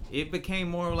 It became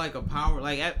more like a power.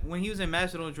 Like when he was in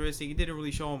Master Ultra Instinct, it didn't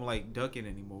really show him like ducking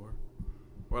anymore,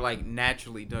 or like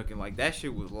naturally ducking. Like that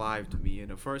shit was live to me in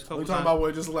the first couple. Are you talking about where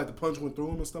it just looked like the punch went through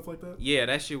him and stuff like that? Yeah,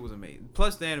 that shit was amazing.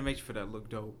 Plus the animation for that looked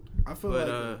dope. I feel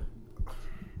like.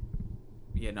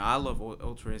 Yeah, no, I love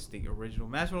Ultra Instinct original.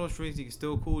 Master Ultra Instinct is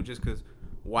still cool just because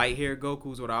white hair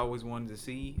Goku's what I always wanted to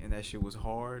see, and that shit was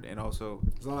hard. And also,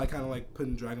 it's not like kind of like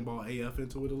putting Dragon Ball AF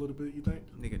into it a little bit. You think?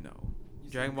 Nigga, no.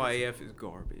 Dragon Ball AF is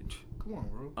garbage. Come on,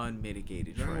 bro.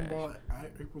 Unmitigated Dragon trash. Ball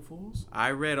April Fools?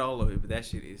 I read all of it, but that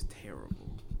shit is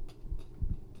terrible.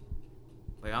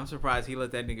 Like, I'm surprised he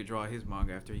let that nigga draw his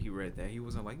manga after he read that. He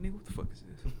wasn't like, nigga, what the fuck is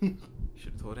this?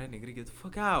 Should have told that nigga to get the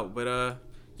fuck out. But,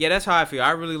 yeah, that's how I feel.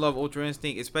 I really love Ultra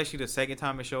Instinct, especially the second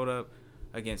time it showed up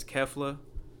against Kefla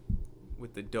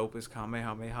with the dopest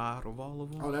Kamehameha of all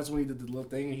of them. Oh, that's when he did the little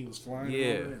thing and he was flying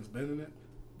and was bending it?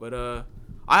 But,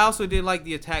 I also did like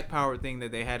the attack power thing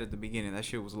that they had at the beginning. That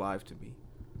shit was live to me.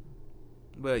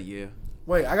 But, yeah.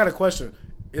 Wait, I got a question.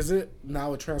 Is it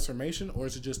now a transformation or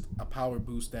is it just a power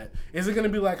boost that... Is it going to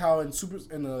be like how in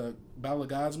the Battle of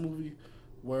Gods movie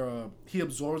where he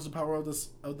absorbs the power of the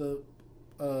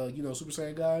Super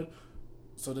Saiyan God?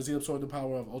 So does he absorb the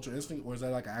power of Ultra Instinct or is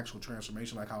that like an actual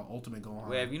transformation like how Ultimate Gohan?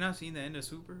 Wait, have you not seen the end of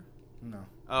Super? No.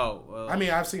 Oh, well. I mean,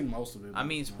 I've seen most of it. I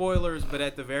mean, spoilers, but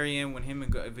at the very end, when him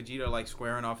and Vegeta are, like,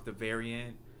 squaring off at the very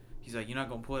end, he's like, you're not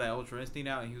going to pull that Ultra Instinct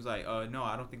out? And he was like, no,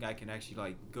 I don't think I can actually,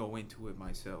 like, go into it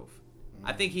myself.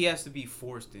 I think he has to be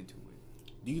forced into it.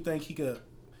 Do you think he could?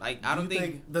 Like, I don't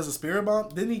think does a spirit bomb?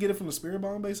 Didn't he get it from the spirit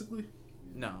bomb basically?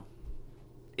 no.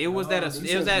 It was that a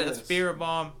spirit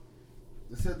bomb.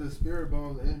 They said the spirit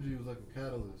bomb's energy was like a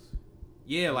catalyst.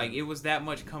 Yeah, like it was that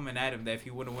much coming at him that if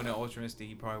he would have went to Ultra Instinct,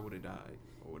 he probably would have died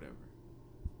or whatever.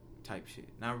 Type shit.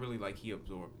 Not really like he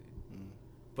absorbed it.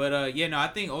 But yeah, no, I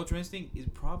think Ultra Instinct is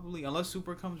probably, unless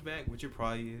Super comes back, which it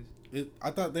probably is.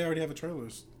 I thought they already have a trailer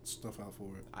stuff out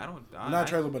for it. Not a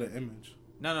trailer, but an image.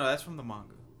 No, that's from the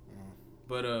manga.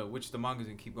 But which the manga's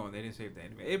gonna keep going. They didn't save the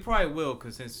anime. It probably will,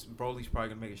 because since Broly's probably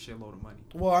gonna make a shitload of money.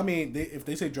 Well, I mean, if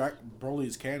they say Broly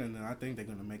is canon, then I think they're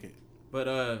gonna make it.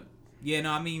 But yeah,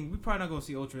 no, I mean, we're probably not gonna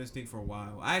see Ultra Instinct for a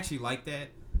while. I actually like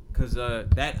that, because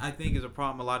that I think is a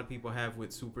problem a lot of people have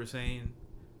with Super Saiyan,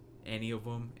 any of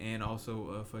them, and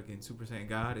also fucking Super Saiyan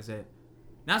God, is that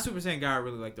not Super Saiyan God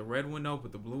really like the red one though,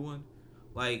 but the blue one.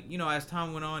 Like, you know, as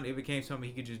time went on, it became something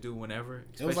he could just do whenever.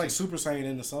 It was like Super Saiyan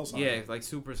in the Cell Saga. Yeah, it's like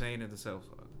Super Saiyan in the Cell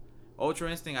Saga. Ultra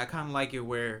Instinct, I kind of like it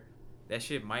where that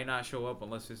shit might not show up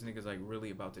unless this nigga's like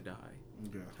really about to die.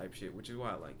 Yeah. Type shit, which is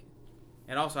why I like it.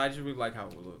 And also, I just really like how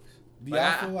it looks.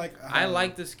 Yeah, I feel like I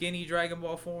like the skinny Dragon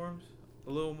Ball forms a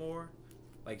little more.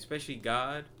 Like, especially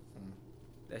God.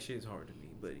 That shit is hard to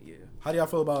me, but yeah. How do y'all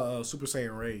feel about Super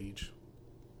Saiyan Rage?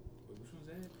 Which one's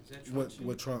that? Is that Trunks?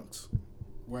 With Trunks.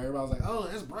 Where everybody was like, oh,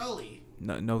 it's Broly.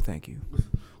 No, thank you.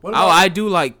 I do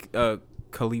like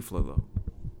Caulifla, though.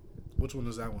 Which one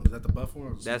is that one? Is that the buff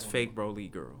one? Or that's fake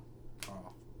Broly girl.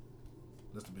 Oh.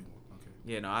 That's the big one. Okay.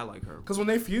 Yeah, no, I like her. Because when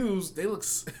they fused,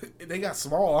 they got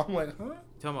small. I'm like, huh?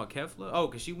 Talking about Kefla? Oh,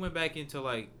 because she went back into,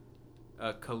 like,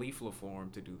 a Caulifla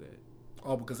form to do that.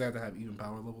 Oh, because they had to have even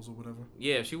power levels or whatever?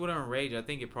 Yeah, if she would have enraged, I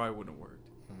think it probably wouldn't have worked.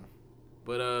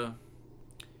 But,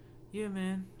 yeah,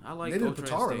 man. I like They Ultra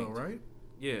did Potara, Instinct. though, right?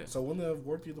 Yeah. So wouldn't it have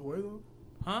worked either way, though?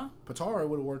 Huh? Potara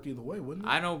would have worked either way, wouldn't it?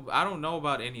 I don't know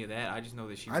about any of that. I just know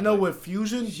that she. I know with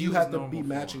fusion, you have to be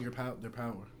matching their power.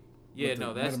 Yeah,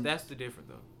 no, that's the difference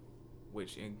though.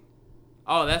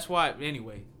 That's why.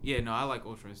 Anyway, yeah, no, I like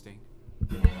Ultra Instinct.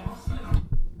 My bad,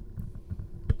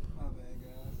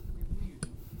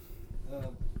 guys.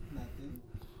 Nothing.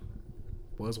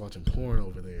 Boy's watching porn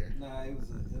over there. Nah, it was.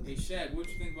 Hey, Shaq, what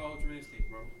you think about Ultra Instinct,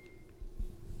 bro?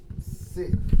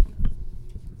 Sick.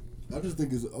 I just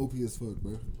think it's OP as fuck,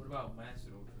 bro. What about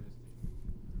Master Ultra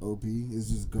Instinct? OP is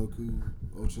just Goku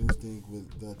Ultra Instinct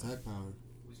with the attack power.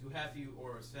 Was you happy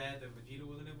or sad that Vegeta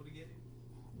wasn't able to get it?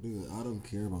 Dude, I don't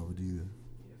care about Vegeta.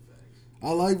 Yeah, facts.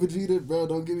 I like Vegeta, bro.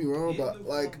 Don't get me wrong, but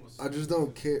like, I just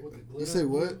don't care. You say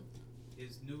what?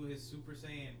 His Super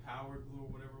Saiyan powered blue or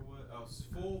whatever it was.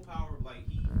 Full power, like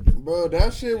he. Bro,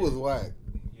 that shit was whack.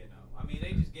 You know, I mean,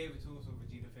 they just gave it to him so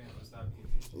Vegeta fans would stop getting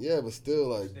it. Yeah, but still,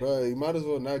 like, bro, you might as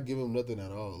well not give him nothing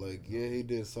at all. Like, yeah, he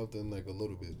did something like a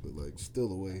little bit, but like, still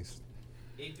a waste.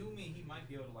 It do mean he might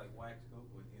be able to like wax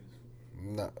Goku at the end of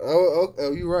Super. Nah.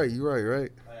 Oh, you're right.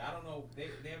 Like, I don't know.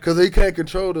 Because he can't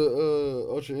control the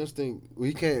Ultra Instinct. Well,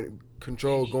 he can't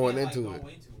control going into it.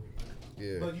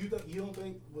 Yeah. But you don't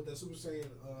think with that Super Saiyan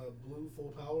blue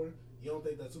full power, you don't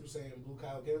think that Super Saiyan blue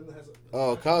Kaioken has a...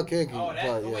 Kaioken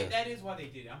can wait, that is why they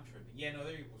did it. I'm tripping. Yeah, no,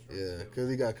 there you go. Yeah, because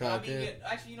he got Kaioken. I mean,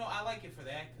 actually, I like it for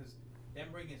that, because them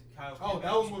bringing Kaioken. Oh,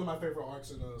 that was one of my favorite arcs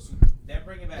in Super. Them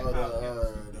bringing back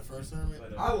Kaioken. The first tournament?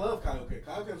 I love Kaioken.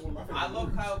 Kaioken is one of my favorite. I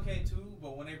love Kaioken too,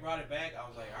 but when they brought it back, I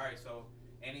was like, alright, so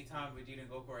anytime Vegeta and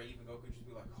Goku or even Goku just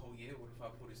be like, oh yeah, what if I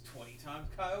put his 20 times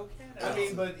Kaioken? I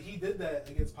mean, but he did that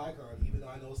against Pikkon, even though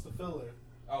I know it's the filler.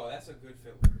 Oh, that's a good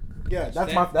filler. Yeah,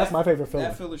 that's my favorite filler.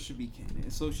 That filler should be canon.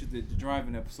 So should the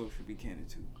driving episode should be canon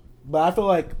too. But I feel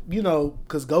like,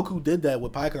 because Goku did that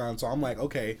with Pikkon, so I'm like,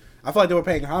 okay. I feel like they were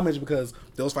paying homage because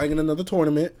they was fighting in another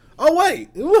tournament. Oh,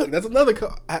 wait. Look, that's another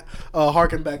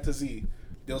harken back to Z.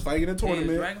 They was fighting in a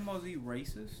tournament. Is Dragon Ball Z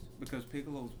racist because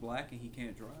Piccolo's black and he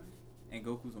can't drive? And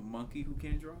Goku's a monkey who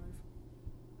can't drive?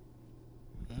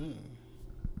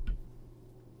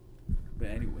 But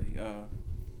anyway,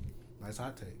 nice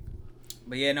hot take.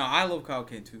 But yeah, no, I love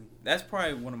Kaioken too. That's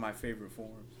probably one of my favorite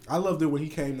forms. I loved it when he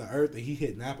came to Earth and he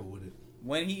hit Nappa with it.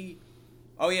 When he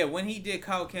did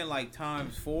Kaioken like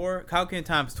times 4, Kaioken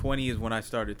times 20 is when I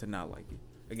started to not like it.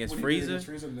 Against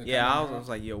Frieza. Yeah, I was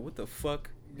like, yo, what the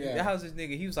fuck? Yeah. How's this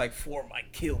nigga? He was like, 4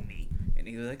 might kill me. And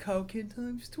he was like, Kaioken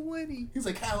times 20. He's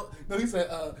like, he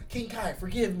said, King Kai,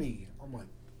 forgive me. I'm like,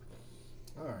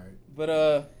 alright.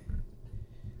 But,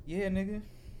 yeah, nigga.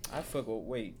 I fuck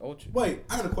with, Ultra. Wait,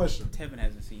 I got a question. Tevin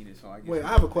hasn't seen it, so I guess. Wait, I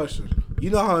have a question. You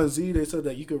know how in Z they said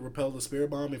that you could repel the spirit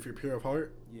bomb if you're pure of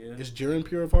heart? Yeah. Is Jiren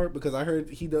pure of heart? Because I heard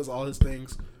he does all his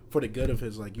things for the good of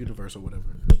his, like, universe or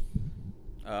whatever.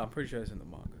 I'm pretty sure it's in the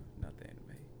manga, not the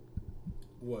anime.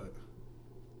 What?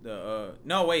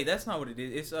 No, wait, that's not what it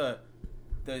is. It's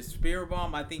the spirit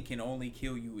bomb. I think can only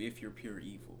kill you if you're pure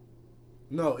evil.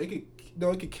 No, it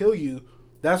could kill you.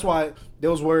 That's why they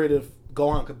was worried if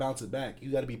Gohan could bounce it back.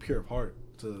 You got to be pure of heart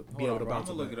to be able to bounce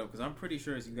it back. I'm gonna look it up because I'm pretty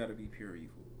sure you got to be pure evil.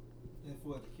 And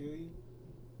for it to kill you?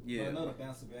 Yeah. But I know to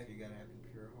bounce it back, you gotta have to be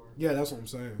pure of heart. Yeah, that's what I'm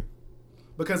saying.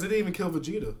 Because it didn't even kill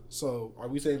Vegeta. So are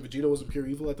we saying Vegeta wasn't pure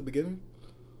evil at the beginning?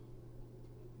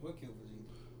 What killed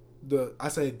Vegeta? I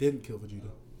say it didn't kill Vegeta.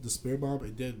 The spirit bomb,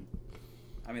 it didn't.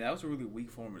 I mean, that was a really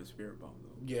weak form of the spirit bomb, though.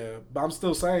 Yeah, but I'm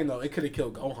still saying though, it could have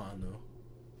killed Gohan though,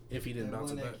 if he didn't That bounce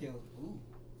one it that back. killed. Ooh.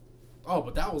 Oh,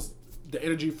 but that was the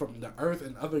energy from the Earth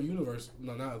and other universe.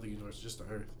 No, not other universe, just the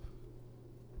Earth.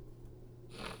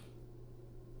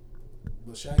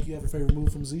 But Shaq, you have a favorite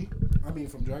move from Z? I mean,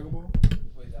 from Dragon Ball?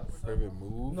 Wait, that was Favorite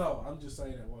move? No, I'm just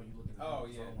saying that while you looking at Oh,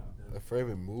 it. yeah. A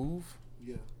favorite move?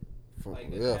 Yeah. From, Like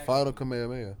yeah, attack. Final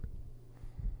Kamehameha.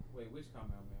 Wait, which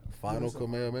Kamehameha? Final so-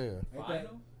 Kamehameha.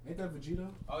 Ain't that Vegeta?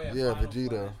 Oh yeah. Yeah, Final Vegeta.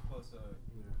 Flash plus,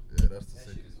 Yeah, that's the that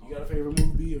second. shit is You got a hard. favorite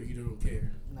move, B, or you don't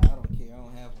care? Nah, I don't care. I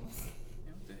don't have one.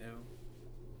 Yeah, what the hell?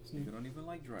 This nigga don't even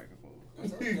like Dragon Ball. I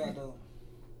told you I don't.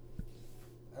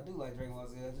 I do like Dragon Ball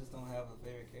Z. I just don't have a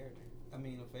favorite character. I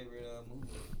mean, a favorite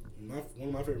movie. One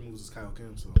of my favorite moves is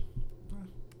Kaioken, so.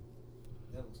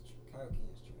 That was Kaioken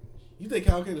is trash. You think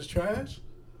Kaioken is trash?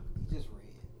 He just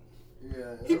red.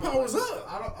 Yeah. He powers up.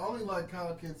 I only like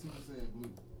Kaioken Super Saiyan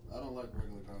Blue. I don't like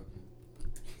regular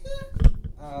Kaioken.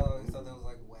 I always thought that was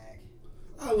like whack.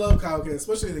 I love Kaioken,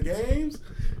 especially in the games.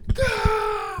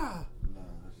 Gah! Nah,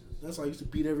 That's why I used to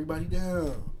beat everybody down.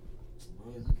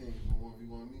 bro, you can't even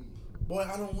 1v1 me. Boy,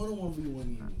 I don't want to 1v1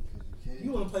 you. Cause you can't.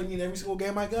 You want to play me in every single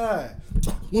game I got.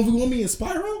 1v1 me in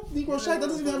Spyro? Negro Shack, that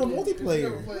doesn't even have a You never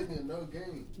multiplayer. played me in no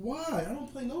game. Why? I don't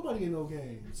play nobody in no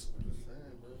games. I'm just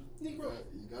saying, bro. Negro.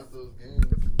 You got those games.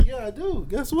 Yeah, I do.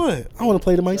 Guess what? I want to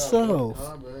play to myself. You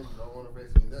don't want to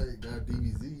face me in that. You got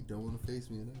DBZ. Don't want to face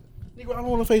me in that. Negro, I don't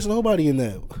want to face nobody in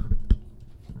that.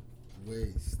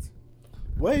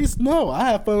 Waste. No, I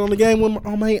have fun on the game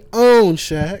on my own,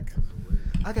 Shaq.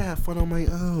 I can have fun on my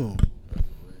own.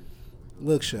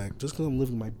 Look, Shaq, just because I'm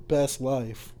living my best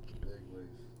life. Big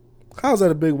waste. How's that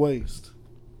a big waste?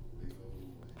 Big old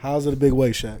waste. How's it a big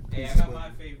waste, Shaq? Hey, I got my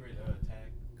favorite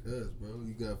attack. Cause, bro,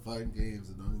 you got fighting games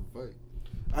and don't even fight.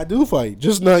 I do fight,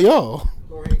 just not y'all.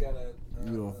 Corey got a.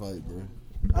 You don't fight, bro.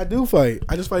 I do fight.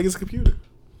 I just fight against a computer.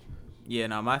 Yeah,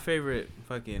 now my favorite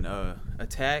fucking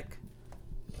attack,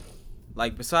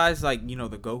 like besides like you know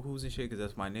the Gokus and shit, cause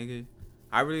that's my nigga.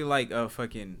 I really like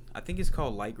fucking. I think it's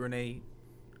called Light Grenade.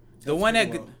 The That's one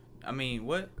Piccolo. that. I mean,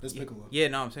 what? That's Piccolo. Yeah,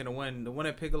 no, I'm saying the one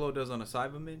that Piccolo does on the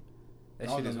Cyberman. That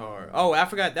Oh, shit no, is no, hard. no. Oh, I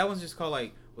forgot. That one's just called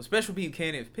like. Well, Special Beam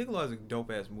Cannon. Piccolo has a dope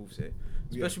ass moveset.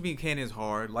 Yeah. Special Beam Cannon is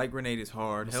hard. Light Grenade is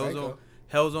hard. Masenko.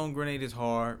 Hellzone Grenade is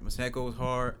hard. Masenko is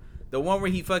hard. The one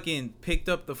where he fucking picked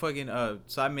up the fucking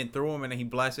Cyberman, threw him, and then he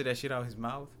blasted that shit out his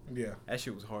mouth. Yeah. That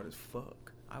shit was hard as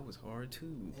fuck. I was hard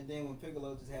too. And then when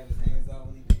Piccolo just had his hands out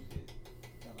when he did it,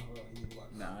 kind of hard. He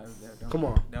blocked. Nah, that Come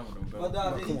on. That one don't go. But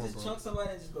No, did he come on, just bro. chunk somebody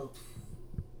and just go?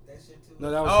 That shit too.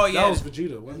 No, that was, Oh, yeah. that was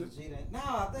Vegeta, wasn't it? Vegeta. No,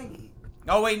 I think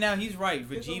Oh wait, now he's right.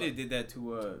 Piccolo- Vegeta did that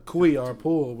to Kui or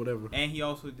Pool or whatever. and he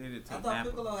also did it to I thought Nappa.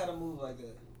 Piccolo had a move like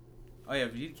that. Oh yeah,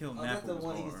 Vegeta killed Oh, that's Nappa. the Was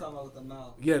one he was hard. talking about with the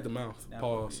mouth. Yeah, the mouth. Nappa,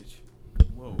 Pause. bitch.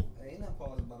 Whoa. Hey, ain't not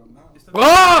pause about a mouth. It's the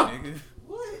Ah! nigga.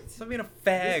 What? Stop being a This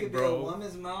fag, could be a bro.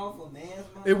 woman's mouth, a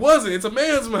man's mouth. It wasn't. It's a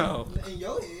man's mouth. In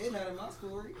your head, not in my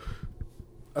story.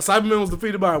 A Cyberman was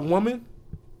defeated by a woman.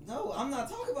 No, I'm not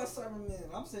talking about Cyberman.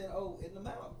 I'm saying, oh, in the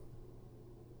mouth.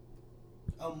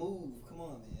 A move. Come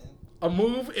on, man. A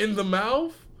move in the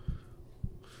mouth.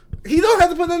 He don't have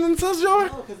to put that in the test jar.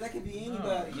 No, because that could be Oh,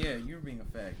 anybody. yeah, you're being a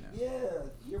fag now. Yeah,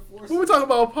 you're forced. When we talking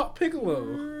about Piccolo,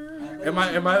 am I?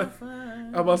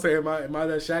 I'm about to say, am I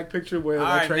that Shaq picture where All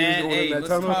that right, train is man. going Hey, in that let's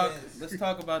tunnel? talk. Let's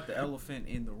talk about the elephant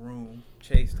in the room.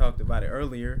 Chase talked about it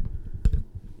earlier.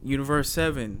 Universe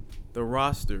 7, the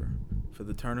roster for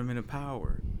the Tournament of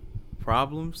Power.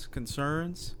 Problems,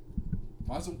 concerns?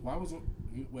 Why was it?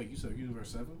 Wait, you said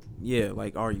Universe 7? Yeah,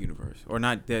 like our universe, or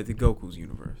not the Goku's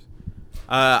universe.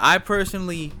 I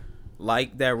personally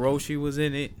like that Roshi was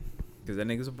in it because that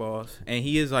nigga's a boss, and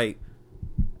he is like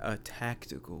a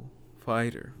tactical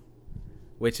fighter,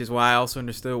 which is why I also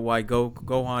understood why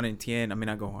Gohan and Tien. I mean,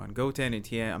 not Gohan, Goten and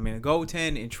Tien. I mean,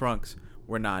 Goten and Trunks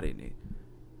were not in it,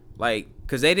 like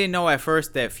because they didn't know at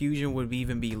first that fusion would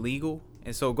even be legal,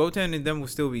 and so Goten and them would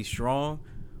still be strong.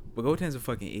 But Goten's a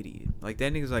fucking idiot. Like,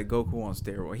 that nigga's like Goku on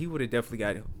steroid. He would have definitely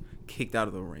got kicked out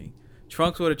of the ring.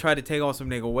 Trunks would have tried to take off some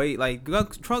nigga weight. Like,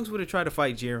 Trunks would have tried to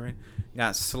fight Jiren.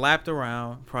 Got slapped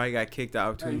around. Probably got kicked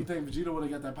out, too. Hey, you think Vegeta would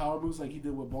have got that power boost like he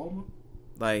did with Bulma?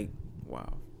 Like,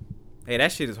 wow. Hey,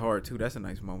 that shit is hard too. That's a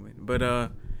nice moment. But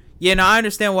yeah, no, I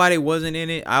understand why they wasn't in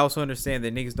it. I also understand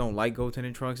that niggas don't like Goten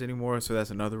and Trunks anymore, so that's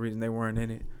another reason they weren't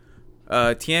in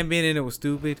it. Tien being in it was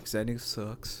stupid because that nigga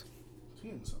sucks.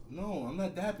 No, I'm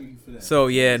not happy for that. So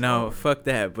yeah, no, fuck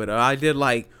that. But I did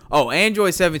like,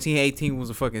 Android 1718 was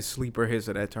a fucking sleeper hit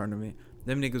of that tournament.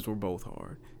 Them niggas were both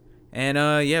hard. And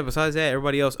yeah, besides that,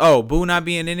 everybody else. Oh, Boo not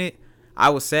being in it, I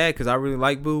was sad because I really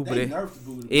like Boo, but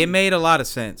it made a lot of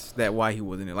sense that why he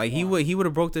wasn't in it. Like he would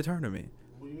have broke the tournament.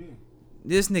 What do you mean?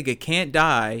 This nigga can't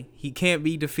die. He can't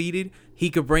be defeated. He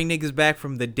could bring niggas back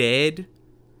from the dead.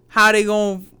 How they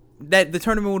gonna? That the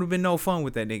tournament would have been no fun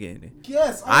with that nigga in it.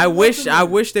 Yes, I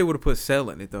wish they would have put Cell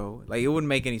in it though. Like it wouldn't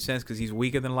make any sense because he's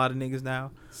weaker than a lot of niggas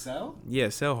now. Cell? Yeah,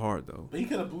 Cell hard though. But he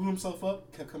could have blew himself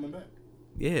up, kept coming back.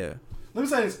 Yeah. Let me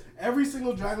say this: every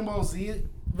single Dragon Ball Z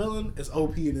villain is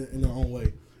OP in their own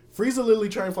way. Frieza literally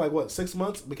trained for like 6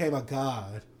 months, became a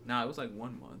god. Nah, it was like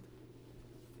 1 month.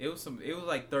 It was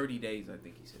like 30 days, I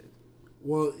think he said.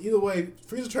 Well, either way,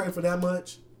 Frieza trained for that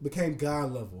much, became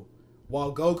god level,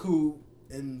 while Goku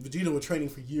and Vegeta were training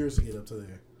for years to get up to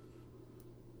there.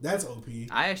 That's OP.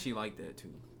 I actually like that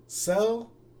too.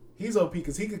 Cell, he's OP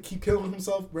because he could keep killing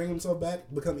himself, bring himself back,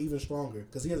 become even stronger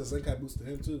because he has a Senkai boost to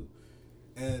him too.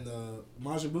 And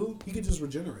Majin Buu, he could just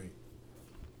regenerate.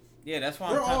 Yeah, that's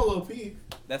why they're all OP.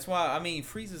 That's why I mean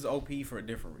Frieza's OP for a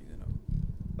different reason though.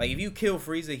 Like if you kill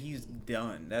Frieza, he's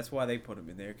done. That's why they put him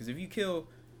in there. Because if you kill,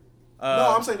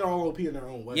 no, I'm saying they're all OP in their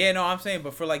own way. Yeah, no, I'm saying,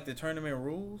 but for like the tournament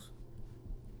rules,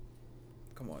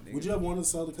 come on, nigga. Would you have wanted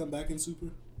Cell to come back in Super?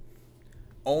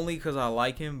 Only because I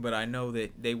like him, but I know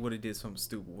that they would have did something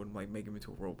stupid, wouldn't like make him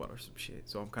into a robot or some shit.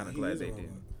 So I'm kind of glad they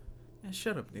didn't. Man,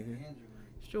 shut up, nigga.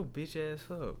 Shut your bitch ass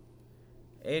up.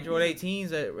 Android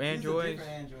 18's at Android.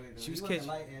 She was catching.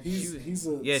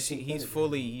 He's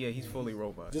fully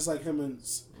robot. Just like him and.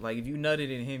 Like if you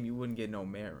nutted in him, you wouldn't get no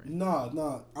Marin.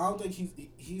 No, I don't think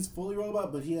he's fully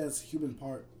robot, but he has human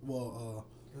part. Well,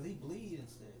 because he bleed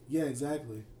instead. Yeah,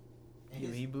 exactly.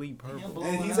 He bleed purple,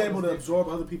 and he's able to absorb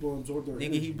other people and absorb their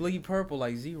energy. He bleed purple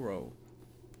like Zero.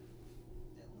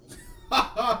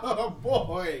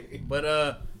 Boy.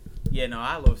 But yeah, no,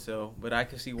 I love Cell, but I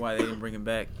can see why they didn't bring him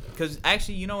back. Because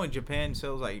actually, you know, in Japan,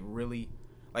 Cell's like really,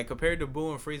 like compared to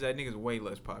Boo and Frieza, that nigga's way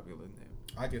less popular than them.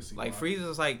 I can see. Like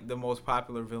Frieza's like the most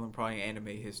popular villain probably in anime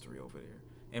history over there,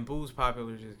 and Boo's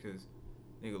popular just because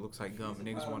nigga looks like gum and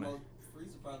niggas want to.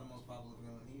 Frieza's probably the most popular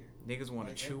villain here. Niggas want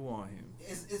to chew on him.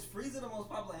 Is Frieza the most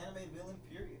popular anime villain?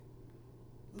 Period.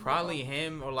 Probably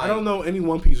him or like. I don't know any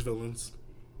One Piece villains.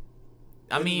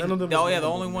 I mean, the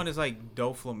only one is like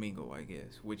Doflamingo, I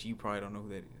guess, which you probably don't know who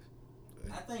that is.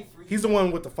 I think Frieza. He's the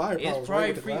one with the fire powers. It's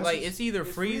probably like it's either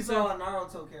Frieza or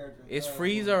Naruto character. It's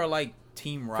Frieza or like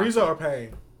Team Rocket. Frieza or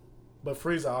Pain, but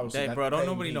Frieza obviously. Bro, don't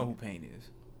nobody know who Pain is.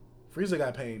 Frieza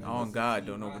got Pain. Oh God,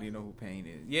 don't nobody know who Pain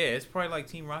is. Yeah, it's probably like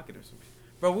Team Rocket or something.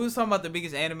 Bro, we was talking about the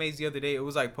biggest animes the other day. It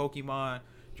was like Pokemon,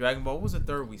 Dragon Ball. What was the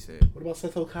third we said? What about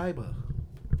Seto Kaiba?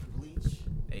 Bleach.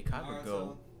 Hey, Kaiba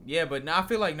go. Yeah, but now I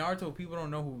feel like Naruto, people don't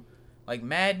know who. Like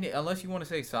unless you want to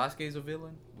say Sasuke's a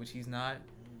villain, which he's not.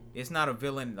 It's not a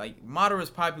villain. Like Madara's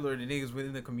popular to niggas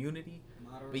within the community,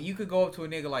 but you could go up to a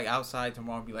nigga like outside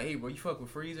tomorrow and be like, "Hey, bro, you fuck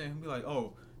with Frieza?" And he'll be like,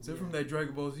 "Oh, is that from that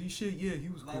Dragon Ball Z shit? Yeah, he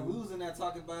was cool." Like we was in there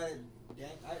talking about it.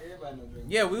 Everybody know Dragon Ball.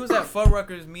 Yeah, we was at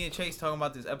Fuddruckers. Me and Chase talking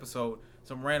about this episode.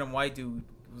 Some random white dude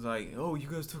was like, "Oh, you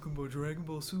guys talking about Dragon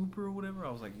Ball Super or whatever?" I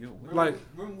was like, "Yo, remember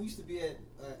we used to be at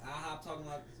IHOP talking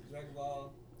about Dragon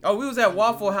Ball." Oh, we was at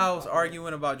Waffle House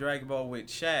arguing about Dragon Ball with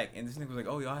Shaq, and this nigga was like,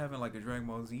 "Oh, y'all having like a Dragon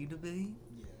Ball Z debate?"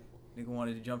 Yeah. Nigga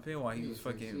wanted to jump in while he was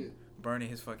fucking burning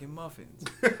his fucking muffins.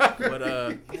 But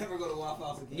never go to Waffle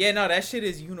House again. Yeah, no, that shit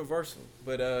is universal.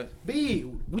 But B,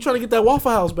 we trying to get that Waffle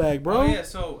House bag, bro.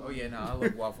 Oh yeah, no, I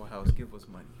love Waffle House. Give us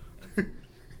money.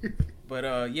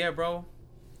 But yeah, bro.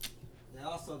 And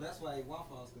also, that's why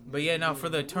Waffle House. But yeah, now for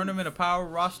the Tournament of Power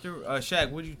roster,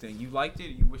 Shaq, what'd you think? You liked it? Or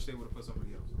you wish they would have put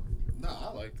somebody else on? Nah,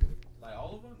 I liked it. Like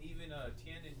all of them, even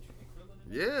Tien and Krillin.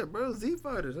 Yeah, bro, Z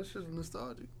Fighters. That's just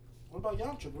nostalgic. What about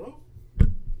Yamcha, bro?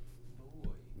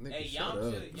 Nigga, Hey,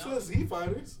 Yamcha. You said Z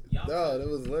Fighters. No, that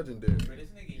was legendary.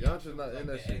 Yamcha's not in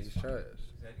that shit. He's trash.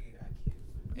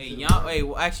 Hey,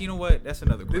 well, actually, you know what? That's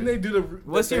another question. Didn't they do the?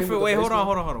 What's your favorite? Wait, hold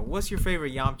on. What's your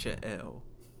favorite Yamcha L?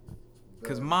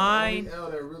 Because mine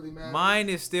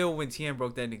is still when Tien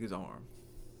broke that nigga's arm.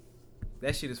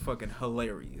 That shit is fucking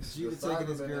hilarious. Vegeta taking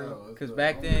his girl. Because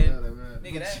back then,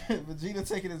 nigga, that Vegeta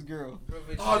taking his girl.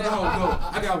 Oh no,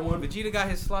 I got one. Vegeta got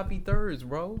his sloppy thirds,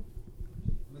 bro.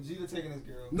 Vegeta taking his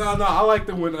girl. No, I like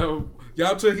the when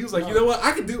Yamcha, he was like, you know what?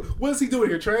 I can do. What is he doing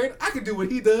here, train? I can do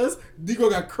what he does. Nico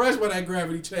got crushed by that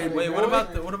gravity chain. Wait, what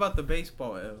about the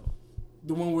baseball L?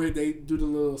 The one where they do the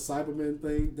little Cyberman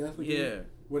thing, definitely. Yeah.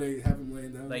 Where they have him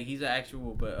laying down. Like he's an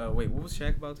actual, but wait, what was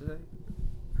Shaq about today?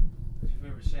 What's your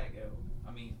favorite Shaq L?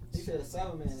 I mean, He said a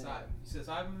Cyberman. You said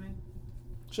Cyberman?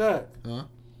 Shaq. Huh? Are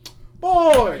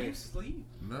Boy. you asleep?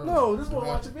 No, this one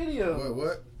watch a video.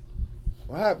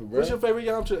 What happened, bro? What's your favorite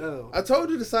Yamcha L? I told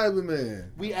you the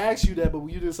Cyberman. We asked you that, but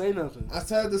you didn't say nothing. I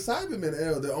said the Cyberman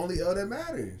L, the only L that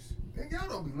matters. And y'all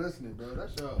don't be listening, bro.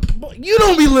 That's y'all. But you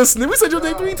don't be listening. We said your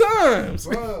name 3 times.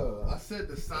 Bro, I said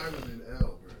the Cyberman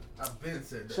L, bro. I've been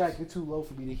said that. Shaq, you're too low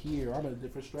for me to hear. I'm in a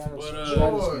different stratosphere.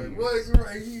 Boy, what? You're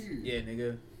right here. Yeah,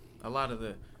 nigga. A lot of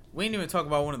the. We didn't even talk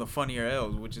about one of the funnier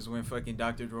L's, which is when fucking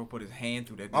Dr. Dro put his hand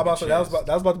through that. I'm about to say, that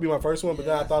was about to be my first one, but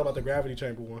then I thought about the gravity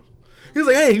chamber one. He was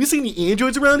like, "Hey, you seen any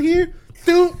androids around here?"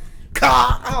 Dude,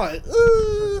 I'm like,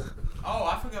 Oh,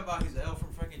 I forgot about his L from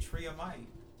fucking Tree of Might,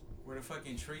 where the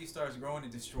fucking tree starts growing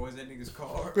and destroys that nigga's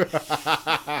car.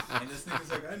 And this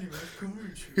nigga's like, I need my car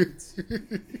insurance.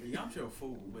 Yeah, I'm sure a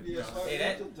fool, but Yeah, hey,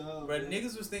 that, dumb, but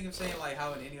niggas was thinking of saying like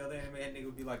how in any other anime that nigga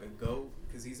would be like a goat,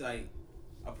 cause he's like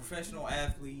a professional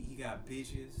athlete. He got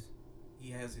bitches.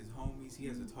 He has his homies. He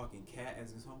has a talking cat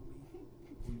as his homie.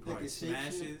 He probably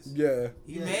smashes. yeah.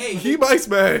 He might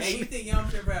smash. Hey, you think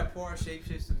Yamcha ever had porn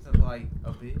shapeshifts into like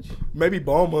a bitch? Maybe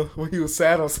Bulma when he was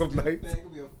sad on some night.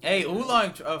 Hey,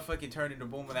 Oolong fucking turned into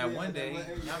Bulma that one day.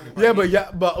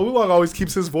 But Oolong always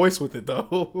keeps his voice with it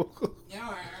though.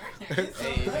 Hey,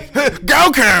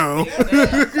 Goku.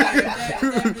 that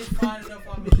bitch fine enough,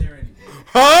 I'm in there anyway.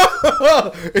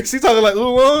 Huh? Is she talking like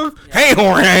Oolong? Hey,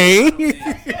 Hooray!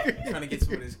 Trying to get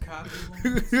some of this cock.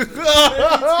 That's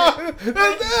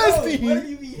nasty. What if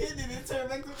you be hitting it and turn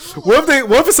back to What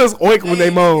if it says oink when they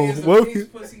moan? Is What a pig's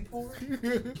pussy pork?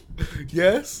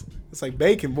 Yes, it's like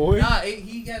bacon, boy. Nah,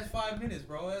 he got 5 minutes,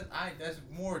 bro. That's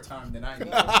more time than I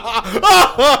need.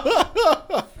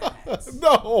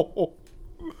 No.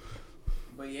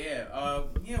 But yeah,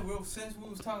 well, since we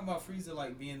was talking about Frieza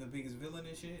like being the biggest villain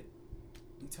and shit,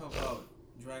 we talk about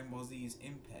Dragon Ball Z's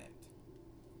impact.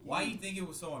 Why you think it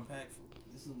was so impactful?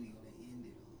 This is what we gonna end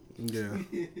it on.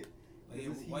 Yeah. Like,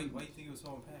 why you think it was so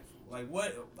impactful? Like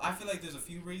what? I feel like there's a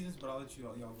few reasons, but I'll let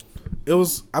y'all go first. It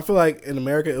was. I feel like in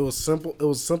America it was simple. It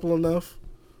was simple enough,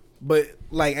 but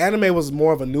like anime was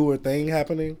more of a newer thing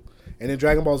happening, and in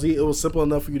Dragon Ball Z it was simple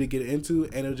enough for you to get into,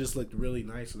 and it just looked really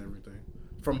nice and everything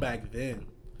from back then.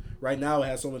 Right now it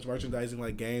has so much merchandising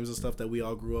like games and stuff that we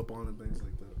all grew up on and things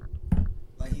like that.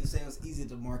 Like you said, it was easy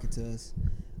to market to us.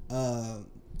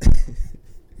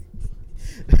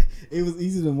 It was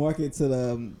easy to market to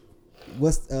the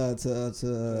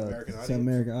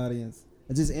American audience.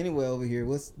 Just anywhere over here.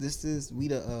 What?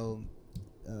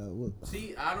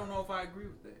 See, I don't know if I agree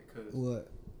with that because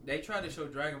What? they tried to show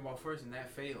Dragon Ball first and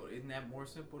that failed. Isn't that more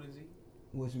simple than Z?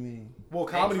 What you mean? Well,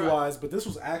 comedy wise, but this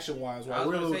was action wise. While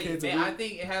we were little kids, man, I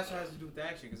think it has to do with the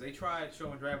action because they tried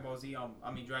showing Dragon Ball Z on.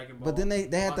 I mean Dragon Ball. But then they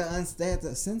had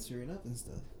to censor it up and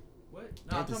stuff. What?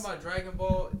 No, I'm talking about Dragon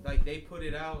Ball. Like they put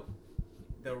it out,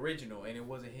 the original, and it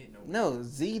wasn't hitting No,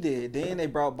 Z did. Then they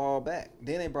brought Ball back.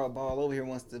 Then they brought Ball over here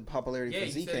once the popularity Yeah,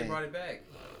 for Z you said came. they brought it back.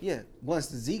 Yeah, once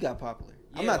the Z got popular.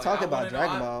 I'm Yeah, not like, talking I about wanna know-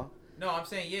 Dragon Ball. No, I'm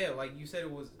saying like you said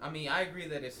it was. I mean, I agree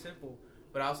that it's simple,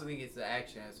 but I also think it's the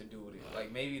action has to do with it.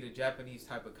 Like maybe the Japanese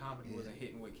type of comedy wasn't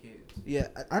hitting with kids. Yeah,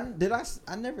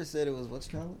 I never said it was what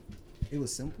you call it. It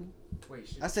was simple. Wait,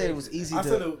 shit, I said it was easy I to.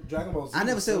 said Dragon Ball Z. I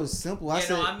never said it was simple. I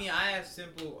said I asked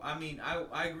simple. I mean,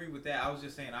 I agree with that. I was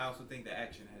just saying I also think the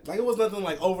action had. like it was nothing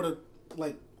like over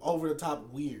the top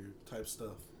weird type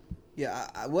stuff. yeah.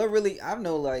 I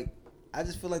know like I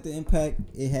just feel like the impact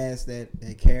it has that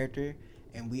character,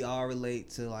 and we all relate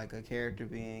to like a character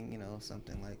being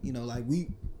something like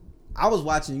I was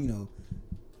watching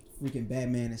freaking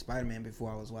Batman and Spider-Man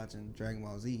before I was watching Dragon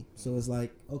Ball Z. So it's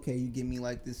like, okay, you give me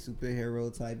like this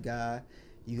superhero type guy.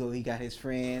 He got his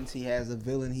friends. He has a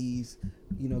villain he's,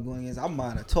 going against. I'm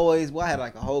buying toys. Well, I had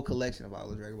like a whole collection of all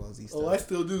the Dragon Ball Z stuff. Oh, I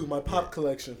still do. My pop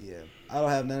collection. Yeah. I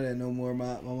don't have none of that no more.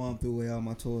 My mom threw away all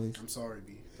my toys. I'm sorry,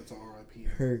 B. That's an RIP.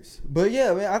 Hurts. But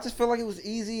yeah, man, I just felt like it was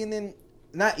easy, and then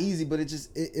not easy, but it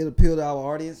appealed to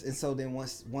our audience. And so then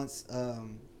once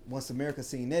America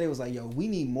seen that, it was like, yo, we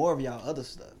need more of y'all other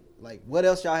stuff. Like, what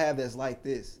else y'all have that's like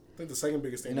this? I think the second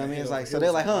biggest thing. You know what I mean? It's like, so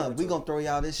they're like, we gonna throw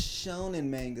y'all this shonen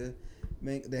manga,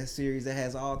 that series that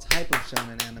has all type of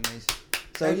shonen animation.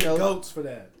 So goats for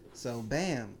that. So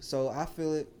bam. So I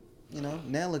feel it.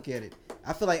 Now look at it.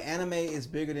 I feel like anime is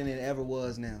bigger than it ever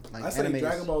was now. Like I say anime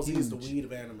Dragon Ball Z is the huge. weed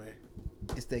of anime.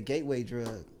 it's that gateway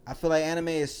drug. I feel like anime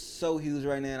is so huge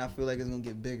right now, and I feel like it's gonna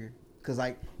get bigger. Cause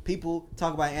like people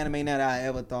talk about anime now that I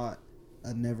ever thought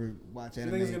I'd never watch You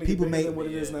anime. think it's gonna People get bigger make than what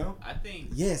it is now? I think.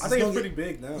 Yes, I think it's gonna pretty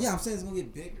big now. Yeah, I'm saying it's gonna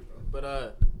get bigger, bro.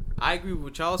 But I agree with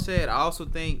what y'all said. I also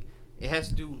think it has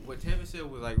to do what Tevin said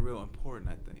was like real important.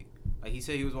 I think like he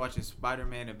said he was watching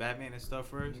Spider-Man and Batman and stuff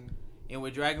 1st and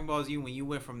with Dragon Ball Z when you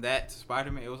went from that to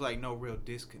Spider-Man, it was like no real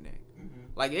disconnect.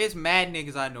 Like it's mad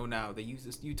niggas I know now that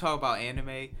you talk about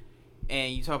anime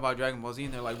and you talk about Dragon Ball Z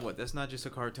and they're like, what? That's not just a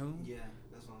cartoon. Yeah,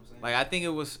 that's what I'm saying. Like I think it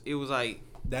was like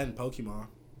That and Pokemon.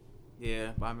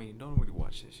 yeah, but I mean don't really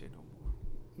watch that shit no more.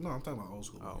 No, I'm talking about old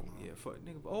school. Oh Pokemon. yeah, fuck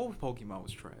nigga. Old Pokemon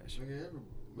was trash. Nigga,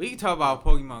 We can talk about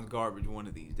Pokemon's garbage one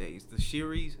of these days. The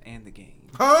series and the game.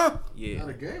 Huh? Yeah. Nah,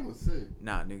 the game was sick.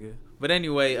 Nah, nigga. But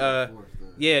anyway,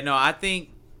 yeah, no, I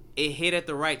think it hit at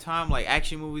the right time. Like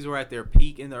action movies were at their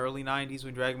peak in the early 90s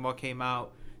when Dragon Ball came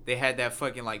out. They had that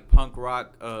fucking like punk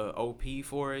rock OP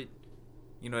for it.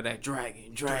 You know that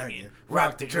dragon,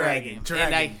 rock the dragon,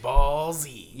 Dragon Ball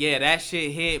Z. Yeah, that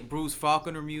shit hit. Bruce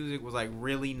Faulconer music was like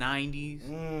really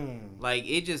 90s. Like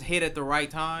it just hit at the right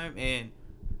time. And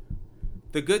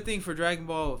the good thing for Dragon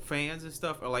Ball fans and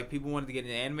stuff, or like people wanted to get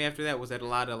into anime after that, was that a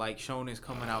lot of like shonens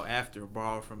coming out after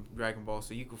borrowed from Dragon Ball,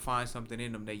 so you could find something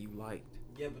in them that you liked.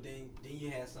 Yeah, but then you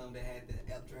had some that had the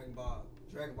Dragon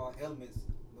Ball elements,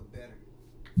 but better.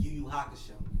 Yu Yu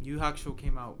Hakusho. Yu Yu Hakusho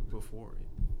came out before it.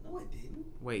 No, it didn't.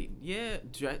 Wait, yeah,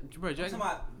 bro, I'm Dragon. talking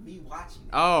about me watching it.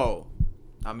 Oh,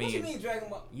 I What you mean, mean Dragon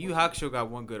Ball? Yu Yu Hakusho got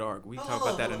one good arc. We can talk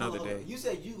about that another day. You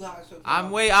said Yu Yu Hakusho.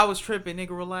 I was tripping,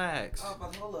 nigga. Relax. Oh,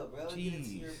 but hold up, bro. Let's get into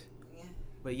Jeez. your-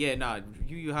 But yeah, nah,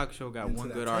 Yu Yu Hakusho got Into one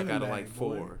that good arc out of Tengen like bag,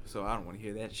 boy. 4, so I don't want to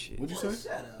hear that shit. What'd you Boy, say?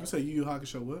 shut up. You say Yu Yu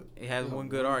Hakusho what? It has Yeah, one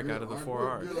good arc good out of the arc, 4 good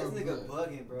arcs. good. This nigga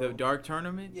bugging, bro. The Dark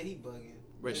Tournament, Yeah, he bugging.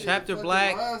 but Yeah, Chapter fucking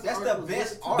Black. last That's arc the was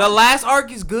best lit. arc. The last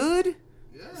arc is good.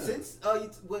 Yeah. Since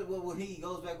when he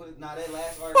goes back with it, that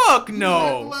last arc. Fuck You like the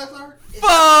no. last arc? It's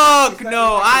Fuck not-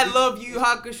 no. it's I not- love Yu Yu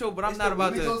Hakusho, but I'm it's not the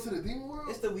about When he to. goes to the demon world?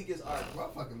 It's the weakest arc. Bro,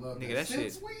 I fucking love Nigga, that. that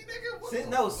shit- Since we, nigga, what the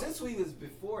fuck? Since we was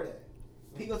before that.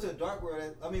 When he goes to the dark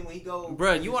world, I mean when he go.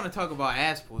 Bruh, you want to talk about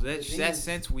ass pulls? The That's demons-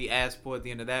 since we ass pull at the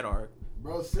end of that arc.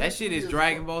 Bro, That shit is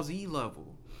Dragon Ball Z level.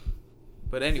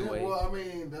 But anyway, Well, I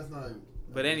mean, that's not.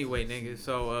 but anyway, nigga.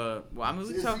 So well, I mean,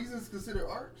 we Is talk. seasons considered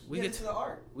arcs? We get get to the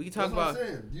arc. we can That's talk what about I'm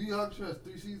saying. Yu Yu Hakusho has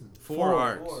 3 seasons. 4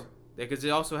 arcs. 4. Because it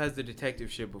also has the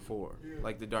detective shit before, Yeah.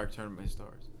 like the Dark Tournament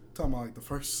stars. Talking about like the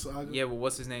first saga. Yeah, but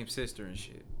what's his name's sister and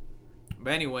shit.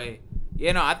 But anyway,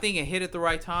 yeah, no, I think it hit at the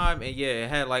right time, and yeah, it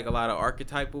had like a lot of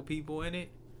archetypal people in it.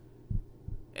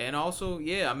 And also,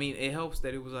 yeah, I mean, it helps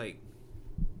that it was like,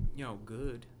 you know,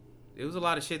 good. It was a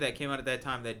lot of shit that came out at that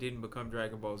time that didn't become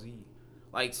Dragon Ball Z.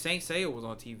 Like Saint Seiya was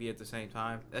on TV at the same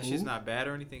time. That shit's Who? not bad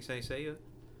or anything. Saint Seiya,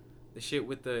 the shit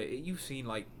with the you've seen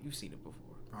it before.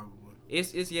 Probably.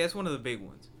 It's one of the big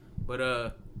ones.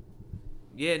 But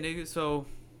yeah, nigga. So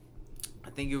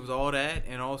I think it was all that,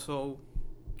 and also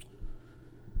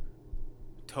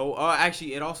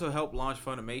actually it also helped launch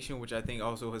Funimation, which I think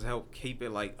also has helped keep it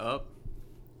like up.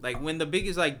 Like when the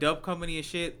biggest like dub company and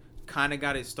shit kind of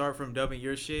got its start from dubbing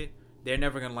your shit, they're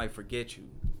never gonna like forget you.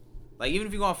 Like even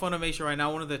if you go on Funimation right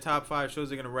now, one of the top 5 shows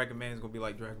they're gonna recommend is gonna be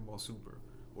like Dragon Ball Super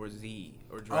or Z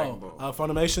or Dragon Ball.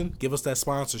 Funimation, give us that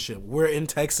sponsorship. We're in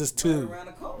Texas too. Right around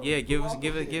the corner. Yeah, give Walk up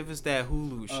there. us that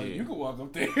Hulu shit. You can walk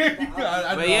up there.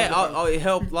 But yeah, it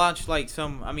helped launch like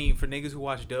some. I mean, for niggas who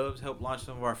watch dubs, helped launch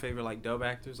some of our favorite like dub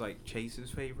actors, like Chase's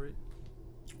favorite.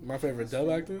 My favorite dub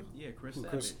actor, Yeah, Chris Who,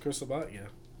 Sabat. Chris Sabat. Yeah,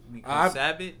 I mean, I- Chris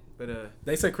Sabat, but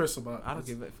they say Chris Sabat. I don't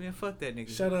give a man. Fuck that nigga.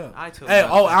 Shut up. I told. Hey,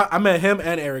 I met him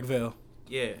and Eric Vale.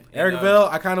 yeah, and, Eric Vale,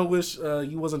 I kind of wish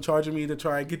you wasn't charging me to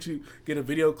try and get a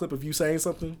video clip of you saying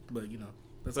something, but you know.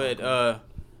 That's all But cool.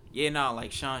 yeah, nah,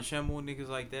 like Sean Schemmel, niggas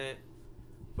like that.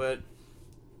 But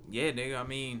yeah, nigga, I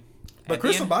mean. But at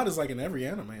Chris the end- Sabat is like in every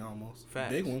anime almost.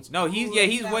 Facts. Big ones. No, he's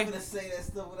You're way. not gonna say that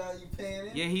stuff without you paying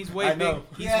it. Yeah, he's way I big. know.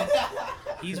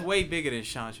 He's way bigger than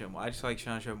Sean Schemmel. I just like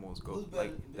Sean Schemmel's Who's goat. better-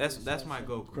 Like better that's than my Sean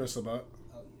goat. Chris Sabat.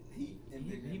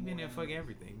 He been in fucking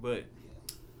everything, but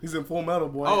He's in Full Metal,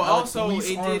 boy. oh, Alex also Louis it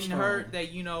didn't Armstrong. hurt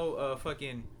that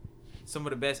fucking some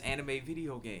of the best anime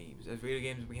video games. As video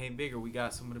games became bigger, we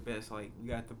got some of the best. Like we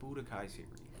got the Budokai series.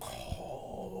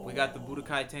 Oh. We got the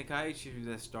Budokai Tenkaichi series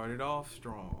that started off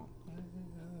strong.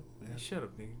 Yeah. Shut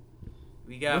up, nigga.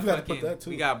 We got We've gotta put fucking. that, too.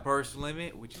 We got Burst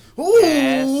Limit, which is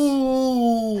ass.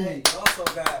 Ooh. Hey, you also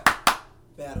got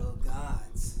Battle of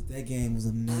Gods. That game was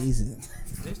amazing.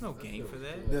 There's no game for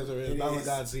that. There's a It Battle of is.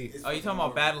 God Z. It's Oh, you talking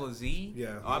about Battle of Z?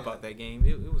 Yeah. Oh, I bought that game.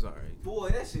 It was alright. Boy,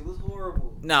 that shit was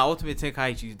horrible. Nah, Ultimate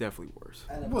Tenkaichi is definitely worse.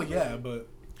 I never Well, played yeah, it. but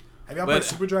have y'all But- played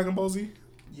Super Dragon Ball Z?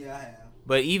 Yeah, I have.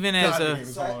 But even as God, a the game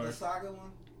is The hard. Saga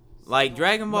one. like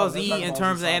Dragon Ball No, that's Z Dragon in Ball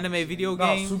terms Z of Saga. anime video No,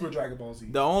 games, Super Dragon Ball Z.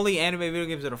 the only anime video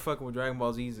games that are fucking with Dragon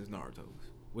Ball Z's is Naruto's,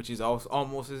 which is also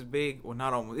almost as big. Well,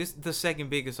 not almost. It's the second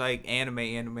biggest like anime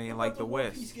in like the One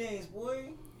West. Piece games, boy.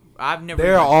 I've never.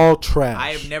 They're even- all trash.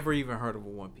 I have never even heard of a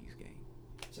One Piece game.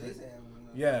 Chase had one.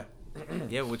 Yeah.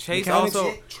 Yeah, well, Chase Mechanics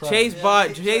also shit, trash. Chase Yeah, bought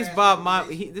shit Chase trash, bought my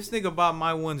man. this nigga bought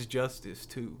my one's Justice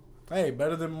too. Hey,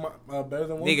 better than One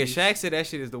Nigga, Piece. Shaq said that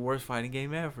shit is the worst fighting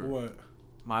game ever. What?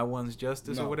 My one's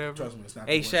Justice No, or whatever. Trust me, it's not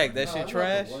Hey, the worst Shaq, fight. that shit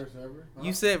trash.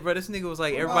 You said, bro, this nigga was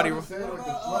like What everybody. about- said, like, what the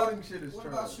about, floating shit is What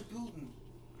about trash. Shippuden?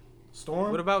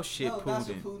 Storm. What about shit No, not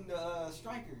Putin? Shippuden. The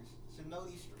Strikers. Shinobi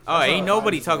Strikers. Oh, That's ain't all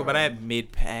nobody right. talking about that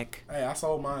mid pack. Hey, I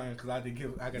sold mine because I didn't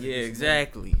give. I got. Yeah,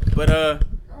 exactly. But I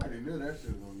already knew that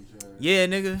shit was gonna be trash. yeah,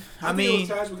 nigga. I think it mean, was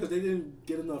trash because they didn't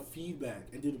get enough feedback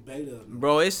and did a beta.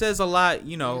 bro, it says a lot.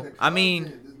 You know, The I mean,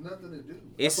 content, there's nothing to do.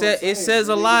 it says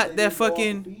a lot that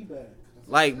fucking.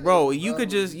 Like, bro, you could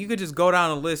just go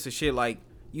down a list of shit. Like,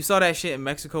 you saw that shit in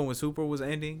Mexico when Super was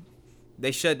ending.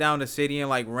 They shut down the city and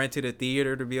like rented a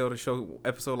theater to be able to show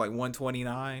episode like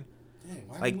 129. Dang,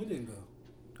 why like- we didn't go?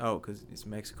 Oh, cause it's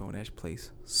Mexico and that place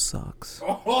sucks.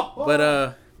 But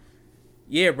But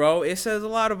yeah, bro, it says a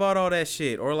lot about all that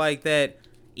shit. Or like that,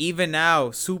 even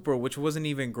now, Super, which wasn't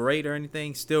even great or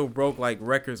anything, still broke like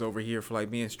records over here for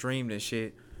like being streamed and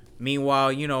shit.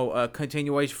 Meanwhile, you know, a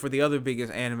continuation for the other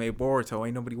biggest anime, Boruto,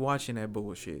 ain't nobody watching that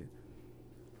bullshit.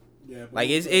 yeah, but Like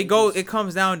it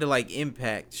comes down to like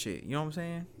impact shit. You know what I'm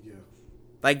saying? Yeah.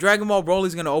 Like Dragon Ball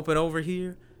Broly's gonna open over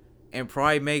here, and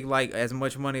probably make like as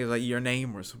much money as like Your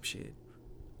Name or some shit.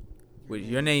 Which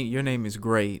Your Name is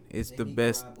great. It's the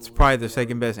best. It's probably the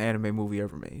second best anime movie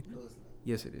ever made. No, it's not.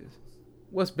 Yes, it is.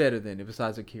 What's better than it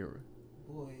besides Akira?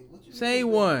 Boy, what you Say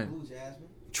mean? one. Blue Jasmine.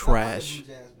 Trash. Blue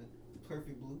Jasmine.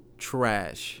 Perfect blue.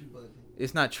 Trash. You bugging.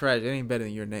 It's not trash. It ain't better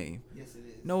than Your Name. Yes, it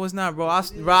is. No, it's not, bro.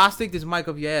 I'll stick this mic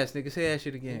up your ass, nigga. Say that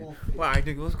shit again. All right,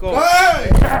 nigga, let's go. Hey,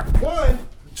 one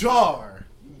jar.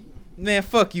 Man,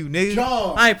 fuck you, nigga.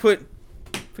 Jar. I ain't put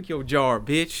your jar,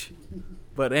 bitch.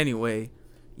 But anyway,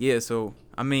 yeah. So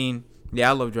I mean, yeah,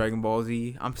 I love Dragon Ball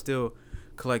Z. I'm still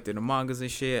collecting the mangas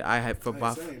and shit. I have Same,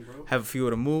 bro. have a few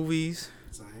of the movies.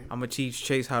 Same. I'm gonna teach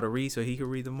Chase how to read so he can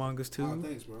read the mangas too. Oh,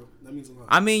 thanks, bro. That means a lot.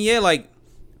 I mean, yeah, like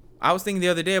I was thinking the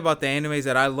other day about the animes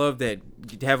that I love that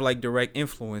have like direct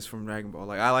influence from Dragon Ball.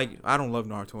 Like I don't love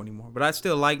Naruto anymore, but I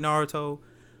still like Naruto,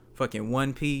 fucking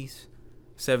One Piece,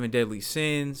 Seven Deadly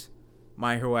Sins,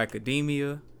 My Hero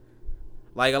Academia.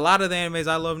 Like a lot of the animes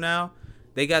I love now,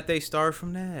 they got their start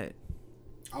from that.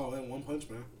 Oh, and One Punch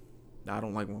Man. I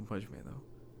don't like One Punch Man though.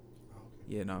 Oh,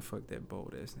 okay. Yeah, nah, fuck that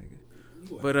bold ass nigga.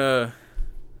 You like- But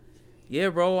yeah,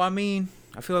 bro. I mean,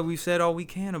 I feel like we've said all we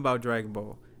can about Dragon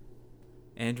Ball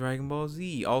and Dragon Ball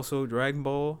Z. Also, Dragon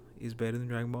Ball is better than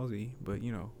Dragon Ball Z, but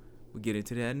you know, we'll get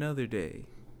into that another day.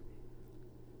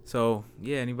 So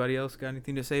yeah, anybody else got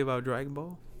anything to say about Dragon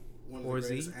Ball? one or of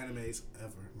the Z? greatest animes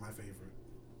ever. My favorite.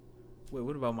 Wait,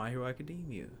 what about My Hero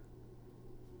Academia?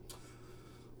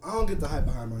 I don't get the hype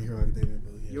behind My Hero Academia,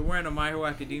 but yeah. You're wearing a My Hero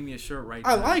Academia shirt right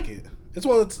I now. like it. It's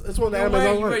one of the You're animes I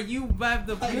wearing- like. bro, you have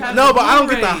the No, the but I don't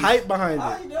get the Blu-rays. hype behind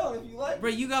How it. you know if you like Bro,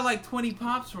 it? you got like 20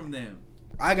 pops from them.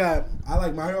 I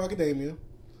like My Hero Academia.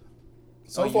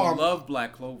 So So far, you I'm- love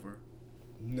Black Clover.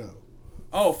 no.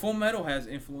 Oh, Full Metal has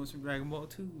influence from Dragon Ball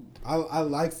too. I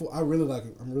really like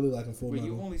it. I'm really liking Full But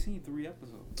Metal. you only seen 3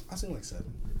 episodes. I've seen like 7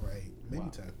 or 8, maybe Wow.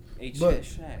 10. Hey, But-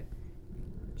 Shaq.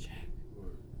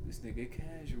 This nigga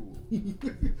casual.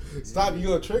 Stop! You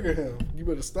gonna trigger him. You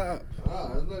better stop. That's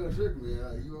not gonna trick me.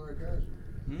 You are casual.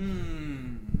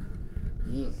 Mm.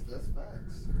 That's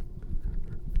facts.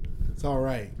 It's all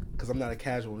right because I'm not a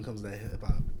casual when it comes to that hip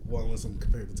hop. Well, unless I'm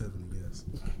compared to Tiffany, yes.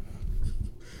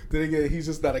 Then again, he's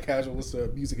just not a casual listener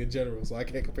of music in general, so I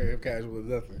can't compare him casual to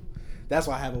nothing. That's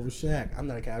why I have over Shaq. I'm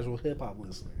not a casual hip hop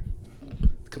listener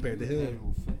compared to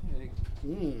him.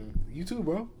 You too,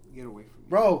 bro. Get away from me.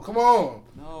 Bro, come on.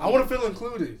 No. I want to feel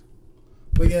included.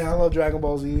 But yeah, I love Dragon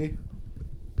Ball Z.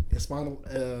 It spawned,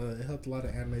 it helped a lot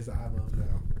of animes that I love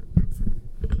now.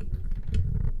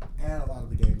 And a lot of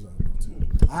the games I love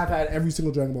too. I've had every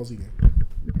single Dragon Ball Z game.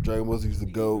 Dragon Ball Z is the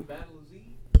GOAT. Battle of Z?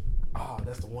 Oh,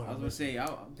 that's the one. I was gonna say, I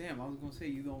was gonna say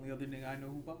you the only other nigga I know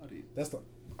who bought it. That's the.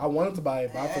 I wanted to buy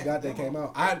it, but I forgot that came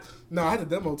out. I had the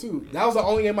demo too. That was the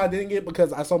only game I didn't get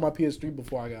because I saw my PS3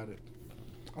 before I got it.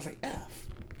 I was like, F.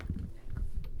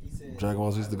 He said, Dragon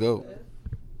Ball Z is the GOAT.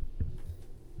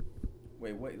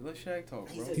 Wait, let Shaq talk,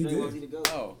 He bro. said He Dragon Ball did. Z to go.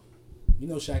 Oh, You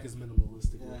know Shaq is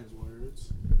minimalistic Yeah. with his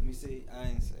words. Let me see. I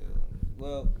ain't say that.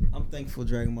 Well, I'm thankful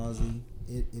Dragon Ball Z.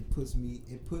 It put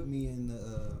me in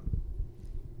the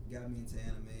got me into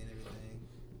anime and everything.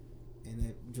 and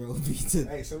it drove me to send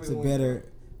me to the link,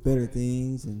 better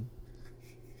things, and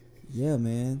yeah,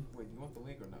 man. Wait, you want the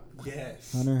link or not?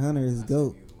 Yes. Hunter x Hunter is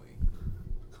GOAT.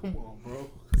 Come on, bro.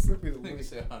 Send me the link. Nigga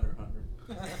said Hunter x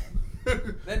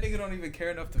Hunter. That nigga don't even care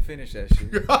enough to finish that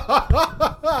shit.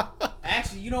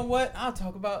 Actually, you know what? I'll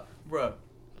talk about, bruh.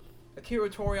 Akira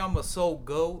Toriyama so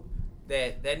GOAT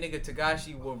that nigga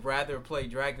Tagashi would rather play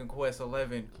Dragon Quest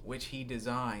 11, which he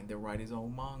designed, than write his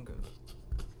own manga.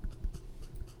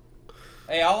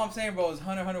 Hey, all I'm saying, bro, is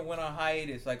Hunter x Hunter went on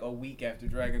hiatus like a week after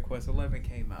Dragon Quest 11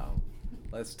 came out.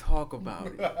 Let's talk about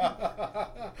it.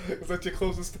 Is that your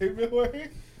closest statement, Wayne?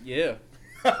 Yeah.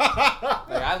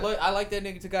 I like that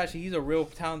nigga Tagashi. He's a real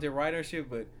talented writer and shit,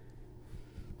 but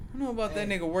I don't know about that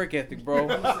nigga work ethic, bro.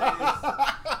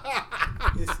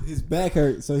 His back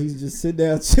hurt, so he's just sitting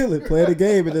down chilling, playing the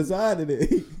game and designing it.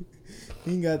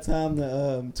 He ain't got time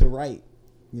to write,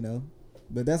 you know.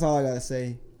 But that's all I gotta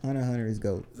say. Hunter x Hunter is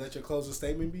GOAT. Is that your closing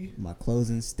statement, B? My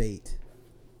closing state.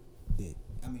 Man.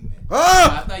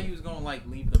 I thought you was gonna like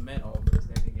leave the men off because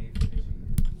that nigga ain't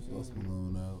finishing. Post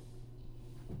Malone out.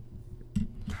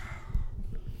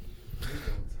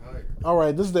 All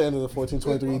right, this is the end of the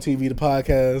 1423 TV, the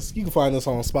podcast. You can find us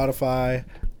on Spotify,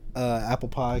 Apple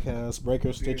Podcasts,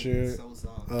 Breaker, Stitcher,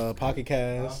 Pocket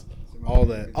Cast, all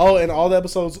that. Oh, and all the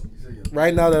episodes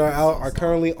right now that are out are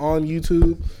currently on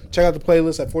YouTube. Check out the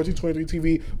playlist at 1423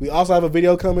 TV. We also have a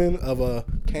video coming of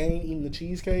Kane eating the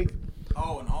cheesecake.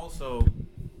 Oh, and also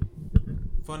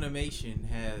Funimation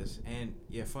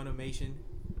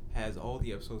has all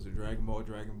the episodes of Dragon Ball,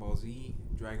 Dragon Ball Z,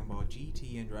 Dragon Ball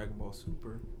GT, and Dragon Ball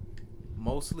Super,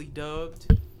 mostly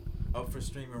dubbed, up for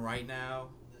streaming right now.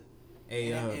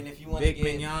 And if you want Big to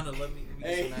get, Mignana, let me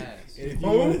get some ass.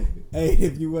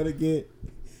 If you want to get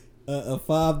a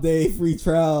 5-day free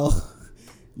trial,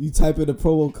 you type in the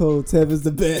promo code Tevin's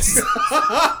the best.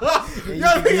 You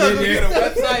can get a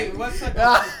website.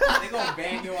 They gonna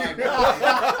ban your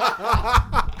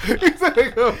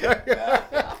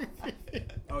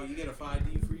Oh, you get a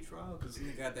 5D free trial because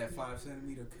you got that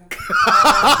 5-centimeter cut.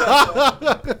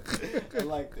 I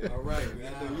like that. all right,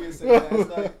 man. You say that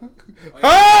stuff.